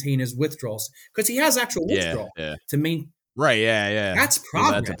maintain his withdrawals because he has actual Yeah. withdrawal Yeah. to maintain. Right, yeah, yeah. That's You're that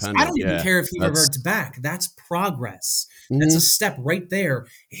progress. I dependent. don't even Yeah. care if he That's reverts back. That's progress. That's a Mhm. step right there.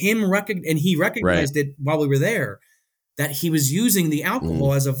 And he Right. recognized it while we were there, that he was using the Mhm.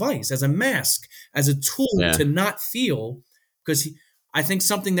 alcohol as a vice, as a mask, as a tool Yeah. to not feel. Because I think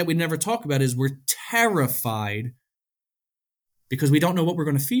something that we never talk about is we're terrified because we don't know what we're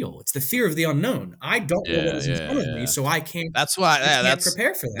going to feel. It's the fear of the unknown. I don't know what Yeah, is in yeah, front of me, yeah. so I can't. That's why I yeah, can't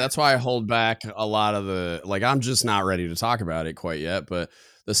prepare for that. that's why I hold back a lot of the like I'm just not ready to talk about it quite yet, but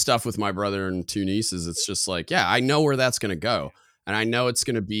the stuff with my brother and two nieces, it's just like, yeah, I know where that's going to go. And I know it's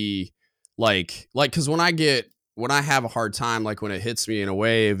going to be cuz when I have a hard time, like when it hits me in a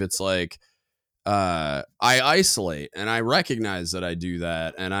wave, it's like I isolate and I recognize that I do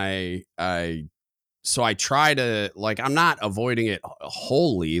that and I so I try to like I'm not avoiding it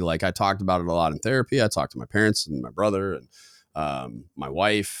wholly. Like I talked about it a lot in therapy. I talked to my parents and my brother and my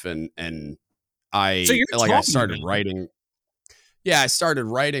wife and So you're I talking started about it. writing. Yeah, I started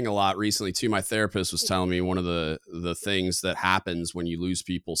writing a lot recently too. My therapist was telling me one of the things that happens when you lose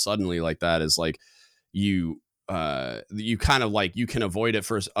people suddenly like that is like you you kind of like you can avoid it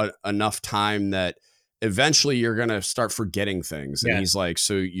for enough time that eventually you're going to start forgetting things. And he's Yes. like,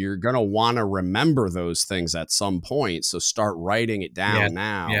 so you're going to want to remember those things at some point, so start writing it Yes. down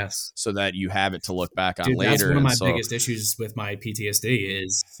now Yes. so that you have it to look back on Dude, that's later. one of And my so biggest issues with my PTSD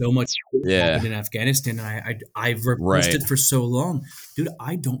is so much shit yeah, happened in Afghanistan, and I've repressed right, it for so long. Dude,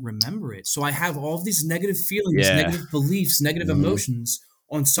 I don't remember it. So I have all these negative feelings, yeah, negative beliefs, negative hmm, emotions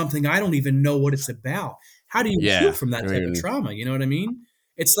on something I don't even know what it's about. How do you heal yeah, from that I type of mean, trauma? You know what I mean?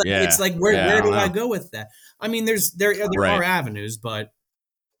 It's yeah, like yeah, I where don't do I know, go with that? I mean, there are right, avenues, but it's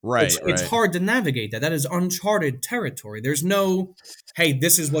right, it's right, hard to navigate that. That is uncharted territory. There's no, hey,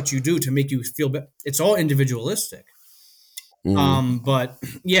 this is what you do to make you feel better. It's all individualistic. mm, But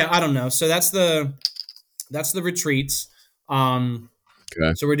yeah, I don't know. So that's the retreats. Um,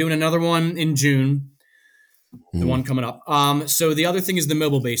 okay, so we're doing another one in June, the mm, one coming up. So the other thing is the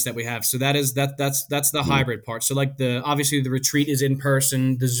mobile base that we have. So that's the mm, hybrid part. So like obviously the retreat is in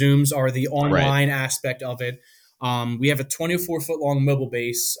person. The Zooms are the right, online aspect of it. We have a 24-foot long mobile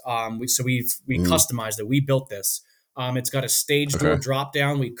base. We mm, customized it. We built this. It's got a stage door okay, drop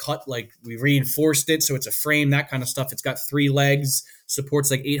down. We reinforced it so it's a frame, that kind of stuff. It's got 3 legs,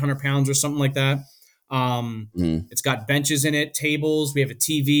 supports like 800 pounds or something like that. mm, It's got benches in it, tables. We have a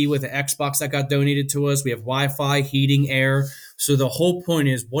TV with an Xbox that got donated to us. We have Wi-Fi, heating, air. So the whole point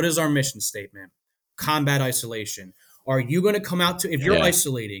is, what is our mission statement? Combat isolation. Are you going to come out to, if you're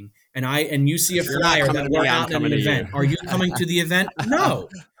isolating and you see a If you're not flyer coming that to we're me, I'm out at an coming to you. event, are you coming to the event? No.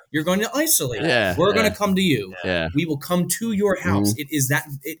 You're going to isolate. Yeah. We're going to come to you. Yeah. We will come to your house. It is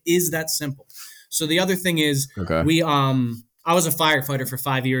that simple. So the other thing is, I was a firefighter for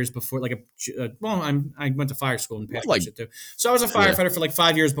 5 years before, I went to fire school and passed that shit too. So I was a firefighter for like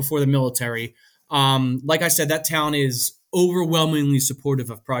 5 years before the military. Like I said, that town is overwhelmingly supportive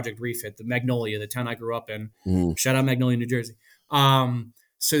of Project Refit, the Magnolia, the town I grew up in. Shout out Magnolia, New Jersey.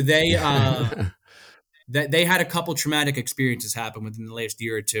 So they had a couple traumatic experiences happen within the last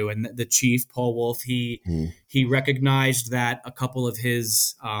year or two, and the chief, Paul Wolf, he recognized that a couple of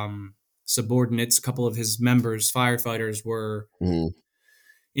his subordinates, a couple of his members, firefighters, were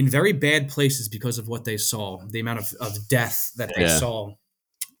in very bad places because of what they saw, the amount of death that they saw.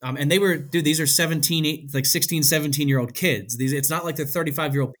 And they were, these are 16, 17-year-old kids. It's not like they're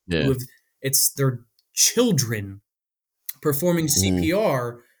 35-year-old people. It's their children performing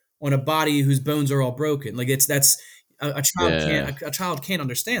CPR on a body whose bones are all broken. Like a child can't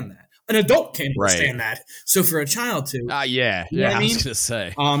understand that. An adult can't understand that. So for a child to, you know what I mean? I was gonna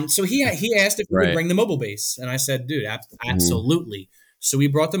say. So he asked if we would bring the mobile base, and I said, dude, absolutely. So we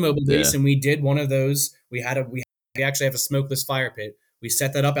brought the mobile base, and we did one of those. We actually have a smokeless fire pit. We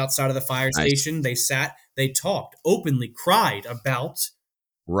set that up outside of the fire station. They sat, they talked openly, cried about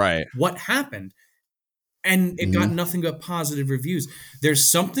what happened. And it got nothing but positive reviews. There's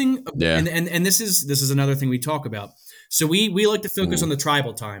something, and this is another thing we talk about. So we like to focus on the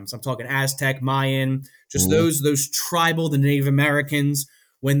tribal times. I'm talking Aztec, Mayan, just those tribal, the Native Americans.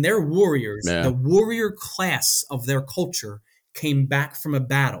 When they're warriors, the warrior class of their culture came back from a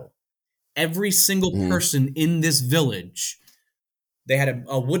battle. Every single person in this village, they had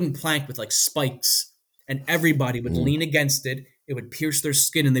a wooden plank with like spikes, and everybody would lean against it. It would pierce their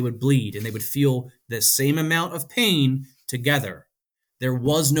skin and they would bleed, and they would feel the same amount of pain together. There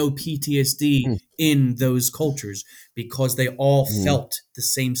was no PTSD in those cultures because they all felt the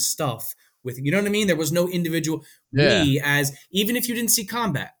same stuff with, you know what I mean? There was no individual. Even if you didn't see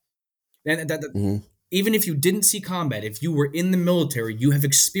combat, even if you didn't see combat, if you were in the military, you have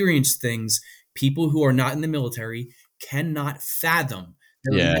experienced things people who are not in the military cannot fathom.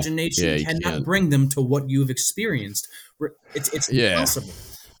 Their imagination cannot bring them to what you've experienced. It's impossible.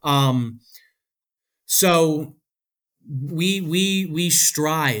 So we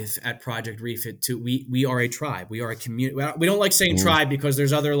strive at Project Refit to we are a tribe. We are a community. We don't like saying tribe because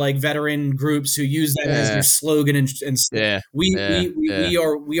there's other like veteran groups who use that as their slogan and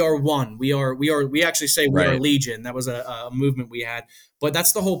we are one. We actually say we are Legion. That was a movement we had. But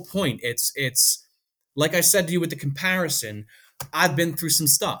that's the whole point. It's like I said to you with the comparison, I've been through some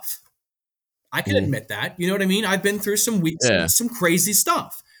stuff. I can admit that. You know what I mean? I've been through some crazy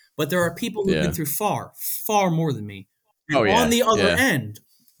stuff. But there are people who've been through far, far more than me. And on the other end,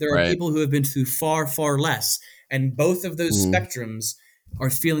 there are people who have been through far, far less. And both of those spectrums are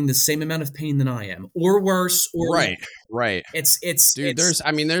feeling the same amount of pain than I am, or worse, or right. Dude,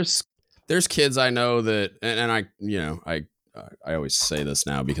 there's kids I know that, and I always say this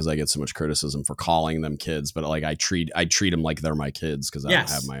now because I get so much criticism for calling them kids, but like I treat them like they're my kids because I don't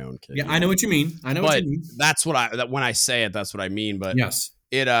have my own kids. Yeah, I know what you mean. That's what when I say it, that's what I mean. But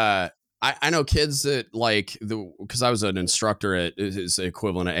I know kids that like because I was an instructor at his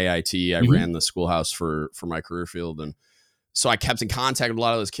equivalent of AIT. I ran the schoolhouse for my career field, and so I kept in contact with a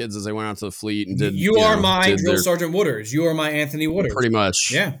lot of those kids as they went out to the fleet and did. You are my Drill Sergeant Wooders. You are my Anthony Wooders. Pretty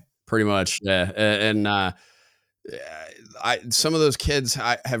much. Yeah. Pretty much. Yeah. And some of those kids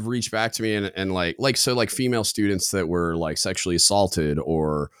have reached back to me and like female students that were like sexually assaulted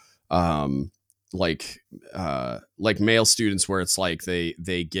or like male students where it's like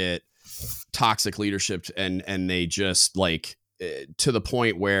they get toxic leadership and they just like to the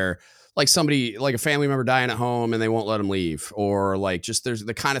point where like somebody like a family member dying at home and they won't let them leave, or like just there's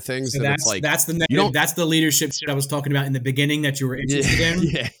the kind of things that's the negative, that's the leadership shit I was talking about in the beginning that you were interested in.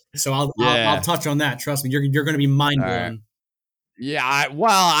 Yeah. So I'll touch on that. Trust me, you're going to be mind blown. Right. Yeah,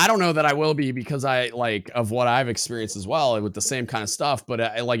 I don't know that I will be because I like of what I've experienced as well with the same kind of stuff. But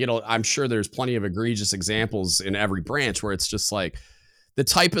I'm sure there's plenty of egregious examples in every branch where it's just like the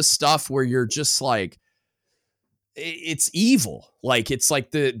type of stuff where you're just like, it's evil. Like it's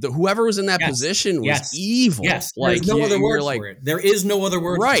like the whoever was in that position was evil. Yes, like there's no other word for it. There is no other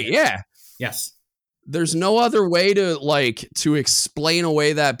word. Right? For it. Yeah. Yes. There's no other way to explain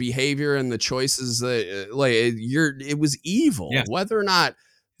away that behavior and the choices that it was evil. Yeah. Whether or not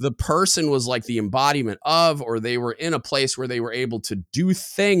the person was like the embodiment of, or they were in a place where they were able to do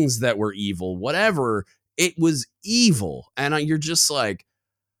things that were evil, whatever, it was evil. And you're just like,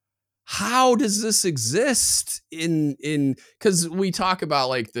 how does this exist in because we talk about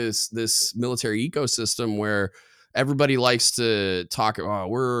like this military ecosystem where everybody likes to talk about, oh,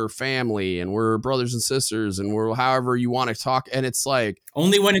 we're family and we're brothers and sisters and we're however you want to talk, and it's like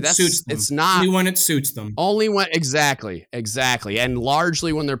only when it suits them. it's not only when it suits them. only when exactly and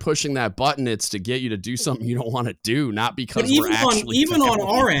largely when they're pushing that button, it's to get you to do something you don't want to do, not because But we're actually even on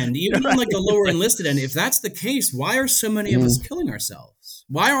our end, even on like the lower enlisted end, if that's the case, why are so many of us killing ourselves?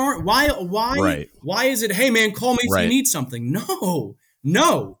 Why is it, hey man, call me if you need something? No.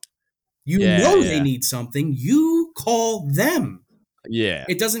 They need something. You call them. Yeah.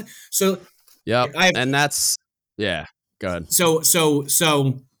 It doesn't. So yep. And that's go ahead. So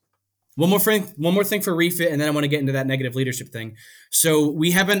one more thing for Refit, and then I want to get into that negative leadership thing. So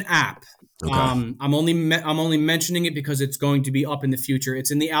we have an app. Okay. I'm only mentioning it because it's going to be up in the future.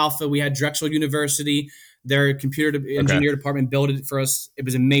 It's in the alpha. We had Drexel University, their computer engineer department, built it for us. It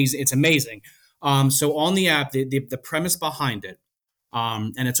was amazing. It's amazing. So on the app, the premise behind it,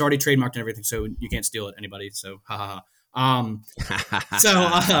 and it's already trademarked and everything, so you can't steal it, anybody. So ha ha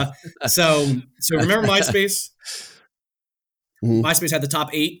ha. So remember MySpace? MySpace had the top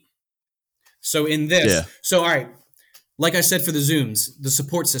 8. So in this, all right, like I said, for the Zooms, the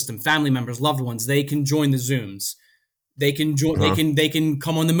support system, family members, loved ones, they can join the Zooms. They can join. They can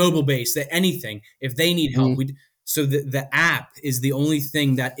come on the mobile base. Anything if they need help. So the app is the only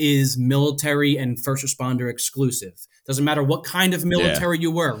thing that is military and first responder exclusive. Doesn't matter what kind of military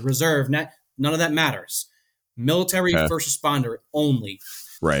you were, reserve, none of that matters. Military first responder only.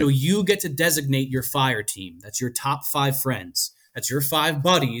 Right. So you get to designate your fire team. That's your top 5 friends. That's your 5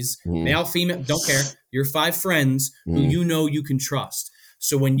 buddies, male, female, don't care. Your 5 friends who you know you can trust.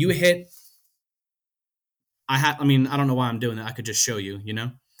 So when you hit, I don't know why I'm doing that. I could just show you,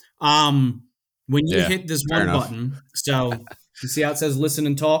 when you hit this one button, so you see how it says listen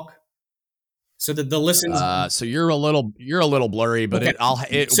and talk? So that the listens. So you're a little blurry, but it won't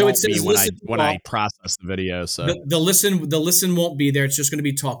be when I process the video. So the listen won't be there. It's just going to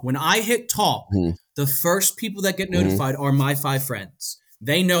be talk. When I hit talk, the first people that get notified are my 5 friends.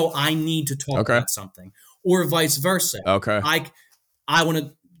 They know I need to talk about something, or vice versa. Okay. I want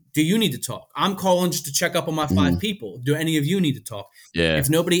to. Do you need to talk? I'm calling just to check up on my 5 people. Do any of you need to talk? Yeah. If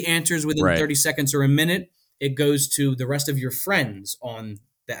nobody answers within 30 seconds or a minute, it goes to the rest of your friends on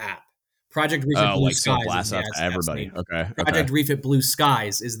the app. Project Refit Blue Skies. Blast out to everybody. Okay. Project Refit Blue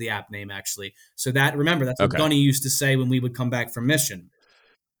Skies is the app name, actually. So that's what Gunny used to say when we would come back from mission.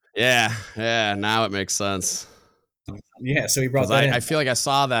 Yeah. Now it makes sense. Yeah, so he brought that in. I feel like I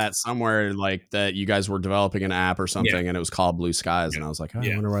saw that somewhere, like that you guys were developing an app or something, and it was called Blue Skies, and I was like, I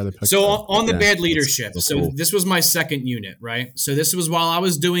wonder why they picked. So on the bad leadership. That's cool. This was my second unit, right? So this was while I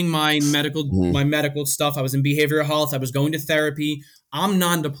was doing my medical stuff. I was in behavioral health. I was going to therapy. I'm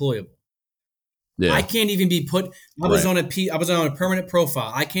non-deployable. Yeah. I can't even be put. I was on a permanent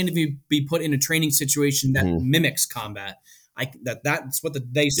profile. I can't even be put in a training situation that mimics combat. That's what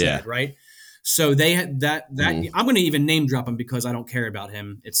they said, right? So they had that. I'm going to even name drop him because I don't care about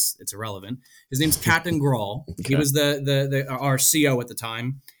him. It's irrelevant. His name's Captain Grawl. He was our CO at the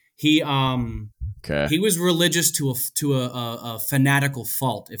time. He was religious to a fanatical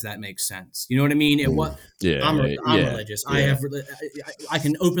fault, if that makes sense. You know what I mean? I'm religious. Yeah. I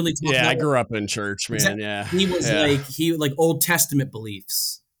can openly talk about I grew up in church, man. Yeah. He was like Old Testament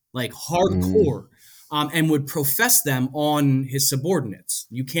beliefs, like hardcore. And would profess them on his subordinates.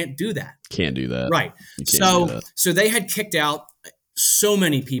 You can't do that. Can't do that. Right. So they had kicked out so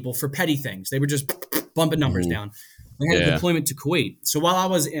many people for petty things. They were just bumping numbers down. They had a deployment to Kuwait. So while I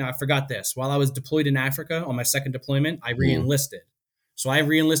was, I forgot this, while I was deployed in Africa on my second deployment, I re-enlisted. So I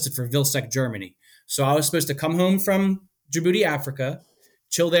re-enlisted for Vilsec, Germany. So I was supposed to come home from Djibouti, Africa,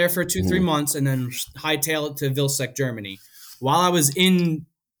 chill there for 2-3 months, and then hightail it to Vilsec, Germany. While I was in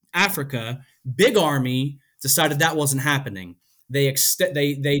Africa, Big Army decided that wasn't happening. They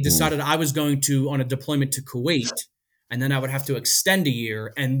decided I was going on a deployment to Kuwait, and then I would have to extend a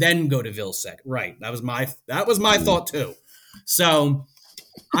year and then go to Vilsec. Right. That was my thought too. So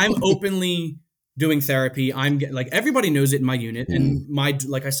I'm openly doing therapy. I'm like, everybody knows it in my unit, and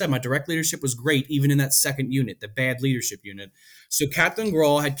like I said, my direct leadership was great, even in that second unit, the bad leadership unit. So Captain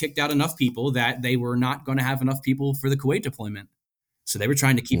Grawl had kicked out enough people that they were not going to have enough people for the Kuwait deployment. So they were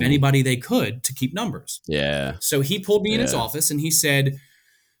trying to keep anybody they could to keep numbers. Yeah. So he pulled me in his office and he said,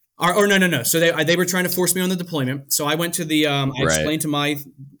 no. So they were trying to force me on the deployment. So I went to I explained to my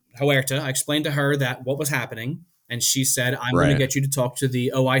Huerta, I explained to her that what was happening. And she said, I'm going to get you to talk to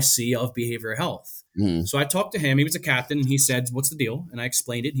the OIC of behavioral health. So I talked to him. He was a captain and he said, what's the deal? And I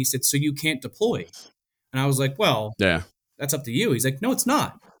explained it. And he said, so you can't deploy. And I was like, well, Yeah. that's up to you. He's like, no, it's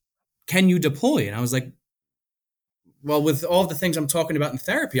not. Can you deploy? And I was like, well, with all the things I'm talking about in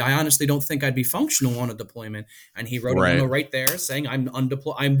therapy, I honestly don't think I'd be functional on a deployment. And he wrote a memo right there saying I will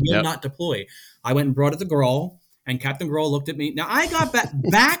not deploy. I went and brought it to Grawl, and Captain Grawl looked at me. Now I got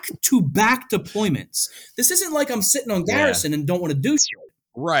back to back deployments. This isn't like I'm sitting on garrison and don't want to do shit.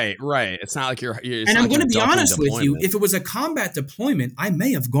 Right. It's not like you're and I'm going to be honest with you. If it was a combat deployment, I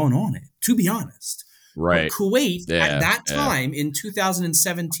may have gone on it, to be honest. Right. But Kuwait at that time in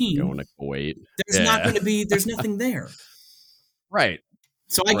 2017, going to Kuwait, there's not going to be, there's nothing there. Right.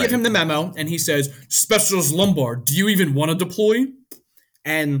 So I give him the memo, and he says, Specialist Lombard, do you even want to deploy?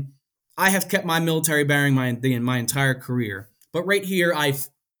 And I have kept my military bearing my entire career. But right here, I've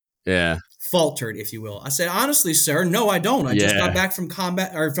faltered, if you will. I said, honestly, sir, no, I don't. I just got back from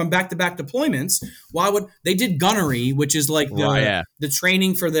combat or from back-to-back deployments. Why would they did gunnery, which is like the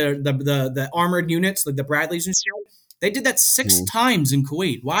training for the armored units, like the Bradleys and shit. They did that 6 times in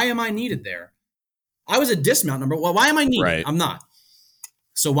Kuwait. Why am I needed there? I was a dismount number. Well, why am I needed? Right. I'm not.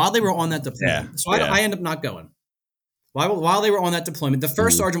 So while they were on that deployment, I end up not going. While they were on that deployment, the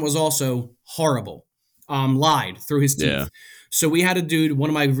first sergeant was also horrible. Lied through his teeth. Yeah. So we had a dude, one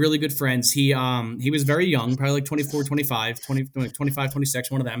of my really good friends. He was very young, probably like 24, 25,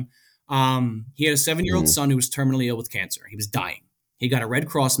 26, one of them. He had a 7-year-old son who was terminally ill with cancer. He was dying. He got a Red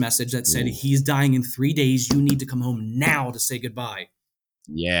Cross message that said, he's dying in 3 days. You need to come home now to say goodbye.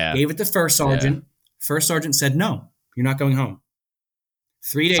 Yeah. Gave it to first sergeant. Yeah. First sergeant said, no, you're not going home.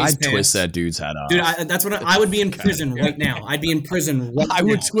 3 days I'd twist that dude's head off. Dude, that's what I would be in prison right now. I'd be in prison right now. I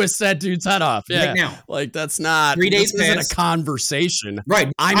would twist that dude's head off. Yeah. Right now. Like, that's not, 3 days this isn't a conversation.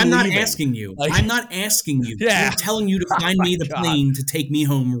 Right. I'm not asking you. Like, I'm not asking you. Yeah. I'm telling you to find me the plane to take me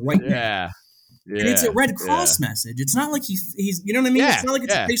home right now. Yeah. And it's a Red Cross message. It's not like he's you know what I mean? It's not like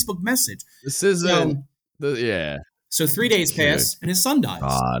it's a Facebook message. This isn't, So 3 days pass, and his son dies.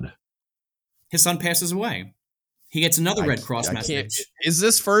 God. His son passes away. He gets another Red Cross message. Is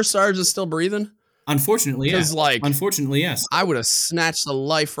this first sergeant still breathing? Unfortunately, yes. Unfortunately, yes. I would have snatched the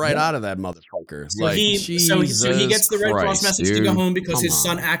life right out of that motherfucker. So, he gets the Red Cross message to go home because his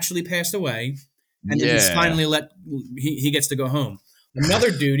son actually passed away, and then he's finally he gets to go home. Another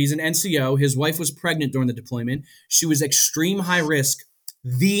dude, he's an NCO. His wife was pregnant during the deployment. She was extreme high risk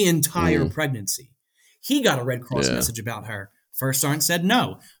the entire pregnancy. He got a Red Cross message about her. First sergeant said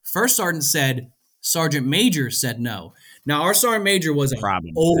no. First sergeant said. Sergeant Major said no. Now our Sergeant Major was an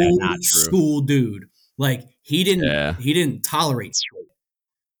old school dude. Like he didn't tolerate shit.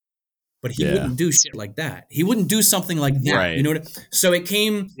 But he wouldn't do shit like that. He wouldn't do something like that. Right. You know what so it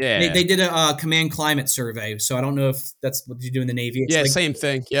came they did a command climate survey. So I don't know if that's what you do in the Navy. It's same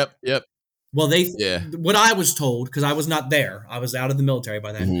thing. Yep. Well, what I was told, because I was not there, I was out of the military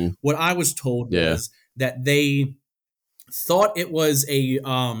by then. Mm-hmm. What I was told was that they thought it was a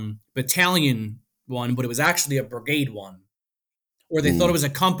battalion one, but it was actually a brigade one, or they thought it was a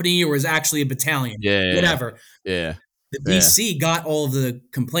company, or it was actually a battalion. Whatever. The BC got all of the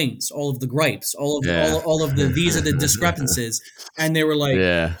complaints, all of the gripes, all of the these are the discrepancies, and they were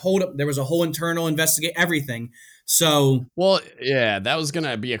like, hold up, there was a whole internal investigate everything. So that was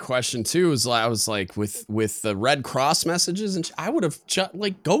gonna be a question too. I was like with the Red Cross messages, and I would have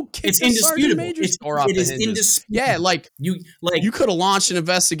go kick it's the indisputable. Major score off the hinges. Indisputable. You could have launched an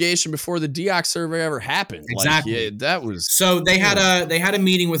investigation before the DEOC survey ever happened. Exactly. That was so they had a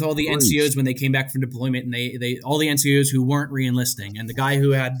meeting with all the NCOs when they came back from deployment, and they all the NCOs who weren't re-enlisting, and the guy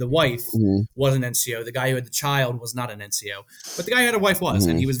who had the wife was an NCO. The guy who had the child was not an NCO, but the guy who had a wife was,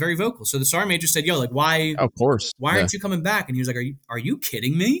 and he was very vocal. So the Sergeant Major said, "Yo, why? Of course." Why aren't you coming back? And he was like, "Are you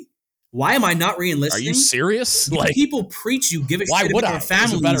kidding me? Why am I not re-enlisting? Are you serious? People preach you give a shit about their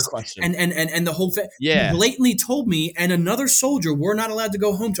families." Better question. And the whole he blatantly told me and another soldier we're not allowed to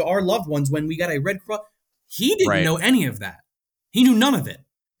go home to our loved ones when we got a Red Cross. He didn't know any of that. He knew none of it.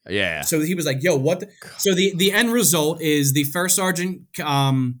 Yeah. So he was like, "Yo, what?" So the end result is the first sergeant.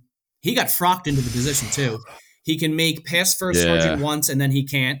 He got frocked into the position too. He can make past first sergeant once, and then he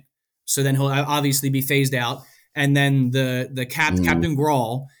can't. So then he'll obviously be phased out. And then the Captain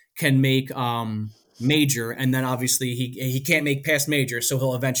Grawl can make major, and then obviously he can't make past major, so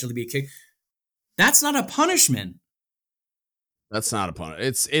he'll eventually be kicked. That's not a punishment. That's not a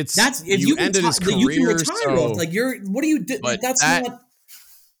punishment. It's that's if you ended his career. You can retire off. Like what do you do? That's not.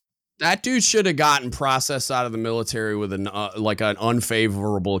 That dude should have gotten processed out of the military with an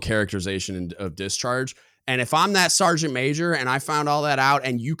unfavorable characterization of discharge. And if I'm that Sergeant Major and I found all that out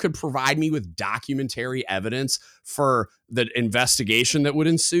and you could provide me with documentary evidence for the investigation that would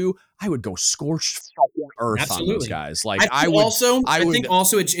ensue, I would go scorched earth on those Absolutely. guys. Like I think also, I would,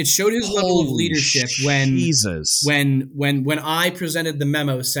 it showed his level of holy leadership Jesus. when I presented the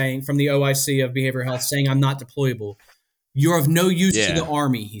memo saying from the OIC of behavioral health saying I'm not deployable. You're of no use to the Yeah.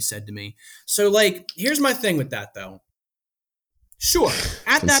 Army, he said to me. So, like, here's my thing with that, though. Sure,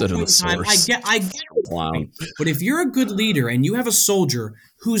 at that Consider point the in time, I source. get the Clown. point. But if you're a good leader and you have a soldier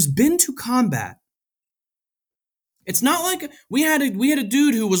who's been to combat, it's not like we had a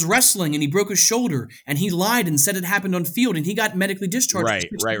dude who was wrestling and he broke his shoulder and he lied and said it happened on field and he got medically discharged.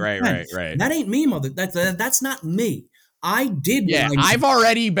 Right. That ain't me, mother. That's not me. I did Yeah, what I I've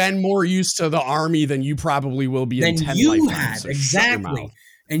already been more used to the Army than you probably will be in 10 you lifetimes. had. So Exactly. shut your mouth.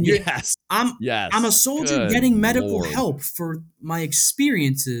 And Yes. I'm a soldier Good getting medical Lord. help for my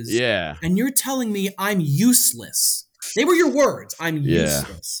experiences. Yeah. And you're telling me I'm useless. They were your words. I'm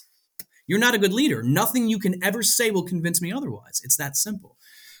useless. You're not a good leader. Nothing you can ever say will convince me otherwise. It's that simple.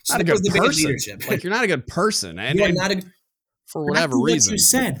 So Not a good person. Like, you're not a good person. And, you are not a, for whatever reason. What you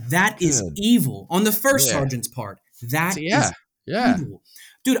said, that is evil. On the first sergeant's part, that is evil.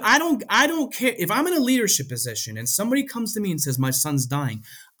 Dude, I don't care if I'm in a leadership position and somebody comes to me and says my son's dying.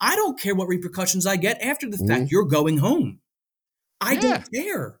 I don't care what repercussions I get after the fact. You're going home. I don't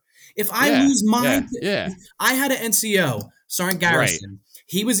care. If I lose my I had an NCO, Sergeant Garrison. Right.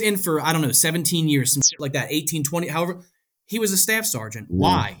 He was in for, I don't know, 17 years, some shit like that, 18, 20, however. He was a staff sergeant.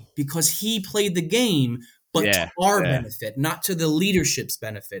 Why? Because he played the game, but to our benefit, not to the leadership's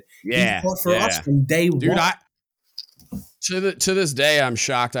benefit. He fought for us from day one. To this day, I'm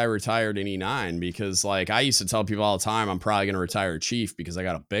shocked I retired in E9 because, like, I used to tell people all the time I'm probably going to retire chief because I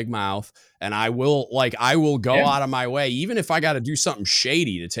got a big mouth and I will go out of my way, even if I got to do something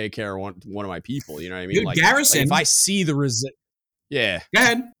shady to take care of one of my people. You know what I mean? Dude, like, Garrison, if I see the go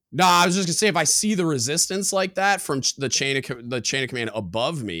ahead. No, I was just gonna say if I see the resistance like that from the chain of command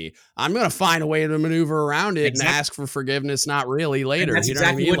above me, I'm gonna find a way to maneuver around it and ask for forgiveness. Not really later. That's you know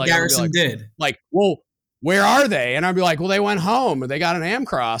exactly what I mean? What Garrison did. Like, well, where are they? And I'd be like, well, they went home and they got an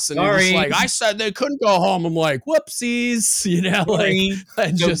Amcross. And it's like, I said they couldn't go home. I'm like, whoopsies, you know,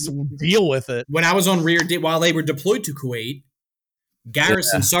 and just deal with it. When I was on rear while they were deployed to Kuwait,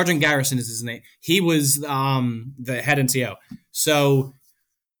 Garrison, Sergeant Garrison is his name. He was the head NCO. So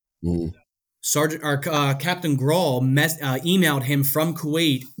Sergeant or Captain Grawl emailed him from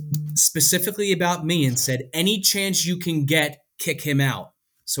Kuwait specifically about me and said, any chance you can get, kick him out.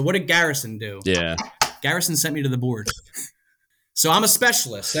 So what did Garrison do? Yeah. Garrison sent me to the board. So I'm a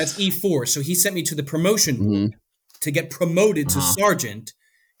specialist. That's E4. So he sent me to the promotion board to get promoted to sergeant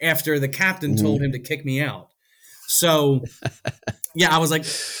after the captain told him to kick me out. So, yeah, I was like,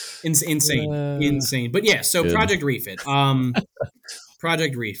 insane. But yeah, so good. Project Refit.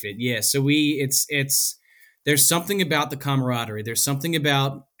 Project Refit. Yeah, so there's something about the camaraderie. There's something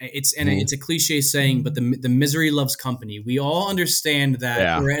about it's a cliche saying, but the misery loves company. We all understand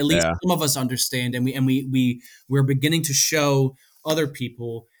that, or at least some of us understand, and we're beginning to show other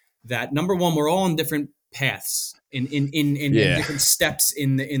people that number one, we're all on different paths in different steps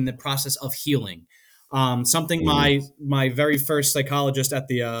in the process of healing. Something my very first psychologist at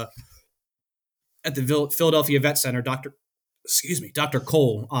the Philadelphia Vet Center, Dr.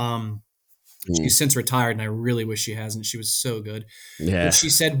 Cole. She's since retired, and I really wish she hasn't. She was so good. Yeah. But she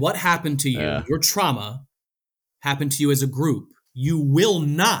said, what happened to you? Your trauma happened to you as a group. You will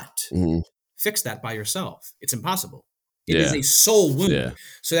not fix that by yourself. It's impossible. It is a soul wound. Yeah.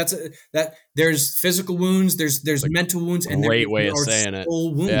 So that there's physical wounds, there's mental wounds, and great way of saying it.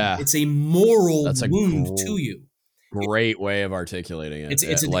 Wound. Yeah. It's a moral wound to you. Great way of articulating it.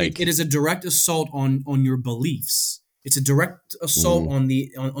 It is a direct assault on your beliefs. It's a direct assault on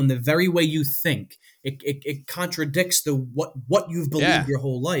the very way you think. It contradicts what you've believed your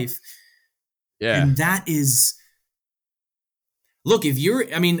whole life. Yeah, and that is. Look,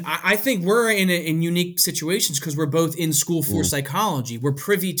 I think we're in unique situations because we're both in school for psychology. We're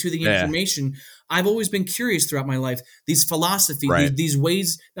privy to the information. I've always been curious throughout my life. These philosophies, these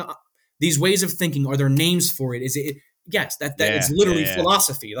ways of thinking. Are there names for it? Is it? Yes, that is literally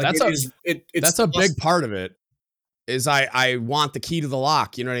philososophy. Like that's a big part of it. Is I want the key to the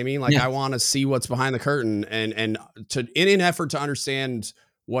lock. You know what I mean? Like I want to see what's behind the curtain and in an effort to understand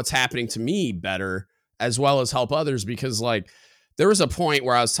what's happening to me better, as well as help others. Because like there was a point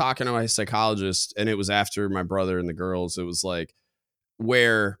where I was talking to my psychologist, and it was after my brother and the girls. It was like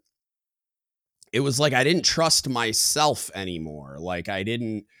where it was like I didn't trust myself anymore. Like I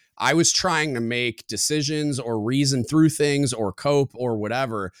was trying to make decisions or reason through things or cope or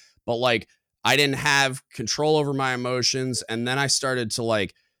whatever, but like I didn't have control over my emotions. And then I started to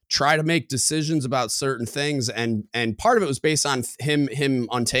like try to make decisions about certain things. And part of it was based on him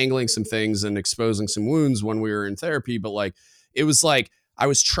untangling some things and exposing some wounds when we were in therapy. But like, it was like, I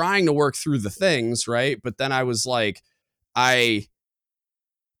was trying to work through the things. Right. But then I was like, it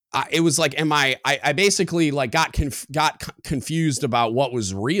was like, I basically like got confused about what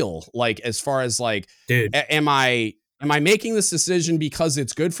was real. Like, as far as like, dude, am I making this decision because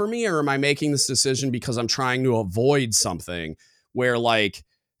it's good for me, or am I making this decision because I'm trying to avoid something where like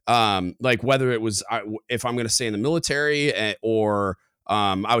whether it was, if I'm going to stay in the military, or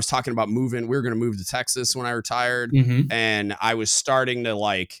I was talking about moving, we were going to move to Texas when I retired. mm-hmm. And I was starting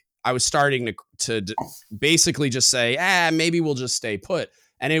to basically just say, maybe we'll just stay put.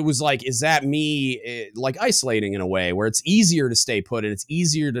 And it was like, is that me like isolating in a way where it's easier to stay put and it's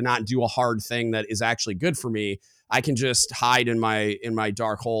easier to not do a hard thing that is actually good for me? I can just hide in my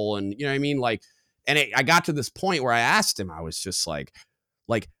dark hole. And you know what I mean? Like, and I got to this point where I asked him, I was just like,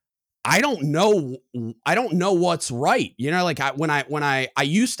 I don't know what's right. You know, like when I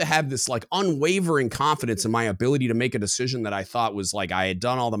used to have this like unwavering confidence in my ability to make a decision that I thought was like, I had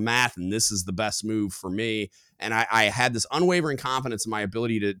done all the math and this is the best move for me. And I had this unwavering confidence in my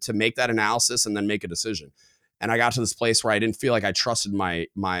ability to make that analysis and then make a decision. And I got to this place where I didn't feel like I trusted my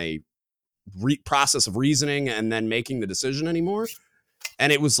process of reasoning and then making the decision anymore.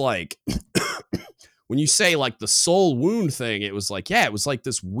 And it was like, when you say like the soul wound thing, it was like, yeah, it was like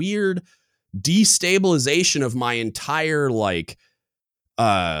this weird destabilization of my entire like,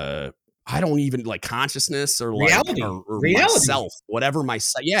 I don't even like consciousness or like reality, or myself, whatever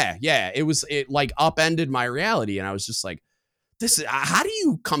it like upended my reality. And I was just like, this is, how do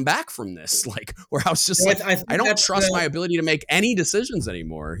you come back from this? Like, where I was just I don't trust my ability to make any decisions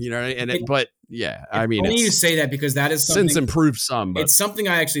anymore, you know? And but yeah, I mean, funny you say that because that is something since improved some, but it's something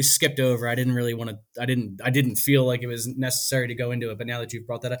I actually skipped over. I didn't really want to, I didn't feel like it was necessary to go into it, but now that you've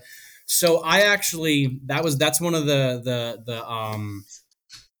brought that up. So I actually, that's one of the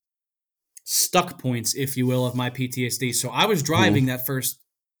stuck points, if you will, of my PTSD. So I was driving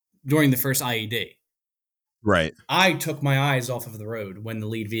during the first IED. Right. I took my eyes off of the road when the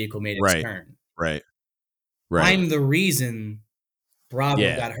lead vehicle made its turn. Right. I'm the reason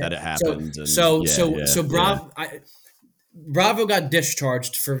Bravo got hurt. That it happened. Bravo got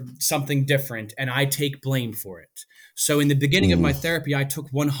discharged for something different, and I take blame for it. So in the beginning of my therapy, I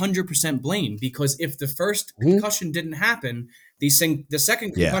took 100% blame, because if the first concussion didn't happen, the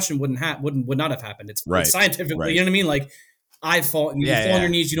second concussion would not have happened. It's scientifically, you know what I mean? Like, I fall, and you fall on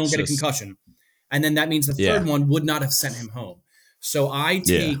your knees, you don't get a concussion. And then that means the third one would not have sent him home. So I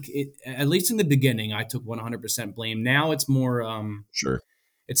take it, at least in the beginning, I took 100% blame. Now it's more,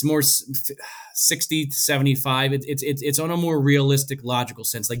 it's more 60 to 75. It's on a more realistic, logical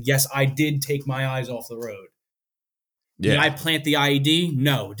sense. Like, yes, I did take my eyes off the road. Did I plant the IED?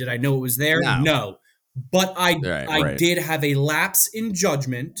 No. Did I know it was there? No. But I did have a lapse in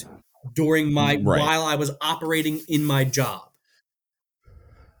judgment during while I was operating in my job.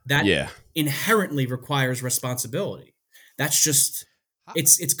 That inherently requires responsibility. That's just,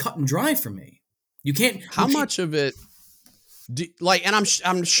 it's cut and dry for me. You can't. How much of it, and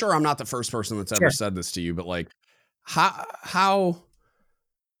I'm sure I'm not the first person that's ever said this to you, but like, how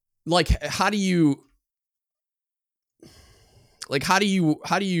do you I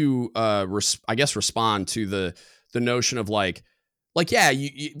guess respond to the notion of like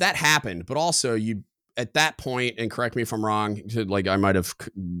you that happened, but also you at that point, and correct me if I'm wrong, like I might have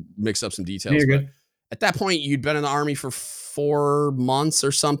mixed up some details, but at that point you'd been in the Army for 4 months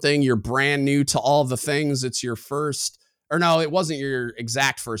or something. You're brand new to all the things. It's your first, or no, it wasn't your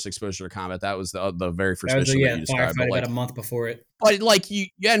exact first exposure to combat. That was the very first mission that you described. But like, about a month before it. But like you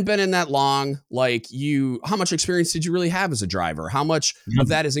hadn't been in that long. Like how much experience did you really have as a driver? How much of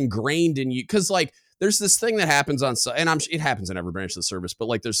that is ingrained in you? Because like there's this thing that happens it happens in every branch of the service, but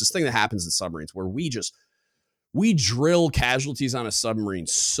like there's this thing that happens in submarines where we drill casualties on a submarine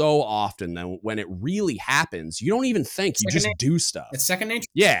so often that when it really happens, you don't even think, you just do stuff. It's second nature.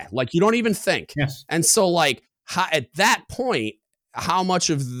 Yeah, like you don't even think. Yes. And so like at that point, how much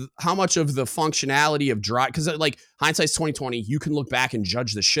of the functionality of drive, because like hindsight's 2020, you can look back and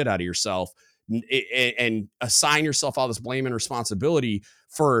judge the shit out of yourself and assign yourself all this blame and responsibility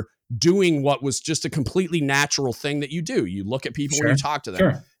for doing what was just a completely natural thing that you do. You look at people when you talk to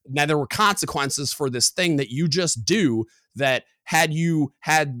them. Now there were consequences for this thing that you just do, that had you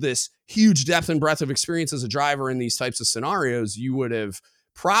had this huge depth and breadth of experience as a driver in these types of scenarios, you would have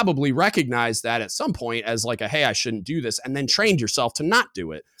probably recognized that at some point as like hey, I shouldn't do this, and then trained yourself to not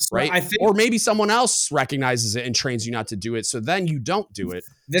do it. Right. Or maybe someone else recognizes it and trains you not to do it, so then you don't do it.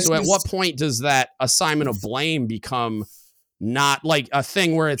 So at what point does that assignment of blame become not like a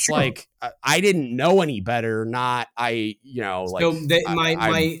thing where it's Sure. like I didn't know any better. Not I, like So the,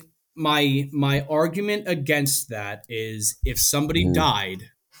 I my argument against that is if somebody mhm. died,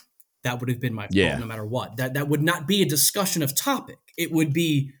 that would have been my fault Yeah, no matter what. That would not be a discussion of topic. It would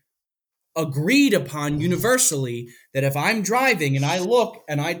be agreed upon universally that if I'm driving and I look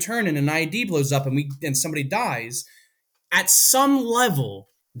and I turn and an ID blows up and somebody dies, at some level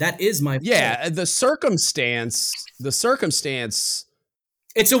that is my fault. yeah. The circumstance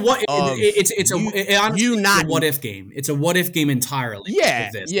It's a what of it's a it, honestly you it's a not. what if game. It's a what if game entirely Yeah,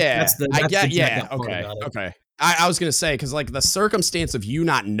 with this. yeah. I That's the get. jacked Yeah. up part Okay. about it. Okay. I was gonna say because like the circumstance of you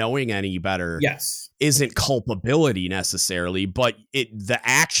not knowing any better Yes. isn't culpability necessarily, but the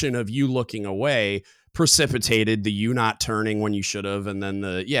action of you looking away precipitated the you not turning when you should have, and then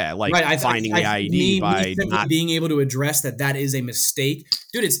like Right. finding I the think ID me by simply not. being able to address that is a mistake,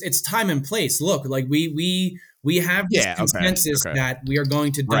 dude. It's time and place. Look, like we have this Yeah. Okay. consensus Okay. that we are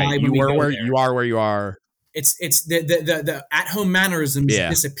going to Right. die when we go You there. are where you are. It's the at home mannerisms Yeah.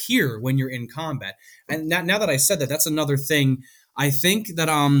 disappear when you're in combat. And now that I said that, that's another thing. I think that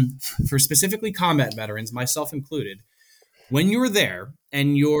for specifically combat veterans, myself included, when you're there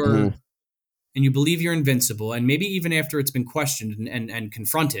and Mhm. you believe you're invincible, and maybe even after it's been questioned and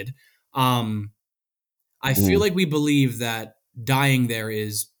confronted, I feel Mhm. like we believe that dying there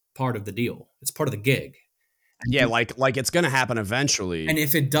is part of the deal. It's part of the gig. Yeah, And, like it's gonna happen and eventually,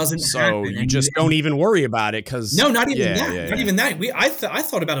 if it doesn't so happen, you just don't even worry about it because no, not even yeah, that, yeah, not yeah. even that. I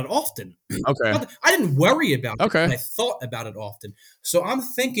thought about it often. Okay. I didn't worry about it, Okay. but I thought about it often. So I'm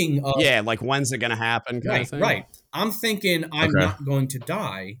thinking of Yeah, like when's it gonna happen kind of right, thing. right. I'm thinking I'm Okay. not going to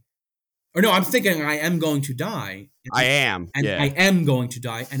die, or no, I'm thinking I am going to die, I am. and I Yeah. am going to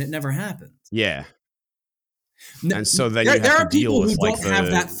die, and it never happens. Yeah. And so then There, you have there to are deal people who with like don't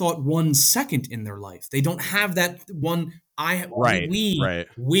have that the thought 1 second in their life. They don't have that one. right, right.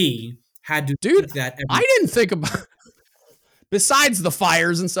 We had to Dude, think that I every. didn't think about besides the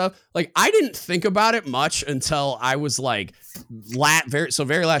fires and stuff, like I didn't think about it much until I was like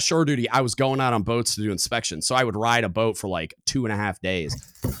very last shore duty, I was going out on boats to do inspections. So I would ride a boat for like 2.5 days.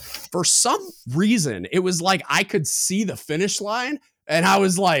 For some reason, it was like I could see the finish line and I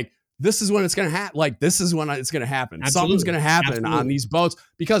was like, this is when it's going to happen. Like, this is when it's going to happen. Something's going Absolutely, to happen on absolutely, these boats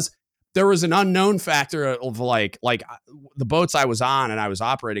because there was an unknown factor of like the boats I was on and I was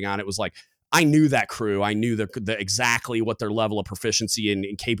operating on. It was like, I knew that crew. I knew exactly what their level of proficiency and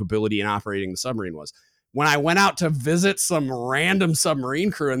capability in operating the submarine was. When I went out to visit some random submarine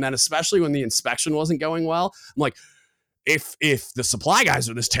crew, and then especially when the inspection wasn't going well, I'm like, if the supply guys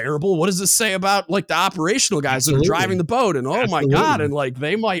are this terrible, what does this say about like the operational guys that are driving absolutely, the boat? And oh my god, absolutely. and like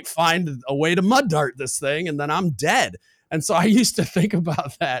they might find a way to mud dart this thing, and then I'm dead. And so I used to think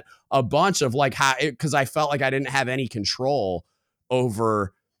about that a bunch of like how because I felt like I didn't have any control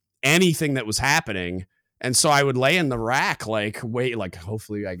over anything that was happening. And so I would lay in the rack, like, wait, like,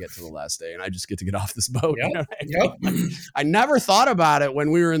 hopefully I get to the last day and I just get to get off this boat. Yep, You know what I yep. mean? Like, I never thought about it when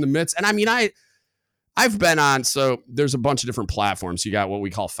we were in the midst. And I mean, I've been on, so there's a bunch of different platforms. You got what we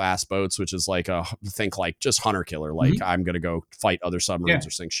call fast boats, which is like think like just hunter killer. Like Mhm. I'm going to go fight other Yeah, submarines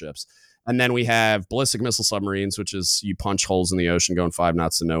or sink ships. And then we have ballistic missile submarines, which is you punch holes in the ocean going 5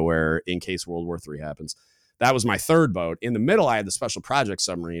 knots to nowhere in case World War III happens. That was my third boat. In the middle, I had the special project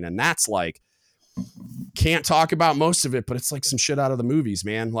submarine. And that's like, can't talk about most of it, but it's like some shit out of the movies,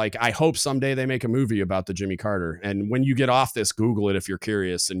 man. Like I hope someday they make a movie about the Jimmy Carter. And when you get off this, Google it if you're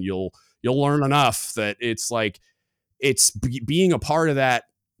curious, and you'll learn enough that it's like being a part of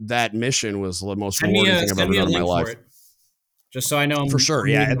that mission was the most rewarding thing I've send ever me a done in my link for life. it, just so I know For sure, I'm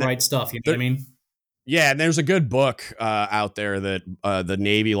yeah. reading And the right stuff. You know what I there, mean? yeah, and there's a good book out there that the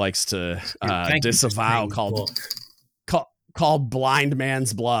Navy likes to Thank you for disavow saying book. called Blind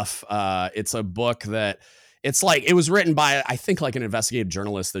Man's Bluff. It's a book that it's like it was written by I think like an investigative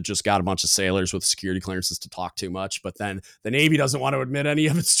journalist that just got a bunch of sailors with security clearances to talk too much, but then the Navy doesn't want to admit any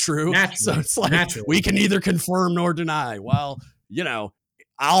of it's true. So Naturally, it's like we naturally. can neither confirm nor deny. Well, you know,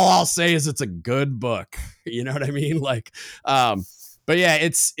 all I'll say is it's a good book. You know what I mean? Like, but yeah,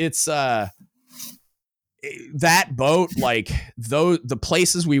 it's that boat, like the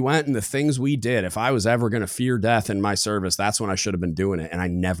places we went and the things we did, if I was ever going to fear death in my service, that's when I should have been doing it. And I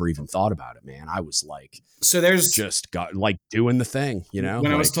never even thought about it, man. I was like, So there's just got like doing the thing, when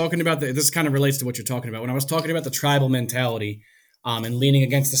I was like, talking about this kind of relates to what you're talking about. When I was talking about the tribal mentality, and leaning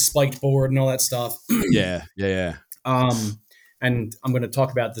against the spiked board and all that stuff, yeah, yeah, yeah. And I'm going to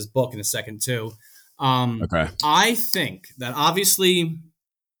talk about this book in a second too. Okay. I think that obviously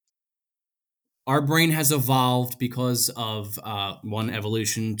our brain has evolved because of one,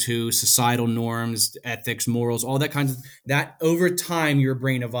 evolution, two, societal norms, ethics, morals, all that kinds of that. Over time your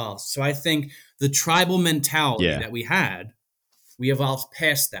brain evolves. So I think the tribal mentality Yeah. that we evolved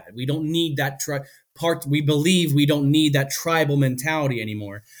past that. We don't need that part. We believe we don't need that tribal mentality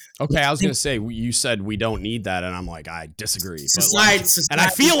anymore. Okay, I was gonna say you said we don't need that, and I'm like, I disagree, but Society, like, and I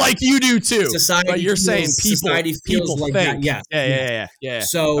feel like you do too. But you're saying society feels people like that. think, Yes, yeah, yes. yeah, yeah, yeah.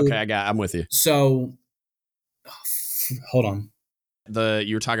 So, Okay, I'm with you. so hold on.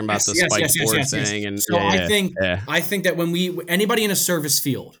 You were talking about the Yes, yes, spiked yes, board yes, yes. thing, and So yeah, yeah, I think that when anybody in a service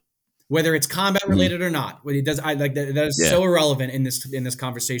field, whether it's combat Mhm. related or not, what it does, I like that is Yeah. so irrelevant in this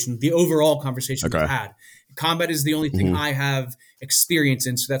conversation. The overall conversation we've Okay. had, combat is the only thing Mhm. I have experience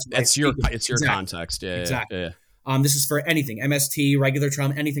in, so that's what I It's your speak of. Exactly, context. Yeah, yeah, exactly. yeah. This is for anything, MST, regular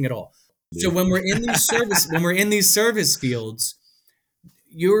trauma, anything at all. So Yeah. when we're in these service fields,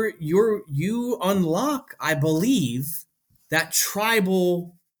 you unlock, I believe, that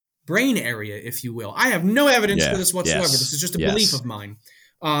tribal brain area, if you will. I have no evidence for Yeah. this whatsoever. This Yes. is just a belief Yes. of mine.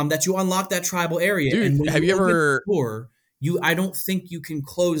 That you unlock that tribal area, Dude, and when have you you open ever? the door, I don't think you can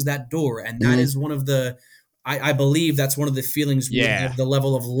close that door, and that Mhm. is one of the. I believe that's one of the feelings we Yeah. have, the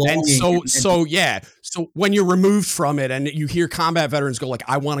level of And longing, so yeah. So when you're removed from it and you hear combat veterans go like,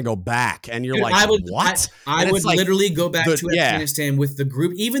 I want to go back, and you're dude, like, what? I And would it's like literally go back to yeah. Afghanistan with the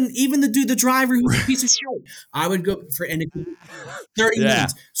group, even the driver who's a piece of shit. I would go for, and it could be 30 Yeah.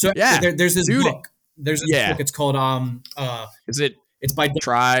 minutes. So Yeah. there's this Dude. book. There's this Yeah. book. It's called Is it it's by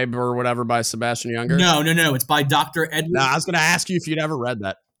Tribe or whatever by Sebastian Younger? no. It's by Dr. No, Edward. I was gonna ask you if you'd ever read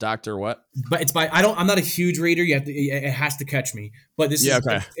that. Doctor what? But it's by I'm not a huge reader. You have to, it has to catch me. But this Yeah, is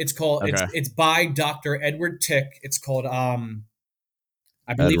okay. it's called Okay. it's by Dr. Edward Tick. It's called I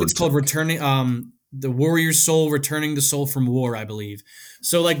believe it's Edward called Returning the Warrior's Soul, Returning the Soul from War, I believe.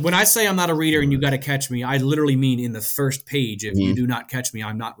 So like when I say I'm not a reader and you got to catch me, I literally mean in the first page. If you do not catch me,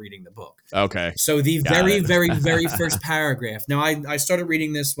 I'm not reading the book. Okay. So the Got very, it. very, very first paragraph. Now I started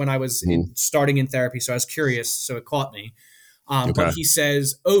reading this when I was starting in therapy, so I was curious, so it caught me. Okay. But he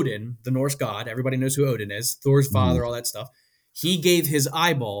says Odin, the Norse god, everybody knows who Odin is, Thor's father, all that stuff. He gave his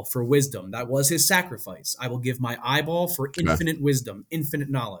eyeball for wisdom. That was his sacrifice. I will give my eyeball for infinite wisdom, infinite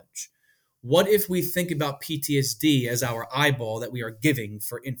knowledge. What if we think about PTSD as our eyeball that we are giving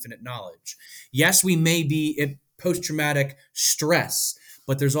for infinite knowledge? Yes, we may be in post-traumatic stress,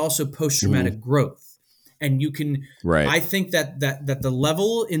 but there's also post-traumatic growth. And you can, Right. I think that the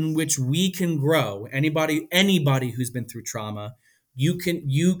level in which we can grow, anybody who's been through trauma, you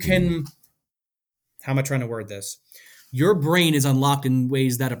can, how am I trying to word this? Your brain is unlocked in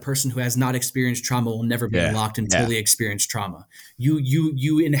ways that a person who has not experienced trauma will never be unlocked until they experience trauma.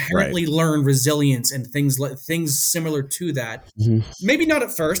 You inherently learn resilience and things similar to that. Maybe not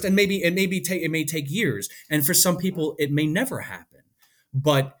at first, and it may take years, and for some people it may never happen.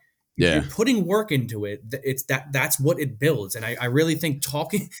 But if you're putting work into it, it's that's what it builds. And I really think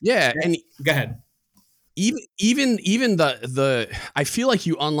talking. Yeah, and go ahead. Even the I feel like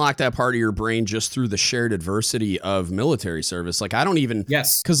you unlock that part of your brain just through the shared adversity of military service. Like I don't even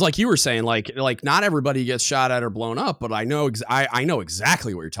because like you were saying, like not everybody gets shot at or blown up, but I know I know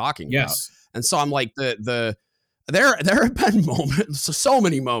exactly what you're talking about. And so I'm like there have been moments, so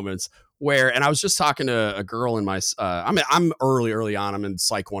many moments where, and I was just talking to a girl in my, I'm early on. I'm in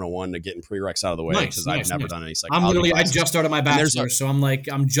Psych 101 to getting prereqs out of the way because I've never done any psychology. I just started my bachelor's, so I'm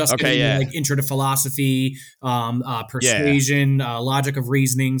just getting like intro to philosophy, persuasion, logic of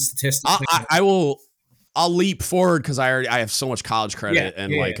reasoning, statistics. I'll leap forward because I have so much college credit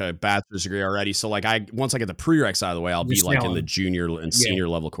and a bachelor's degree already. So like once I get the prereqs out of the way, I'll be like in the junior and senior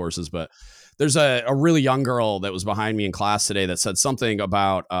level courses. But there's a really young girl that was behind me in class today that said something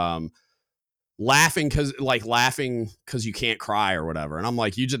about laughing because you can't cry or whatever. And I'm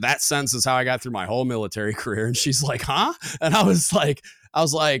like, that sentence is how I got through my whole military career. And she's like, huh? And I was like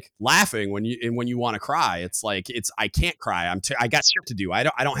laughing when you want to cry. It's like, I can't cry. I got shit to do. I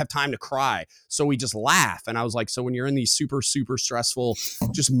don't have time to cry. So we just laugh. And I was like, so when you're in these super, super stressful,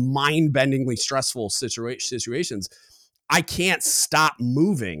 just mind-bendingly stressful situations, I can't stop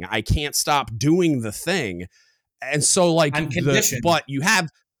moving. I can't stop doing the thing. And so like, I'm conditioned. but you have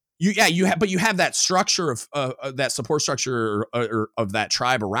that structure of that support structure of that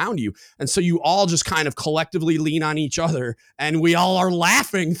tribe around you. And so you all just kind of collectively lean on each other and we all are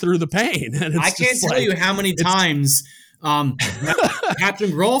laughing through the pain. And I can't tell you how many times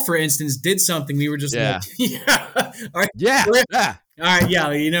Captain Grohl, for instance, did something. We were just like, all right,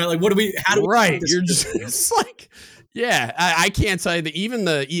 like, what do we, how do we, you're just, it's like, I can't tell you that even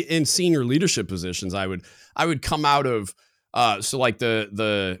in senior leadership positions, I would come out of, so like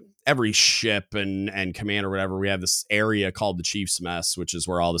the every ship and command or whatever, we have this area called the Chiefs Mess, which is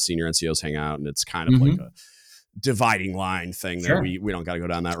where all the senior NCOs hang out, and it's kind of like a dividing line thing that we don't got to go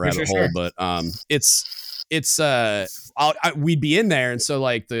down that rabbit hole, but we'd be in there, and so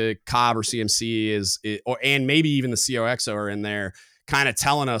like the COB or CMC and maybe even the COXO are in there, kind of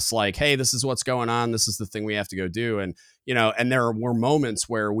telling us like, hey, this is what's going on, this is the thing we have to go do, and and there were moments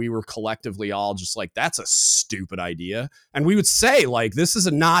where we were collectively all just like, that's a stupid idea, and we would say like, this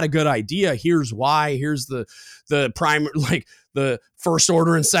is not a good idea, here's why, here's the prime, like the first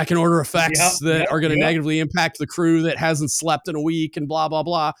order and second order effects that are going to negatively impact the crew that hasn't slept in a week and blah, blah,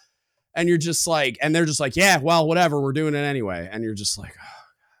 blah. And you're just like, and they're just like, yeah, well, whatever, we're doing it anyway. And you're just like, oh.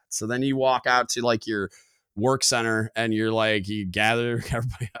 So then you walk out to like your work center and you're like, you gather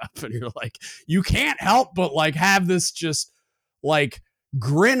everybody up and you're like, you can't help but like have this just like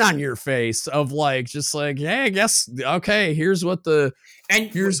grin on your face of like, just like, hey, I guess, okay, here's what the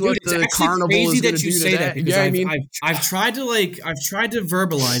carnival is going to do today. That because I've tried to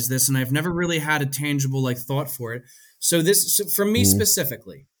verbalize this and I've never really had a tangible like thought for it. So for me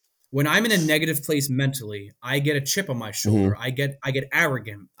specifically, when I'm in a negative place mentally, I get a chip on my shoulder. I get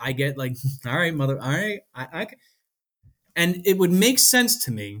arrogant. I get like, all right, mother, all right. And it would make sense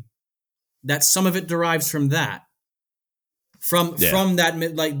to me that some of it derives from that. From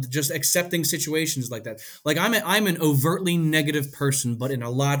that, like just accepting situations like that. Like I'm an overtly negative person, but in a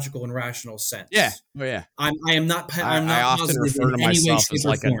logical and rational sense. Yeah. Oh yeah. I am not. I often refer to myself as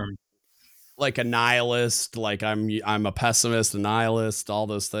like a nihilist. Like I'm a pessimist, a nihilist, all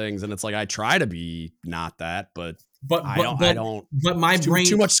those things. And it's like, I try to be not that, but I don't. But my brain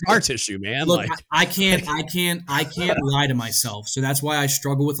too much scar tissue, man. Look, like I can't lie to myself. So that's why I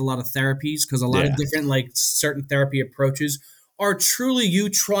struggle with a lot of therapies, because a lot of different like certain therapy approaches are truly you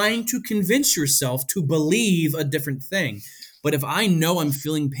trying to convince yourself to believe a different thing. But if I know I'm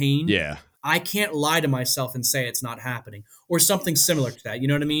feeling pain, I can't lie to myself and say it's not happening or something similar to that. You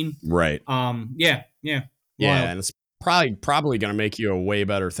know what I mean? Right. Yeah. And it's probably going to make you a way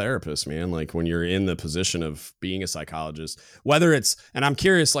better therapist, man. Like when you're in the position of being a psychologist, whether it's, and I'm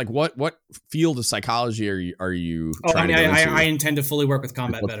curious, like what field of psychology are you trying to go into? I intend to fully work with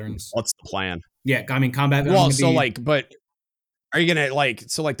combat veterans. What's the plan? Yeah. I mean, combat. Well, so but are you going to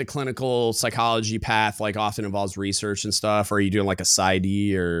like the clinical psychology path, like often involves research and stuff? Or are you doing like a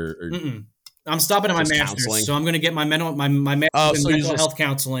PsyD or I'm stopping at my master's, counseling? So I'm going to get my mental master's in mental health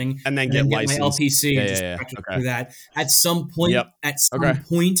counseling, and then get licensed. My LPC and just practice through that. At some point,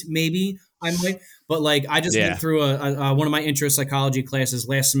 point maybe I might. But like I just went through one of my intro psychology classes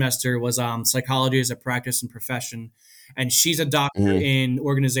last semester was psychology as a practice and profession, and she's a doctor in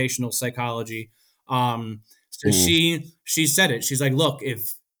organizational psychology. So she said it. She's like, look,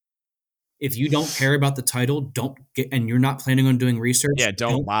 if you don't care about the title, don't get, and you're not planning on doing research,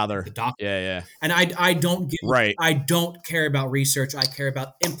 don't bother. The doctor. Yeah. And I don't care about research. I care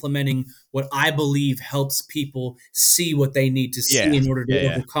about implementing what I believe helps people see what they need to see in order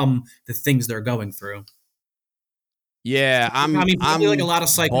to overcome the things they're going through. Yeah, I'm like a lot of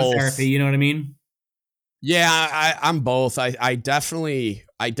psychotherapy. You know what I mean? Yeah, I'm both. I definitely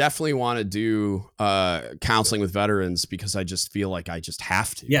want to do counseling with veterans because I just feel like I just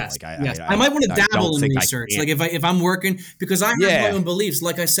have to. Yes, like I might want to dabble in research. Like if I'm working, because I have my own beliefs,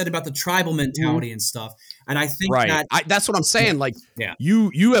 like I said about the tribal mentality and stuff. And I think that's what I'm saying. Like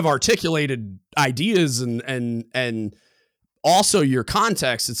you have articulated ideas and also your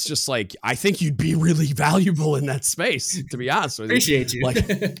context. It's just like, I think you'd be really valuable in that space, to be honest with you. Appreciate you.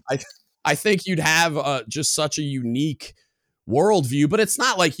 Like I think you'd have just such a unique worldview, but it's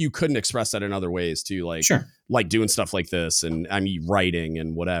not like you couldn't express that in other ways too. Like, like doing stuff like this and writing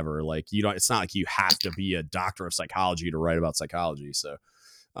and whatever, like, it's not like you have to be a doctor of psychology to write about psychology. So,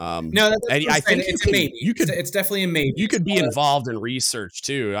 no, I think it's a maybe. It's definitely a maybe. You could be involved in research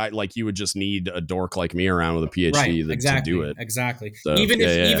too. Like you would just need a dork like me around with a PhD to do it. Exactly. So, even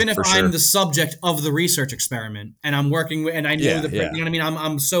if I'm the subject of the research experiment and I'm working with, and I know you know what I mean?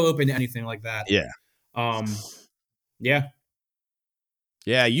 I'm so open to anything like that.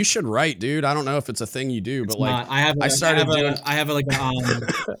 Yeah, you should write, dude. I don't know if it's a thing you do, but I have like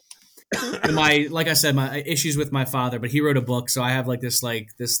I said, my issues with my father, but he wrote a book, so I have like like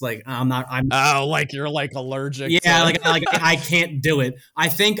you're like allergic. Yeah, like I can't do it. I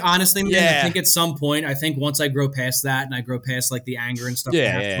think honestly, I think at some point, once I grow past that and I grow past like the anger and stuff with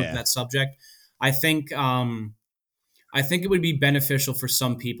that subject, I think it would be beneficial for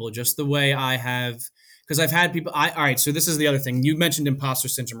some people, just the way I have. Because I've had people. All right. So this is the other thing. You mentioned imposter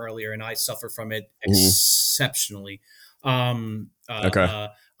syndrome earlier, and I suffer from it exceptionally.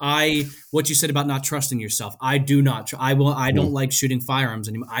 what you said about not trusting yourself. I do not. I don't like shooting firearms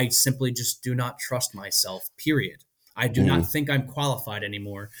anymore. I simply just do not trust myself. Period. I do not think I'm qualified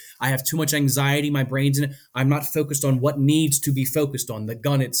anymore. I have too much anxiety. My brain's in it. I'm not focused on what needs to be focused on. The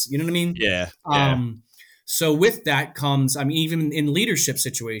gun, you know what I mean? Yeah. So with that comes, I mean, even in leadership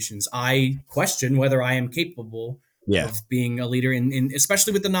situations, I question whether I am capable of being a leader in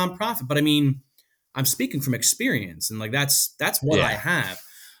especially with the nonprofit. But I mean, I'm speaking from experience, and like that's what I have.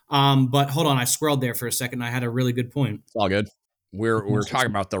 But hold on, I swirled there for a second. I had a really good point. It's all good. We're talking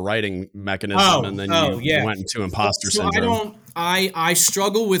about the writing mechanism, and then you went into imposter syndrome. I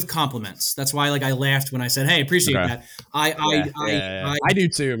struggle with compliments. That's why I laughed when I said, "Hey, appreciate that." I do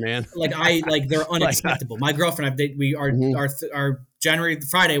too, man. They're unacceptable. My girlfriend, our January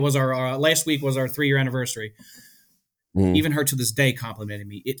Friday was our last week was our 3-year anniversary. Even her to this day complimented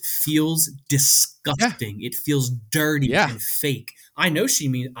me. It feels disgusting. It feels dirty and fake. I know she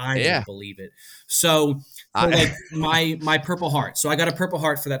means I don't believe it. So my Purple Heart. So I got a Purple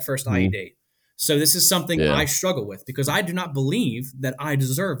Heart for that first IE date. So this is something I struggle with because I do not believe that I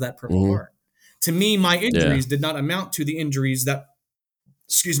deserve that Purple Heart. To me, my injuries did not amount to the injuries that,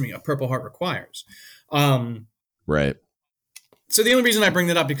 a Purple Heart requires. Right. So the only reason I bring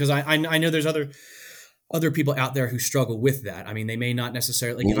that up because I know there's other people out there who struggle with that. I mean, they may not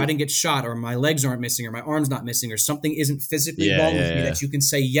necessarily, if I didn't get shot or my legs aren't missing or my arm's not missing or something isn't physically wrong with me that you can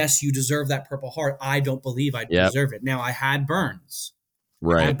say, yes, you deserve that Purple Heart. I don't believe I deserve it. Now, I had burns.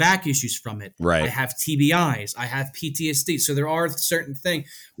 I had back issues from it. I have TBIs. I have PTSD. So there are certain things,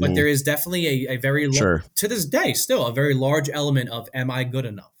 but there is definitely a very, to this day, still a very large element of, am I good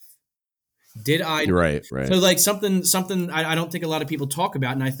enough? Did I? Right. So something I don't think a lot of people talk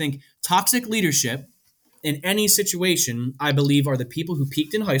about. And I think toxic leadership, in any situation, I believe, are the people who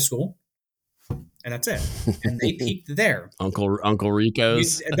peaked in high school, and that's it. And they peaked there. Uncle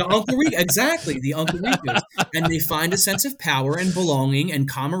Rico's. The Uncle Rico, exactly, the Uncle Rico's. And they find a sense of power and belonging and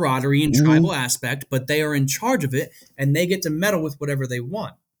camaraderie and tribal aspect, but they are in charge of it, and they get to meddle with whatever they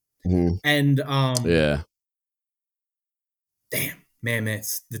want. And damn, man,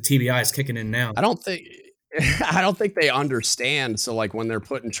 the TBI is kicking in now. I don't think they understand. So when they're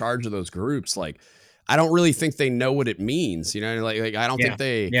put in charge of those groups, I don't really think they know what it means, I don't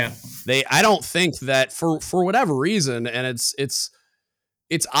think I don't think that for whatever reason, and it's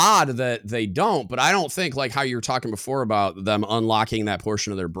odd that they don't, but I don't think how you were talking before about them unlocking that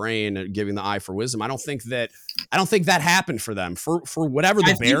portion of their brain and giving the eye for wisdom. I don't think that happened for them for whatever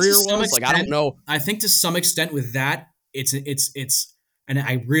the barrier was. I don't know. I think to some extent with that, it's, and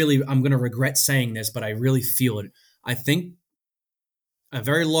I'm going to regret saying this, but I really feel it. I think a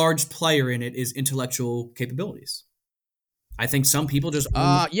very large player in it is intellectual capabilities. I think some people just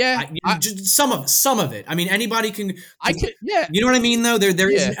just some of it. I mean, anybody can. You know what I mean, though. There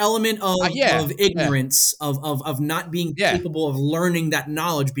is an element of ignorance of not being capable of learning that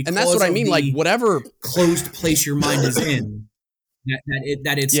knowledge because and that's what I mean. Whatever closed place your mind is in,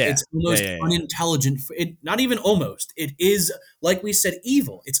 it's almost unintelligent. Not even almost. It is, like we said,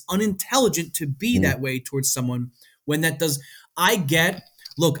 evil. It's unintelligent to be that way towards someone when that does. I get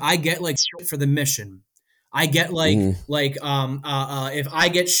shit for the mission. I get if I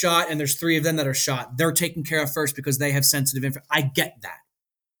get shot and there's 3 of them that are shot, they're taken care of first because they have sensitive information. I get that.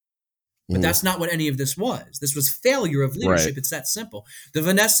 But that's not what any of this was. This was failure of leadership. Right. It's that simple. The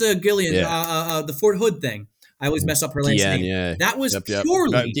Vanessa Gillian, the Fort Hood thing. I always mess up her last name. Yeah. That was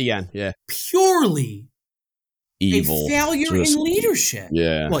purely evil. A failure in leadership.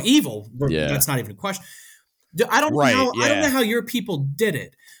 Yeah. Well, evil. That's not even a question. I don't know how your people did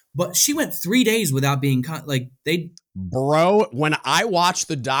it, but she went 3 days without being Bro, when I watched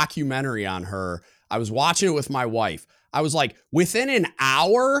the documentary on her, I was watching it with my wife. I was like, within an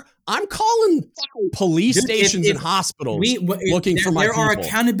hour, I'm calling police stations and hospitals looking for my people. There are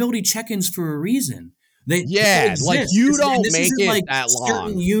accountability check-ins for a reason. You don't make it that long.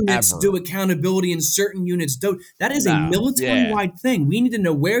 Certain units do accountability and certain units don't. That is a military-wide thing. We need to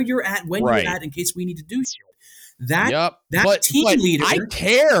know where you're at, when you're at, in case we need to do shit. That team leader, I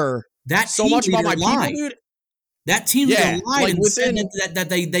care so much about my people, dude. That team leader lied and said that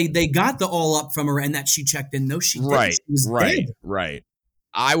they got the all up from her and that she checked in. No, she didn't. She was dead. Right.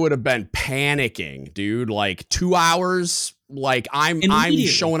 I would have been panicking, dude. 2 hours. I'm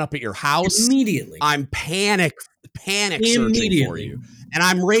showing up at your house immediately. I'm panic searching for you, and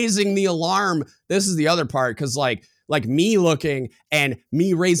I'm raising the alarm. This is the other part because me looking and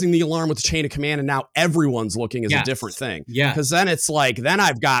me raising the alarm with the chain of command, and now everyone's looking is a different thing. Yeah, because then it's then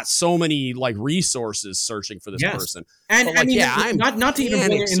I've got so many resources searching for this person. And I'm not to even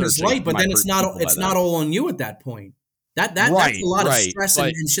bring it in this light, but then it's not all on you at that point. That's a lot of stress but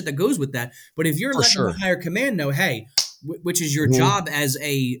and shit that goes with that. But if you're for letting the sure. higher command know, hey, which is your Mhm. job as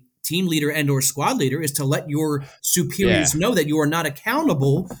a team leader and or squad leader, is to let your superiors Yeah. know that you are not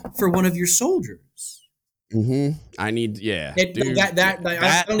accountable for one of your soldiers. I need, yeah, It, dude. that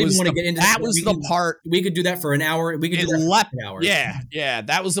I don't even want to get into that. That was the part. We could do that for an hour. We could do It that leapt. for an hour. Yeah.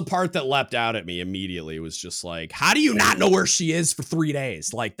 That was the part that leapt out at me immediately. It was just like, how do you not know where she is for 3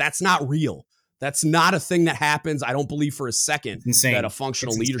 days? Like, that's not real. That's not a thing that happens. I don't believe for a second It's insane. that a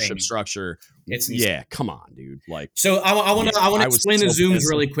functional leadership structure. It's yeah, come on, dude. Like, so I want to explain the Zooms pissed.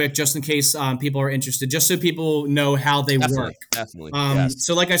 really quick, just in case people are interested, just so people know how they work. Definitely. Yes.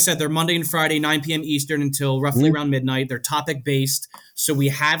 So like I said, they're Monday and Friday, 9 p.m. Eastern until roughly around midnight. They're topic based. So we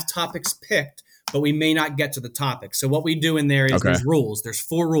have topics picked, but we may not get to the topic. So what we do in there is there's rules. There's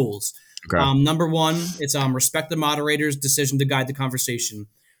 4 rules. Number 1, it's respect the moderator's decision to guide the conversation.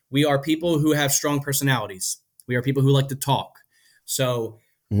 We are people who have strong personalities. We are people who like to talk. So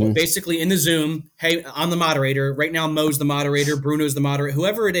basically in the Zoom, hey, I'm the moderator. Right now, Mo's the moderator. Bruno's the moderator.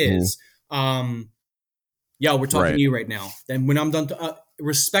 Whoever it is, yo, we're talking to you right now. Then when I'm done,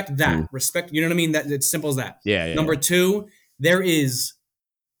 respect that. Respect, you know what I mean? That it's simple as that. Yeah. Number 2, there is,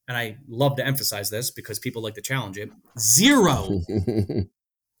 and I love to emphasize this because people like to challenge it,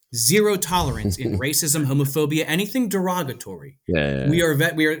 zero tolerance in racism, homophobia, anything derogatory.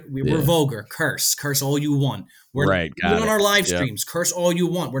 We're vulgar. Curse all you want. Even on our live streams, curse all you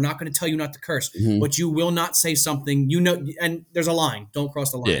want. We're not going to tell you not to curse, but you will not say something, and there's a line. Don't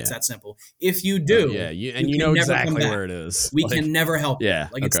cross the line. It's that simple. If you do, you know exactly where it is. We can never help you.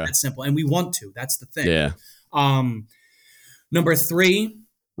 It's that simple, and we want to. That's the thing. Number 3.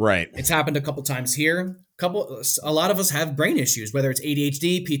 Right. It's happened a couple times here. A lot of us have brain issues, whether it's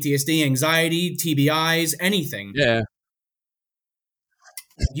ADHD, PTSD, anxiety, TBIs, anything. Yeah.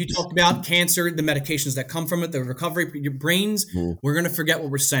 You talked about cancer, the medications that come from it, the recovery, your brains, we're going to forget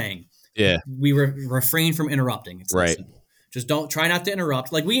what we're saying. Yeah. We refrain from interrupting. It's right. Just try not to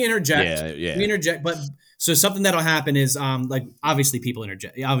interrupt. Like we interject. We interject. But so something that'll happen is like obviously people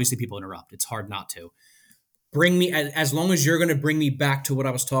interject. Obviously people interrupt. It's hard not to. Bring me, as long as you're going to bring me back to what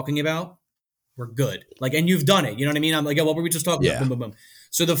I was talking about, we're good. Like, and you've done it. You know what I mean? I'm like, what were we just talking about? Boom, boom, boom.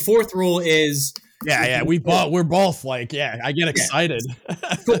 So the 4th rule is. We're both like, I get excited.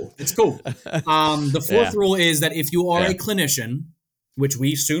 It's cool. The 4th rule is that if you are a clinician, which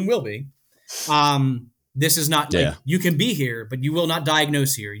we soon will be, this is not like you can be here, but you will not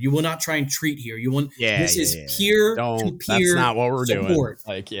diagnose here. You will not try and treat here. You will. This is peer to peer. That's not what we're support.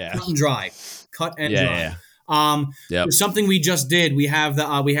 Doing. Like, cut and dry, dry. There's something we just did. We had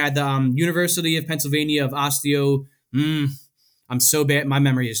the University of Pennsylvania of Osteo. I'm so bad. My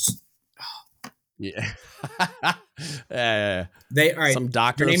memory is. They all right. Some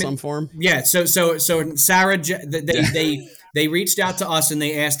doctor of some form. Yeah. So Sarah, they reached out to us and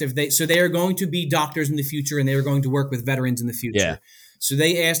they asked if they are going to be doctors in the future and they are going to work with veterans in the future. Yeah. So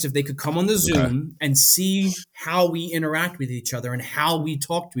they asked if they could come on the Zoom and see how we interact with each other and how we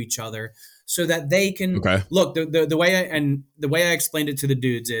talk to each other, so that they can look. The way I explained it to the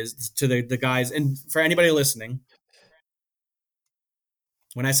dudes is to the guys, and for anybody listening,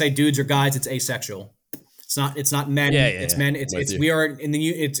 when I say dudes or guys, it's asexual. It's not men. It's men. We are in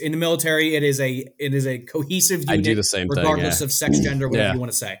the military. It is a cohesive unit. I do the same regardless thing, of sex, gender, whatever you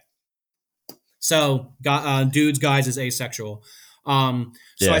want to say. So, dudes, guys is asexual.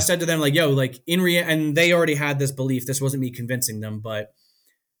 So I said to them, like, yo, like and they already had this belief. This wasn't me convincing them, but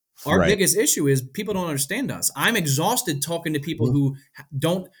our biggest issue is people don't understand us. I'm exhausted talking to people who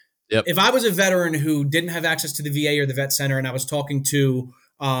don't. Yep. If I was a veteran who didn't have access to the VA or the vet center, and I was talking to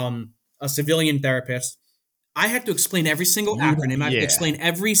a civilian therapist, I have to explain every single acronym. I have to explain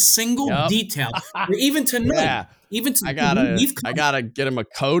every single detail. Or even tonight, I gotta get him a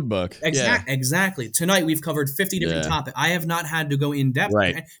code book. Exactly. Tonight we've covered 50 different topics. I have not had to go in depth.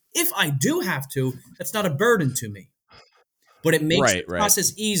 Right. And if I do have to, that's not a burden to me. But it makes the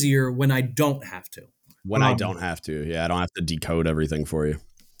process easier when I don't have to. I don't have to. I don't have to decode everything for you.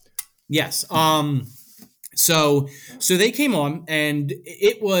 Yes. So they came on, and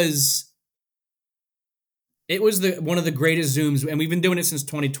it was one of the greatest Zooms, and we've been doing it since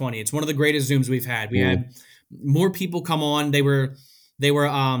 2020. It's one of the greatest Zooms we've had. We had more people come on. They were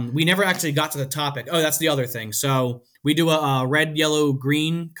we never actually got to the topic. Oh, that's the other thing. So we do a red, yellow,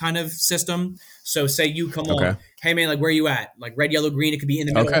 green kind of system. So say you come on, hey man, like where are you at? Like red, yellow, green. It could be in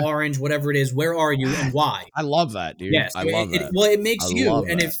the middle, orange, whatever it is. Where are you and why? I love that, dude. Yes, I love that. Well, it makes you,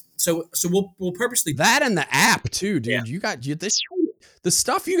 and if so we'll purposely that and the app too, dude. You got this. the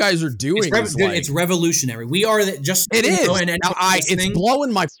stuff you guys are doing is dude, like, it's revolutionary. We are just it you know, is. and Now, it's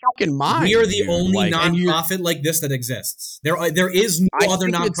blowing my fucking mind. we are the dude. only like, nonprofit like this that exists. There is no I other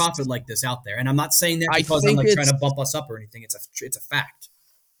think nonprofit like this out there, and I'm not saying that I because I'm think like trying it's- to bump us up or anything. It's a fact.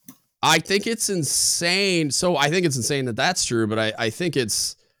 I think it's insane. So I think it's insane that that's true, but I think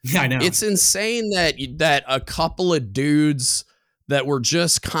it's Yeah, I know. it's insane that a couple of dudes that were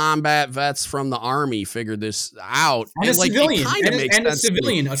just combat vets from the Army figured this out, And a like civilian, it kind of makes and a sense to me.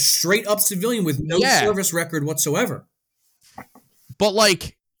 civilian, a straight up civilian with no Yeah. service record whatsoever. But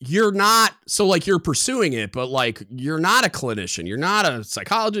like you're not, so like you're pursuing it, but like you're not a clinician, you're not a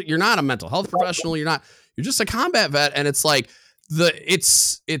psychologist, you're not a mental health professional, you're just a combat vet, and it's like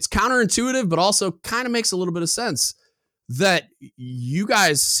it's counterintuitive, but also kind of makes a little bit of sense that you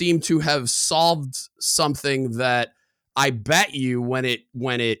guys seem to have solved something that I bet you when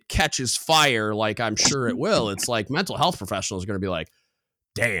it catches fire, like I'm sure it will, it's like mental health professionals are going to be like,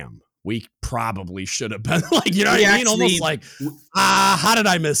 damn, we probably should have been like, you know what I mean? Almost like, how did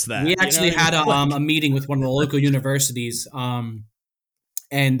I miss that? We actually had a meeting with one of the local universities, and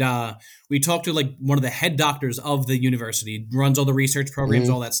we talked to like one of the head doctors of the university, runs all the research programs,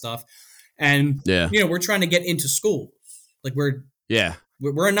 all that stuff. And we're trying to get into schools. Like we're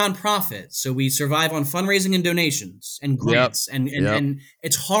a nonprofit, so we survive on fundraising and donations and grants, and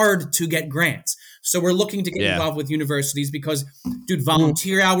it's hard to get grants. So we're looking to get involved with universities because, dude,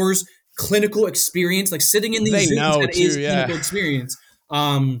 volunteer hours, clinical experience, like sitting in these Zooms, that is clinical experience.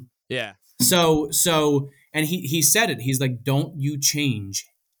 So and he said it. He's like, don't you change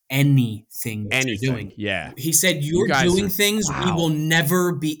anything you're doing. Yeah. He said, you're doing things we will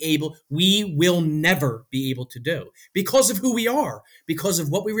never be able to do because of who we are, because of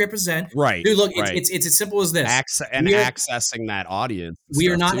what we represent. Right. Dude, look, it's as simple as this. Accessing that audience. We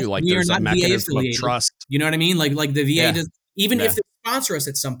are not, like we are there's not a VA mechanism of affiliated. trust. You know what I mean? Like the VA does, even if they sponsor us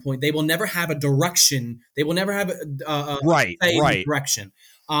at some point, they will never have a direction. They will never have a direction.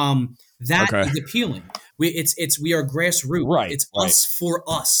 That is appealing. We are grassroots. Right. It's us for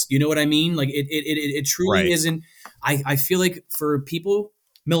us. You know what I mean? Like it truly isn't. I feel like for people,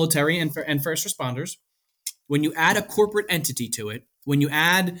 military and first responders, when you add a corporate entity to it, when you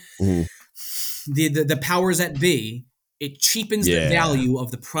add the powers that be, it cheapens the value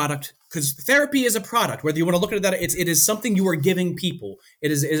of the product. Because therapy is a product. Whether you want to look at it that it is something you are giving people.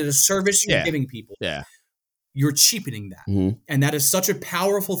 It is a service you're giving people. Yeah. You're cheapening that. And that is such a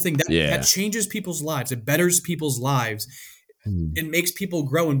powerful thing that changes people's lives. It betters people's lives. It makes people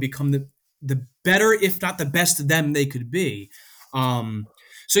grow and become the better, if not the best them they could be. So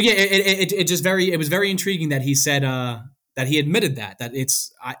yeah, it was very intriguing that he said that he admitted that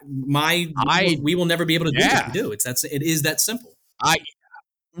we will never be able to do what we do. It is that simple.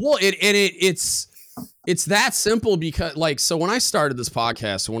 It's that simple because like, so when I started this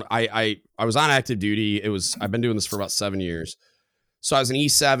podcast, when I was on active duty, I've been doing this for about 7 years. So I was an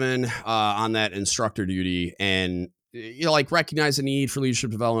E7 on that instructor duty, and like recognize the need for leadership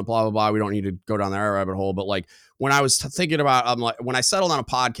development, blah, blah, blah. We don't need to go down that rabbit hole. But like when I was thinking about, I'm like, when I settled on a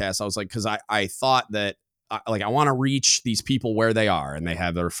podcast, I was like, cause I thought that I want to reach these people where they are and they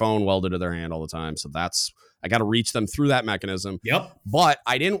have their phone welded to their hand all the time. So I got to reach them through that mechanism. Yep. But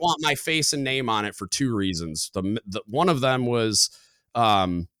I didn't want my face and name on it for 2 reasons. The one of them was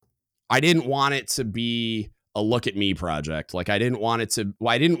I didn't want it to be a look at me project. Like I didn't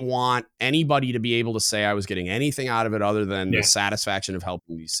want anybody to be able to say I was getting anything out of it other than the satisfaction of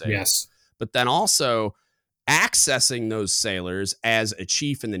helping these sailors. Yes. But then also accessing those sailors as a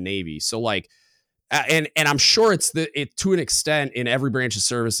chief in the Navy. So like, and I'm sure it's to an extent in every branch of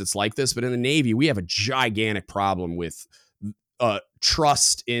service it's like this, but in the Navy we have a gigantic problem with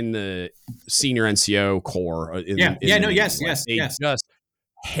trust in the senior NCO corps. Yes. They just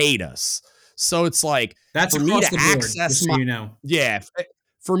hate us. So it's like that's for me to access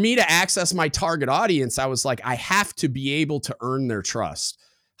for me to access my target audience, I was like, I have to be able to earn their trust.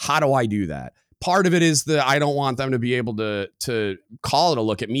 How do I do that? Part of it is that I don't want them to be able to call it a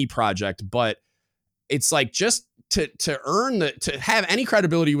look at me project, but it's like just to have any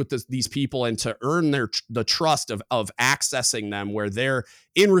credibility with these people and to earn the trust of accessing them where they're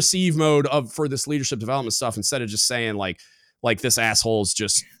in receive mode for this leadership development stuff, instead of just saying like this asshole's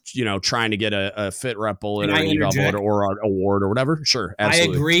just, trying to get a fit rep bullet or an EGOT or an award or whatever. Sure.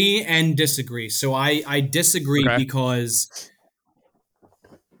 Absolutely. I agree and disagree. So I disagree because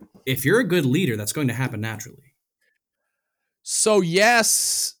if you're a good leader, that's going to happen naturally. So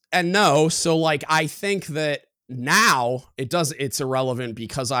yes and no. So like, I think that now it's irrelevant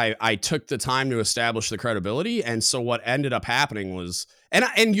because I took the time to establish the credibility. And so what ended up happening was,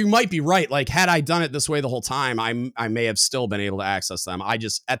 and you might be right. Like, had I done it this way the whole time, I may have still been able to access them. I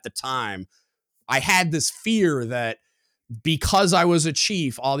just, at the time, I had this fear that because I was a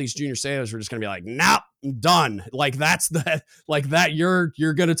chief, all these junior sailors were just going to be like, nope, I'm done. Like, that's the, like that. You're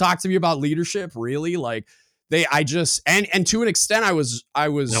going to talk to me about leadership. Really? Like I just, and to an extent I was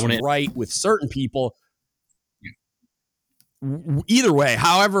right with certain people either way.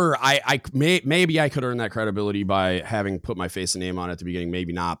 However, maybe I could earn that credibility by having put my face and name on it at the beginning,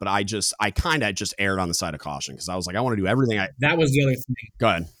 maybe not, but I kind of just erred on the side of caution. Cause I was like, I want to do everything. That was the other thing. Go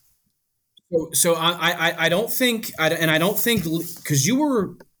ahead. So I don't think, because you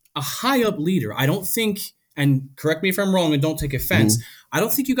were a high up leader, I don't think, and correct me if I'm wrong and don't take offense, I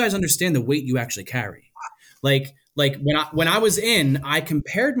don't think you guys understand the weight you actually carry. Like when I was in, I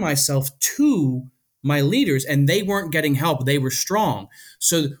compared myself to my leaders and they weren't getting help. They were strong.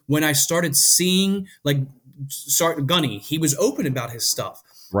 So when I started seeing Gunny, he was open about his stuff.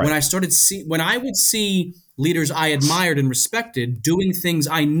 Right. When I would see leaders I admired and respected doing things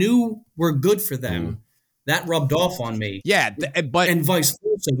I knew were good for them, that rubbed off on me. Yeah, and vice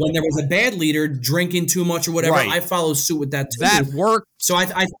versa. When there was a bad leader drinking too much or whatever, I follow suit with that too. That worked. So I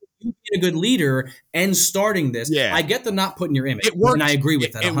think you being a good leader and starting this, I get the not putting your image. It worked, and I agree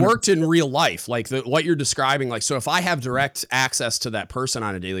with that. 100%. It worked in real life, like what you're describing. Like, so if I have direct access to that person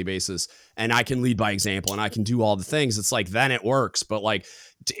on a daily basis, and I can lead by example, and I can do all the things, it's like then it works. But like,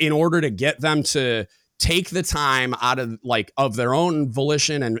 in order to get them to take the time out of their own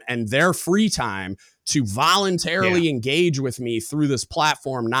volition and their free time to voluntarily engage with me through this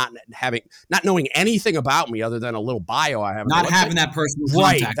platform, not knowing anything about me other than a little bio I have, not having that person,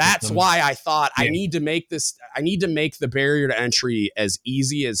 right? That's why I thought I need to make the barrier to entry as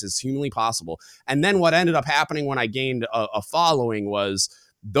easy as humanly possible. And then what ended up happening when I gained a following was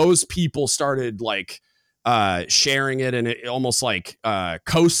those people started like sharing it and it almost like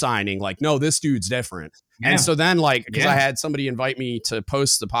co-signing, like, no, this dude's different. And so then, like, because I had somebody invite me to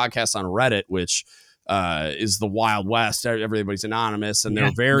post the podcast on Reddit, which is the Wild West. Everybody's anonymous, and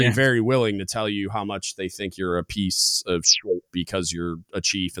they're very willing to tell you how much they think you're a piece of shit because you're a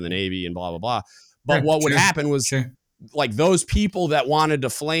chief in the Navy and blah blah blah. But what would happen was, like, those people that wanted to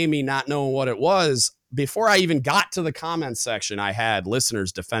flame me, not knowing what it was, before I even got to the comments section, I had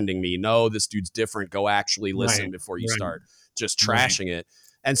listeners defending me. No, this dude's different. Go actually listen before you start just trashing it.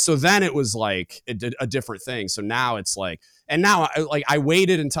 And so then it was like a different thing. So now it's like, and now I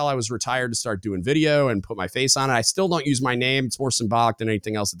waited until I was retired to start doing video and put my face on it. I still don't use my name. It's more symbolic than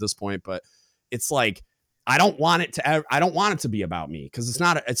anything else at this point, but it's like, I don't want it to be about me, because it's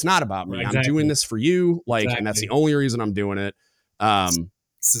not about me. Exactly. I'm doing this for you. Like, and that's the only reason I'm doing it.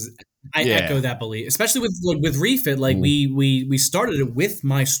 I echo that belief, especially with Refit. Like we started it with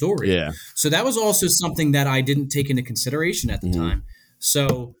my story. Yeah. So that was also something that I didn't take into consideration at the time.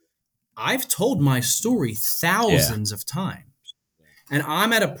 So I've told my story thousands of times, and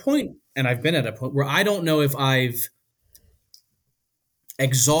I'm at a point, and I've been at a point where I don't know if I've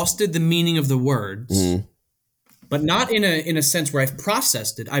exhausted the meaning of the words, but not in a sense where I've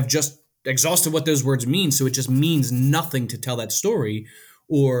processed it. I've just exhausted what those words mean. So it just means nothing to tell that story,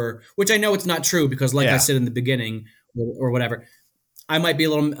 or, which I know it's not true, because like I said in the beginning or whatever, I might be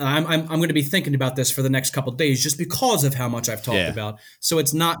I'm going to be thinking about this for the next couple of days just because of how much I've talked about. So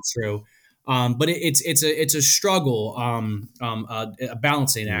it's not true. But it's a struggle, a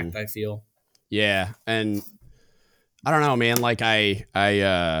balancing act, I feel. Yeah. And I don't know, man, like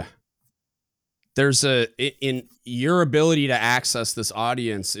there's in your ability to access this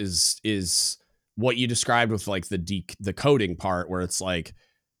audience is what you described with like the coding part, where it's like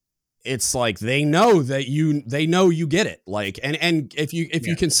they know you get it. Like, and if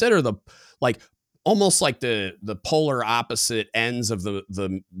you consider the, like, almost like the polar opposite ends of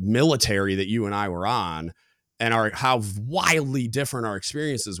the military that you and I were on, and how wildly different our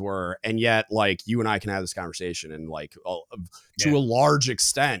experiences were. And yet, like, you and I can have this conversation, and like to a large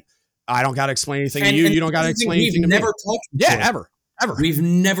extent, I don't got to explain anything to you. You don't got to explain anything to me. We've never talked before. Ever. We've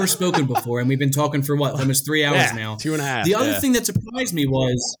never spoken before, and we've been talking for almost 3 hours now. 2.5. The other thing that surprised me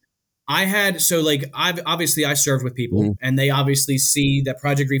was I served with people, and they obviously see that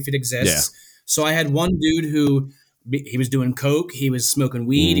Project Refit exists. Yeah. So I had one dude who, he was doing coke, he was smoking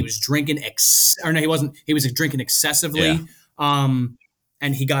weed, he was drinking he wasn't. He was drinking excessively. Yeah.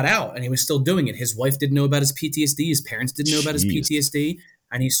 And he got out, and he was still doing it. His wife didn't know about his PTSD. His parents didn't know about his PTSD.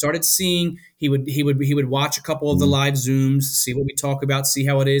 And he started seeing, he would watch a couple of the live Zooms, see what we talk about, see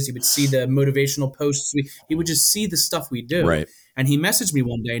how it is. He would see the motivational posts. He would just see the stuff we do. Right. And he messaged me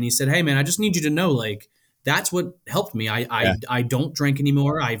one day and he said, "Hey man, I just need you to know, like, That's what helped me. Yeah. I don't drink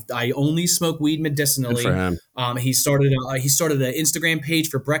anymore. I only smoke weed Good for medicinally. him. He started an Instagram page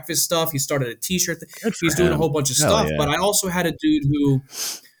for breakfast stuff. He started a T-shirt. Good for He's doing a him. whole bunch of Hell stuff. yeah. But I also had a dude who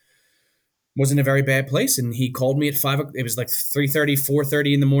was in a very bad place, and he called me at 5. It was like 3:30,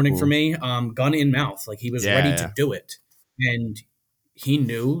 4:30 in the morning for me. Gun in mouth, like he was ready to do it, and he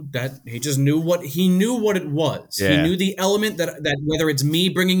knew that he just knew what it was. Yeah. He knew the element that whether it's me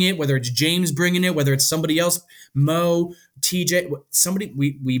bringing it, whether it's James bringing it, whether it's somebody else, Mo, TJ, somebody,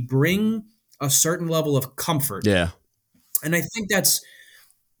 we bring a certain level of comfort. Yeah. And I think that's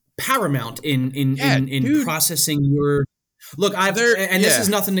paramount in dude. processing your look. This is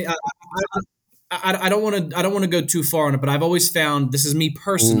nothing. I don't want to go too far on it, but I've always found, this is me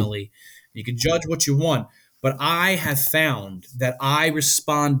personally. You can judge what you want, but I have found that I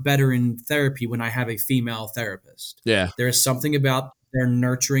respond better in therapy when I have a female therapist. Yeah. There is something about their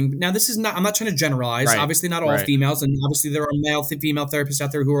nurturing. Now, this is not, I'm not trying to generalize. Right. Obviously, not all females, and obviously there are male female therapists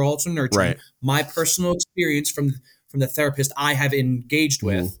out there who are also nurturing. Right. My personal experience from the therapist I have engaged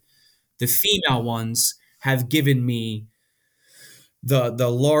with, the female ones have given me the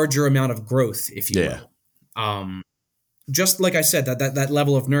larger amount of growth, if you will. Just like I said, that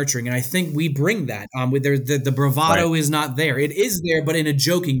level of nurturing, and I think we bring that. With the bravado is not there. It is there, but in a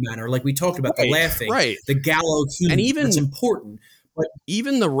joking manner, like we talked about, the laughing, the gallow humor, and even that's important. But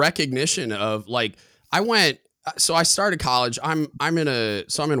even the recognition of, like, so I started college. I'm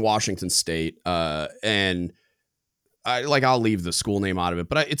in Washington State, and I'll leave the school name out of it,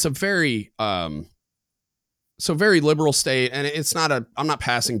 but it's a very very liberal state, and it's not I'm not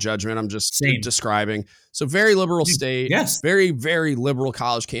passing judgment. I'm just describing. So very liberal state, very, very liberal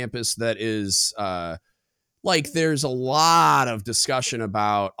college campus that is there's a lot of discussion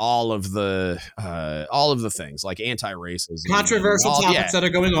about all of the things like anti-racism, controversial topics that are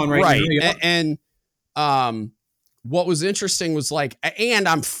going on right now. And what was interesting was and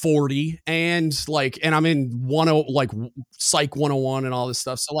I'm 40 and I'm in Psych 101 and all this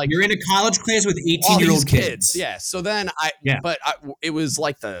stuff. So you're in a college class with 18-year-old kids. Yeah. So then it was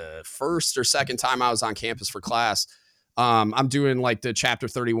the first or second time I was on campus for class. I'm doing the Chapter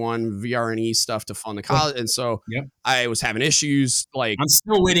 31 VRNE stuff to fund the college. And so I was having issues. I'm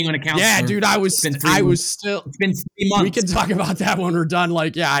still waiting on a counselor. Yeah, dude, it's been 3 months. We can talk about that when we're done.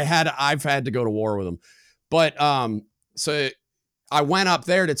 I've had to go to war with them. But so I went up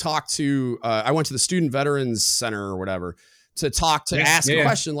there to talk to, I went to the Student Veterans Center or whatever to ask a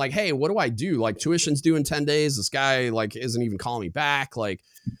question hey, what do I do? Tuition's due in 10 days. This guy isn't even calling me back,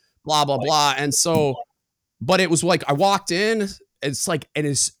 blah, blah, blah. And so, but it was I walked in,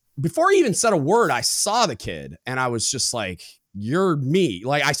 before he even said a word, I saw the kid and I was just you're me.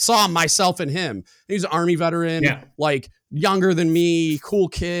 I saw myself in him. He's an Army veteran, younger than me, cool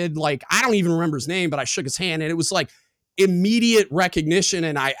kid. I don't even remember his name, but I shook his hand and it was immediate recognition.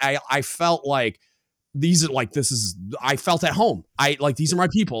 And I felt I felt at home. These are my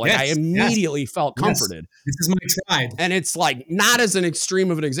people. I immediately felt comforted. This is my tribe. And it's not as an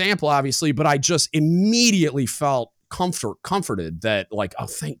extreme of an example, obviously, but I just immediately felt comforted that oh,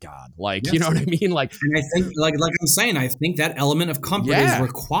 thank God. You know what I mean? And I think I'm saying, I think that element of comfort is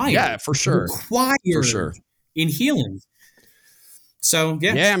required. Yeah, for sure. For sure. In healing. So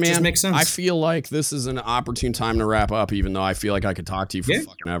man, just makes sense. I feel like this is an opportune time to wrap up, even though I feel like I could talk to you for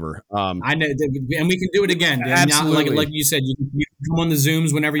fucking ever. I know, and we can do it again. Absolutely. Like you said, you can come on the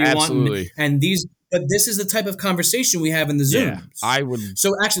Zooms whenever you want. But this is the type of conversation we have in the Zooms. Yeah, I would.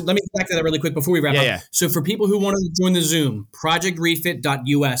 So actually, let me get back to that really quick before we wrap up. Yeah. So for people who want to join the Zoom,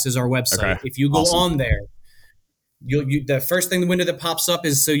 projectrefit.us is our website. Okay. If you go on there, the first thing, the window that pops up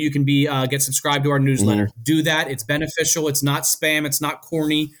is so you can get subscribed to our newsletter. Do that. It's beneficial. It's not spam. It's not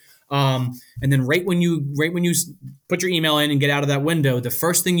corny. And then right when you put your email in and get out of that window, the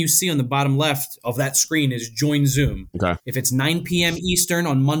first thing you see on the bottom left of that screen is join Zoom. Okay. If it's 9 p.m. Eastern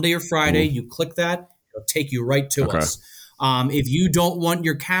on Monday or Friday, you click that. It'll take you right to us. If you don't want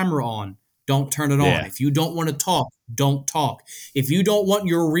your camera on, don't turn it on. If you don't want to talk, don't talk. If you don't want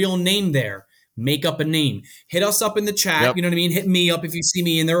your real name there, make up a name. Hit us up in the chat. Yep. You know what I mean? Hit me up if you see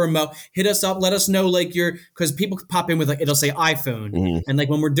me in the remote. Hit us up. Let us know because people pop in with it'll say iPhone. And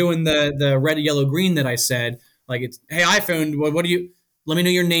when we're doing the red, yellow, green that I said, it's, hey, iPhone, what do you, let me know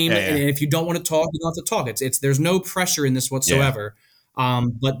your name. And if you don't want to talk, you don't have to talk. It's there's no pressure in this whatsoever.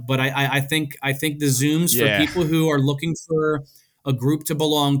 But I think the Zooms for people who are looking for a group to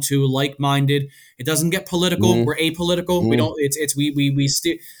belong to, like-minded. It doesn't get political. We're apolitical. We don't.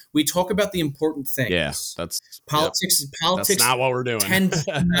 We talk about the important things. Yeah, that's politics. Politics. That's not what we're doing. Tend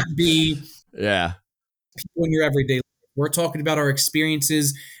to not be. Yeah. People in your everyday life. We're talking about our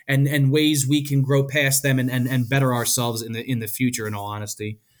experiences and ways we can grow past them and better ourselves in the future, in all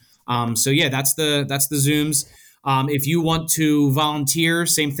honesty. So yeah, that's the Zooms. If you want to volunteer,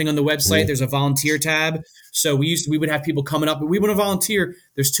 same thing on the website. There's a volunteer tab. So we would have people coming up, but we want to volunteer.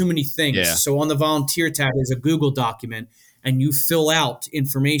 There's too many things. Yeah. So on the volunteer tab, there's a Google document, and you fill out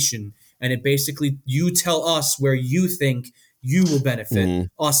information, and it basically you tell us where you think you will benefit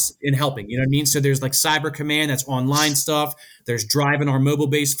us in helping. You know what I mean? So there's like Cyber Command, that's online stuff. There's driving our mobile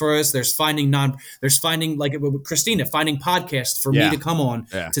base for us. There's finding like with Christina, finding podcasts for me to come on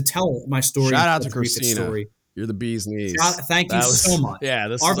to tell my story. Shout out to Christina. Story. You're the bee's knees. Thank you so much.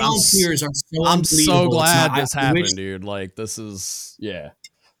 Yeah, our volunteers are so I'm so glad this happened, dude. Like this is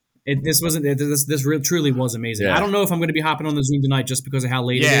This truly was amazing. I don't know if I'm going to be hopping on the Zoom tonight just because of how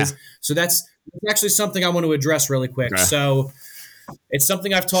late it is. So that's actually something I want to address really quick. Okay. So it's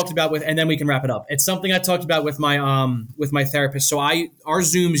something I've talked about with, and then we can wrap it up. It's something I talked about with my therapist. So our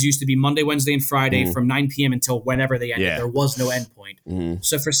Zooms used to be Monday, Wednesday, and Friday from 9 p.m. until whenever they ended. There was no end point.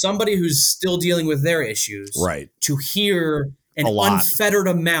 So for somebody who's still dealing with their issues, to hear an unfettered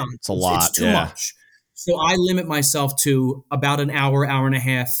amount, it's too much. So I limit myself to about an hour and a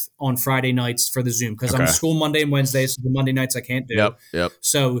half on Friday nights for the Zoom because I'm in school Monday and Wednesday, so the Monday nights I can't do. Yep.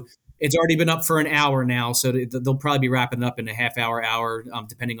 So it's already been up for an hour now, so they'll probably be wrapping it up in a half hour,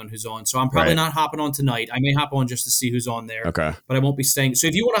 depending on who's on. So I'm probably not hopping on tonight. I may hop on just to see who's on there. Okay. But I won't be staying. So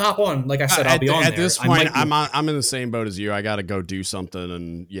if you want to hop on, like I said, I'll be on at there. At this point, I'm in the same boat as you. I got to go do something,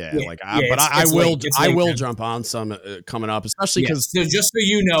 and I will jump on some coming up, especially because so just so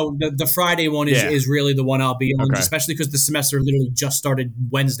you know, the Friday one is really the one I'll be on, especially because the semester literally just started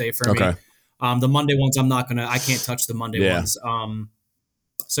Wednesday for me. The Monday ones I can't touch the Monday ones.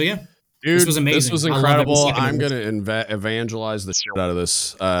 So yeah. Dude, this was amazing. This was incredible. I'm going to evangelize the shit out of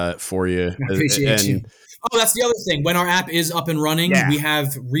this for you. I appreciate you. Oh, that's the other thing. When our app is up and running, we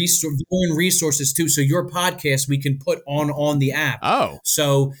have resources too. So your podcast we can put on the app. Oh,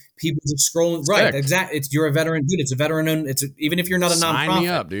 so people just scrolling right. Exactly. You're a veteran, dude. It's a veteran. Even if you're not a nonprofit. Sign me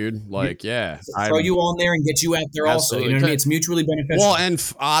up, dude. Like, throw you on there and get you out there also. You know what I mean? It's mutually beneficial. Well,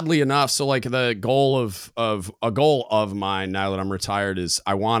 and oddly enough, so like the goal of mine now that I'm retired is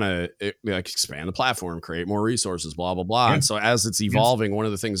I want to expand the platform, create more resources, blah blah blah. And so as it's evolving, one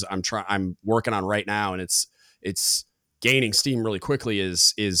of the things I'm working on right now, and it's gaining steam really quickly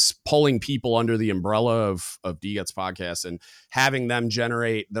is pulling people under the umbrella of DGUTS podcast and having them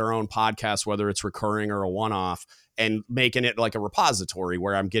generate their own podcast, whether it's recurring or a one-off, and making it like a repository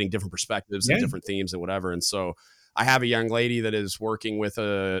where I'm getting different perspectives and different themes and whatever. And so I have a young lady that is working with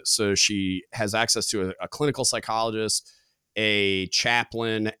so she has access to a clinical psychologist, a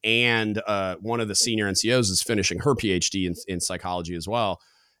chaplain, and one of the senior NCOs is finishing her PhD in psychology as well.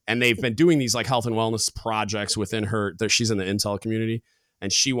 And they've been doing these like health and wellness projects within her. She's in the Intel community,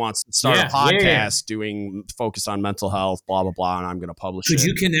 and she wants to start a podcast doing focused on mental health, blah blah blah. And I'm going to publish it. Could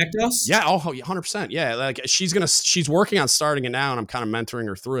you connect us? Yeah, 100%. Yeah, like she's working on starting it now, and I'm kind of mentoring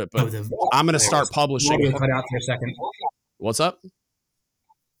her through it. But I'm going to start publishing. Audio cut out for a second. What's up?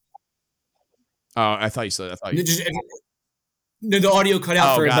 Oh, I thought you said. No, the audio cut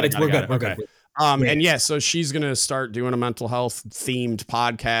out for it, but we're good. We're good. And so she's going to start doing a mental health themed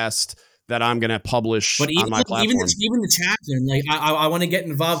podcast that I'm going to publish on my platform. Even the chaplain, like I want to get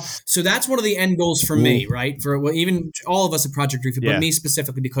involved. So that's one of the end goals for me, right? Even all of us at Project Refit, but me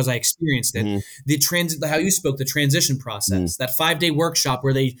specifically because I experienced it. How you spoke, the transition process, that 5-day workshop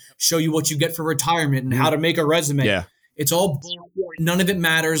where they show you what you get for retirement and how to make a resume. Yeah. It's all, none of it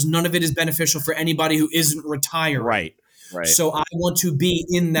matters. None of it is beneficial for anybody who isn't retired. Right. So I want to be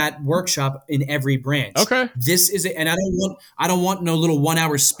in that workshop in every branch. Okay. This is it. And I don't want no little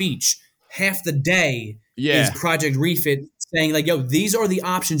 1-hour speech. Half the day is Project Refit saying like, yo, these are the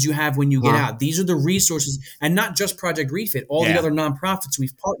options you have when you get out. These are the resources, and not just Project Refit, all the other nonprofits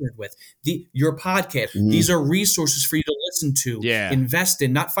we've partnered with, your podcast. These are resources for you to listen to, invest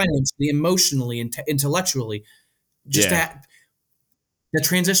in, not financially, emotionally, intellectually. The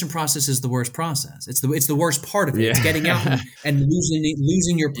transition process is the worst process. It's the worst part of it. It's getting out and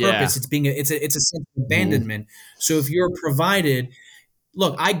losing your purpose. It's a sense of abandonment. So if you're provided,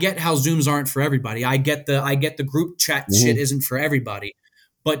 look, I get how Zooms aren't for everybody. I get the group chat shit isn't for everybody.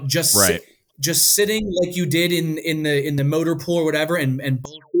 But just sitting like you did in the motor pool or whatever and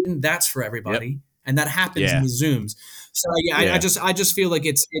that's for everybody. And that happens in the Zooms. So I just feel like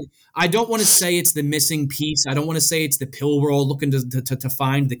I don't want to say it's the missing piece. I don't want to say it's the pill we're all looking to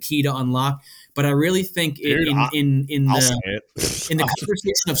find, the key to unlock. But I really think in the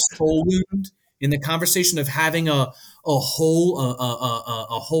conversation of soul wound, in the conversation of having a hole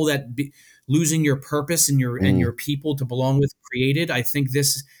that losing your purpose and your people to belong with created, I think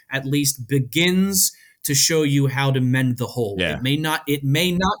this at least begins to show you how to mend the hole. Yeah. It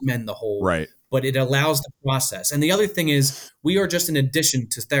may not mend the hole, right. but it allows the process. And the other thing is, we are just an addition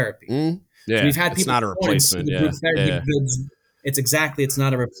to therapy. Yeah, so we've had it's people not a come on and see replacement. the Yeah, group therapy. yeah. It's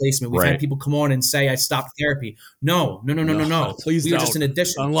not a replacement. We've Right. had people come on and say, I stopped therapy. No. Please We are don't. just an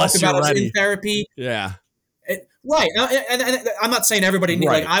addition. Unless Talk you're about us ready. in therapy. Yeah. Right. And I'm not saying everybody need,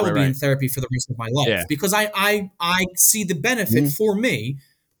 Right, like I will right, be in right. therapy for the rest of my life Yeah. because I see the benefit for me.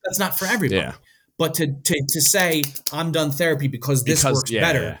 That's not for everybody. Yeah. But to say I'm done therapy because this works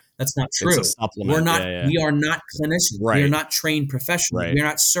better, yeah. that's not It's true. a supplement. We're not. Yeah. We are not clinicians. We Right. are not trained professionals. Right. We are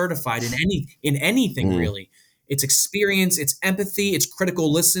not certified in anything really. It's experience. It's empathy. It's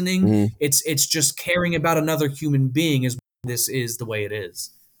critical listening. It's just caring about another human being. This is the way it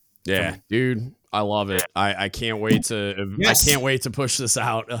is. Yeah, dude, I love it. I can't wait to. Yes. I can't wait to push this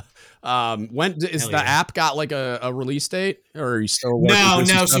out. When is the app got like a release date, or are you still working No.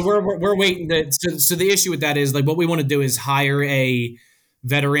 stuff? So we're waiting. So the issue with that is like what we want to do is hire a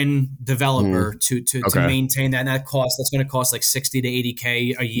veteran developer to maintain that. And that's going to cost like 60 to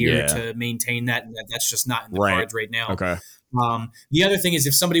 80K a year to maintain that. And that's just not in the cards right now. Okay. The other thing is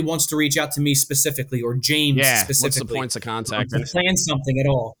if somebody wants to reach out to me specifically or James specifically. What's the points of contact? To plan something at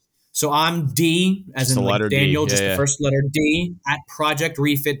all. So I'm D, as just in like Daniel, D. just the first letter D, at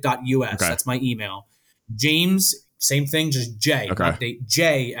projectrefit.us. That's my email. James, same thing, just J.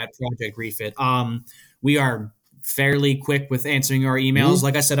 J at Project Refit. We are fairly quick with answering our emails.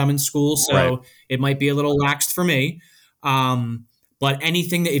 Like I said, I'm in school, so it might be a little laxed for me. But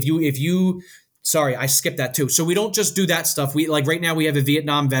anything that if you sorry, I skipped that too. So we don't just do that stuff. We like right now we have a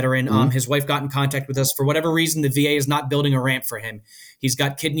Vietnam veteran. His wife got in contact with us. For whatever reason, the VA is not building a ramp for him. He's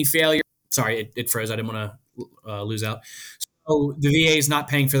got kidney failure. Sorry, it froze. I didn't want to lose out. So the VA is not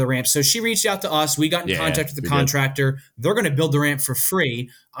paying for the ramp. So she reached out to us. We got in contact with the contractor. They're going to build the ramp for free.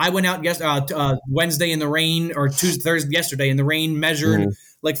 I went out Wednesday in the rain, or yesterday in the rain, measured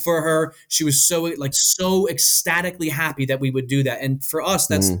like for her. She was so ecstatically happy that we would do that. And for us,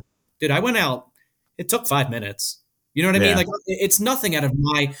 that's dude. I went out. It took 5 minutes. You know what I mean? Like it's nothing out of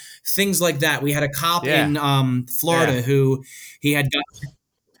my things like that. We had a cop in Florida who he had got.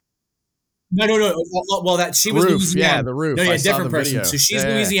 No. Well, that she was Louisiana. Yeah, the roof. No, I different saw the person. video. So she's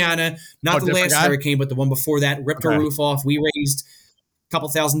Louisiana, not the last hurricane, but the one before that. Ripped her roof off. We raised a couple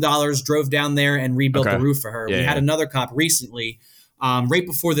 $1,000s, drove down there and rebuilt the roof for her. We had another cop recently, right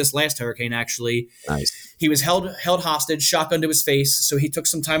before this last hurricane. Actually, nice. He was held hostage, shotgun to his face. So he took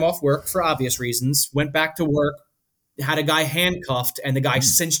some time off work for obvious reasons. Went back to work. Had a guy handcuffed, and the guy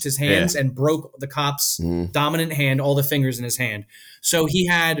cinched his hands and broke the cop's dominant hand, all the fingers in his hand. So he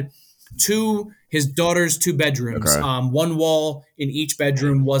had his daughter's 2 bedrooms. One wall in each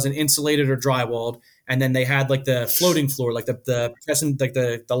bedroom wasn't insulated or drywalled, and then they had like the floating floor, like the pressing, like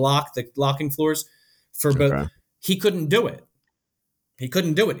the locking floors for both. He couldn't do it.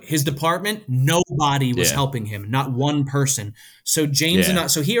 His department, nobody was helping him, not one person. So James and I,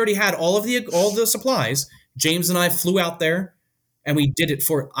 so he already had all the supplies. James and I flew out there, and we did it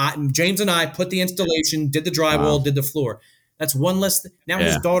James and I put the installation, did the drywall, did the floor. That's one less. Now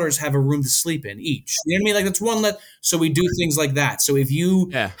his daughters have a room to sleep in each. You know what I mean? Like that's one less. So we do things like that. So if you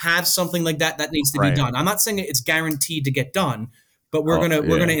have something like that, that needs to be done. I'm not saying it's guaranteed to get done, but we're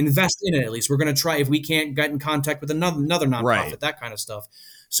gonna invest in it at least. We're gonna try if we can't get in contact with another nonprofit, that kind of stuff.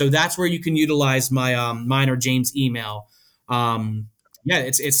 So that's where you can utilize my mine or James' email. And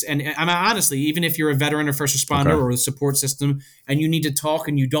I'm honestly, even if you're a veteran or first responder or a support system, and you need to talk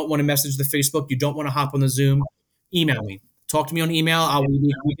and you don't want to message the Facebook, you don't want to hop on the Zoom, email me. Talk to me on email.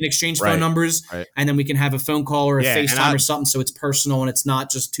 We can exchange phone numbers, and then we can have a phone call or a FaceTime or something, so it's personal and it's not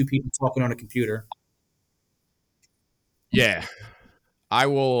just 2 people talking on a computer. Yeah. I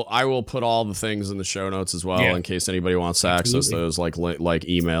will put all the things in the show notes as well in case anybody wants to access those, like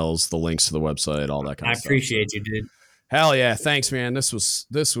emails, the links to the website, all that kind of stuff. I appreciate you, dude. Hell yeah, thanks, man. This was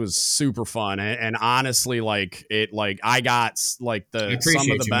super fun, and honestly, I got some of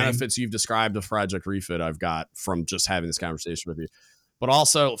the benefits you've described of Project Refit. I've got from just having this conversation with you, but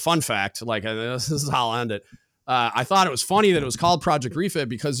also fun fact, this is how I'll end it. I thought it was funny that it was called Project Refit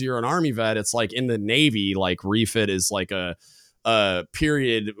because you're an Army vet. It's like in the Navy, like refit is like a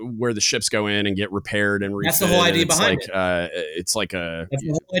period where the ships go in and get repaired and refit. That's the whole idea behind it. It's like a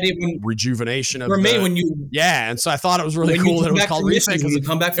rejuvenation of when you and so I thought it was really cool that it was called refit because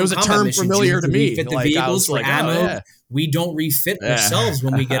it was a term familiar to me. Refit the vehicles for ammo. We don't refit ourselves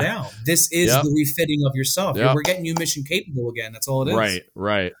when we get out. This is the refitting of yourself. We're getting you mission capable again. That's all it is.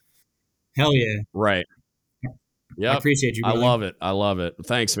 Right. Hell yeah. Right. I Yep. appreciate you, I brother. love it. I love it.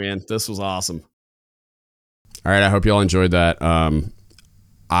 Thanks, man. This was awesome. All right. I hope you all enjoyed that.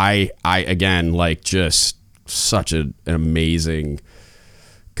 I again, like, just such an amazing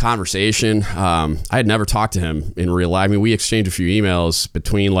conversation. I had never talked to him in real life. I mean, we exchanged a few emails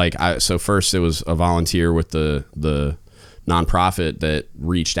between, like, so first it was a volunteer with the nonprofit that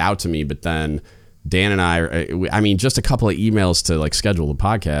reached out to me, but then Dan and I mean, just a couple of emails to, like, schedule the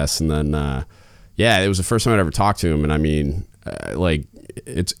podcast. And then, yeah, it was the first time I'd ever talked to him. And I mean, like,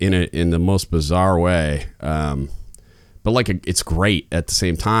 it's in the most bizarre way. But, like, it's great at the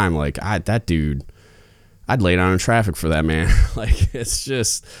same time. Like, that dude, I'd lay down in traffic for that man. Like, it's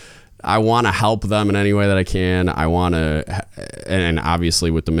just, I want to help them in any way that I can. I want to, and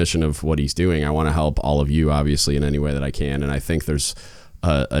obviously with the mission of what he's doing, I want to help all of you, obviously, in any way that I can. And I think there's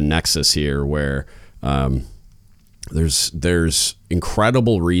a nexus here where there's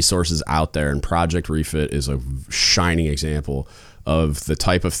incredible resources out there, and Project Refit is a shining example of the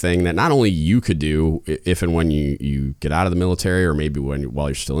type of thing that not only you could do if and when you get out of the military, or maybe while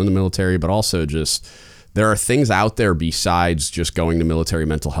you're still in the military, but also just, there are things out there besides just going to military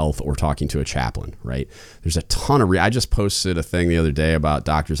mental health or talking to a chaplain, right? There's a ton of I just posted a thing the other day about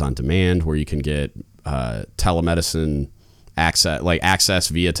Doctors on Demand, where you can get telemedicine access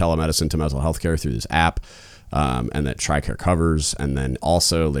via telemedicine to mental health care through this app. And that TRICARE covers. And then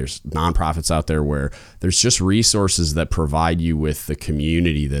also there's nonprofits out there where there's just resources that provide you with the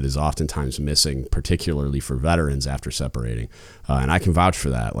community that is oftentimes missing, particularly for veterans after separating. And I can vouch for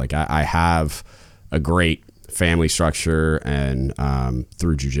that. Like, I have a great family structure, and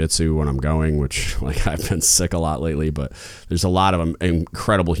through jiu-jitsu when I'm going, which, like, I've been sick a lot lately, but there's a lot of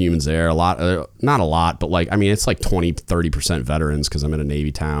incredible humans there. A lot, not a lot, but, like, I mean, it's like 20-30% veterans, because I'm in a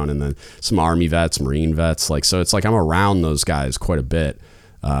Navy town, and then some Army vets, Marine vets, like, so it's like I'm around those guys quite a bit.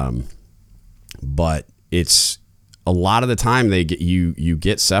 But it's a lot of the time you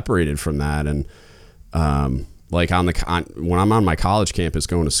get separated from that. And like when I'm on my college campus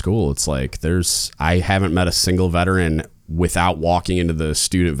going to school, it's like I haven't met a single veteran without walking into the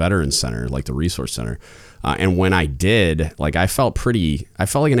student veterans center, like the resource center. And when I did, like, I felt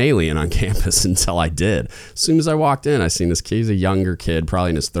like an alien on campus until I did. As soon as I walked in, I seen this kid. He's a younger kid, probably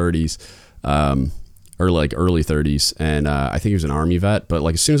in his 30s, or like early 30s. And I think he was an Army vet. But,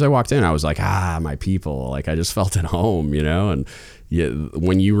 like, as soon as I walked in, I was like, my people. Like, I just felt at home, you know? And yeah,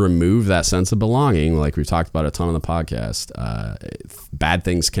 when you remove that sense of belonging, like we've talked about a ton on the podcast, bad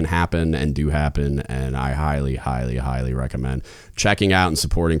things can happen and do happen. And I highly, highly, highly recommend checking out and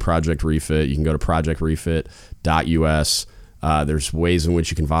supporting Project Refit. You can go to projectrefit.us. There's ways in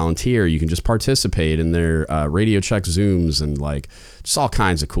which you can volunteer. You can just participate in their radio check Zooms, and, like, just all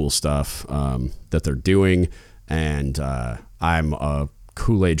kinds of cool stuff that they're doing. And I'm a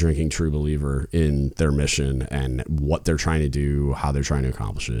Kool-Aid drinking true believer in their mission and what they're trying to do, how they're trying to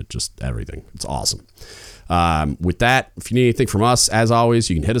accomplish it, just everything. It's awesome. With that, if you need anything from us, as always,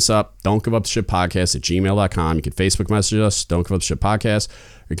 you can hit us up. Don't Give Up the Ship Podcast at gmail.com. You can Facebook message us, Don't Give Up the Ship Podcast,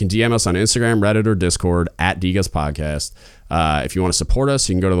 or you can DM us on Instagram, Reddit, or Discord at DGUS Podcast. If you want to support us,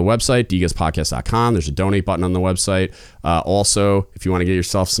 you can go to the website, dguspodcast.com. There's a donate button on the website. Also, if you want to get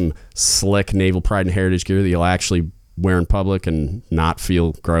yourself some slick Naval Pride and Heritage gear that you'll actually wear in public and not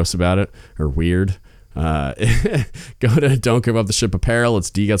feel gross about it or weird, go to Don't Give Up the Ship Apparel.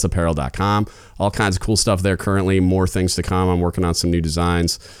 It's dgutsapparel.com. All kinds of cool stuff there currently. More things to come. I'm working on some new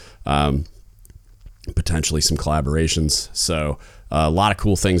designs, potentially some collaborations. So a lot of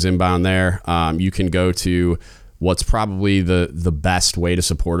cool things inbound there. You can go to what's probably the best way to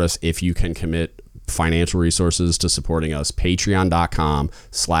support us if you can commit financial resources to supporting us,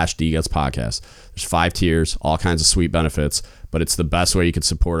 patreon.com/dgutspodcast. There's 5 tiers, all kinds of sweet benefits, but it's the best way you could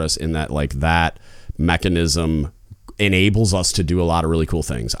support us, in that, like, that mechanism enables us to do a lot of really cool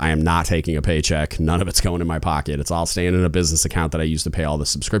things. I am not taking a paycheck. None of it's going in my pocket. It's all staying in a business account that I use to pay all the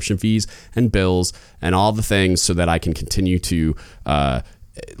subscription fees and bills and all the things, so that I can continue to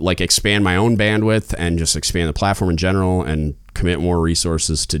expand my own bandwidth and just expand the platform in general, and commit more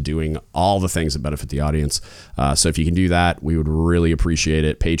resources to doing all the things that benefit the audience. So if you can do that, we would really appreciate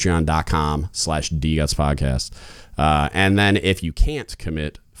it. Patreon.com/dgutspodcast. And then if you can't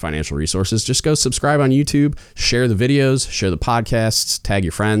commit financial resources, just go subscribe on YouTube, share the videos, share the podcasts, tag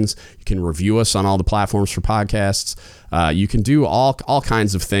your friends. You can review us on all the platforms for podcasts. You can do all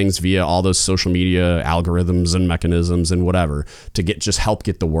kinds of things via all those social media algorithms and mechanisms and whatever to help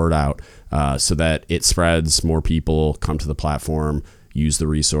get the word out, so that it spreads, more people come to the platform, use the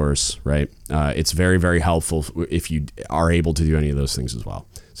resource, right? It's very, very helpful if you are able to do any of those things as well.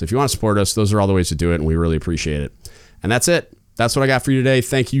 So if you want to support us, those are all the ways to do it, and we really appreciate it. And that's it. That's what I got for you today.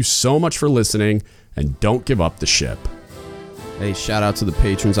 Thank you so much for listening. and don't give up the ship. Hey, shout out to the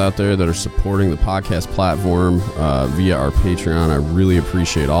patrons out there that are supporting the podcast platform via our Patreon. I really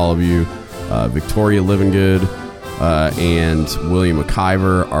appreciate all of you. Victoria Livingood and William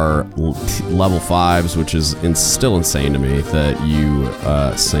McIver are level 5s, which is still insane to me that you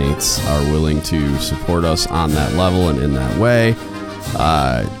saints are willing to support us on that level and in that way.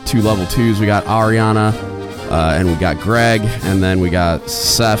 2 level 2s, we got Ariana and we got Greg, and then we got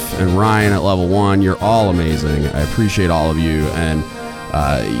Seth and Ryan at level 1. You're all amazing. I appreciate all of you, and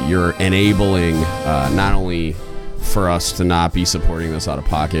you're enabling not only for us to not be supporting this out of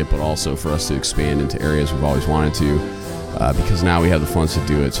pocket, but also for us to expand into areas we've always wanted to, because now we have the funds to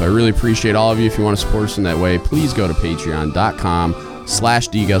do it. So I really appreciate all of you. If you want to support us in that way, please go to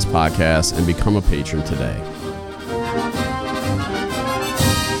patreon.com/DGusPodcast and become a patron today.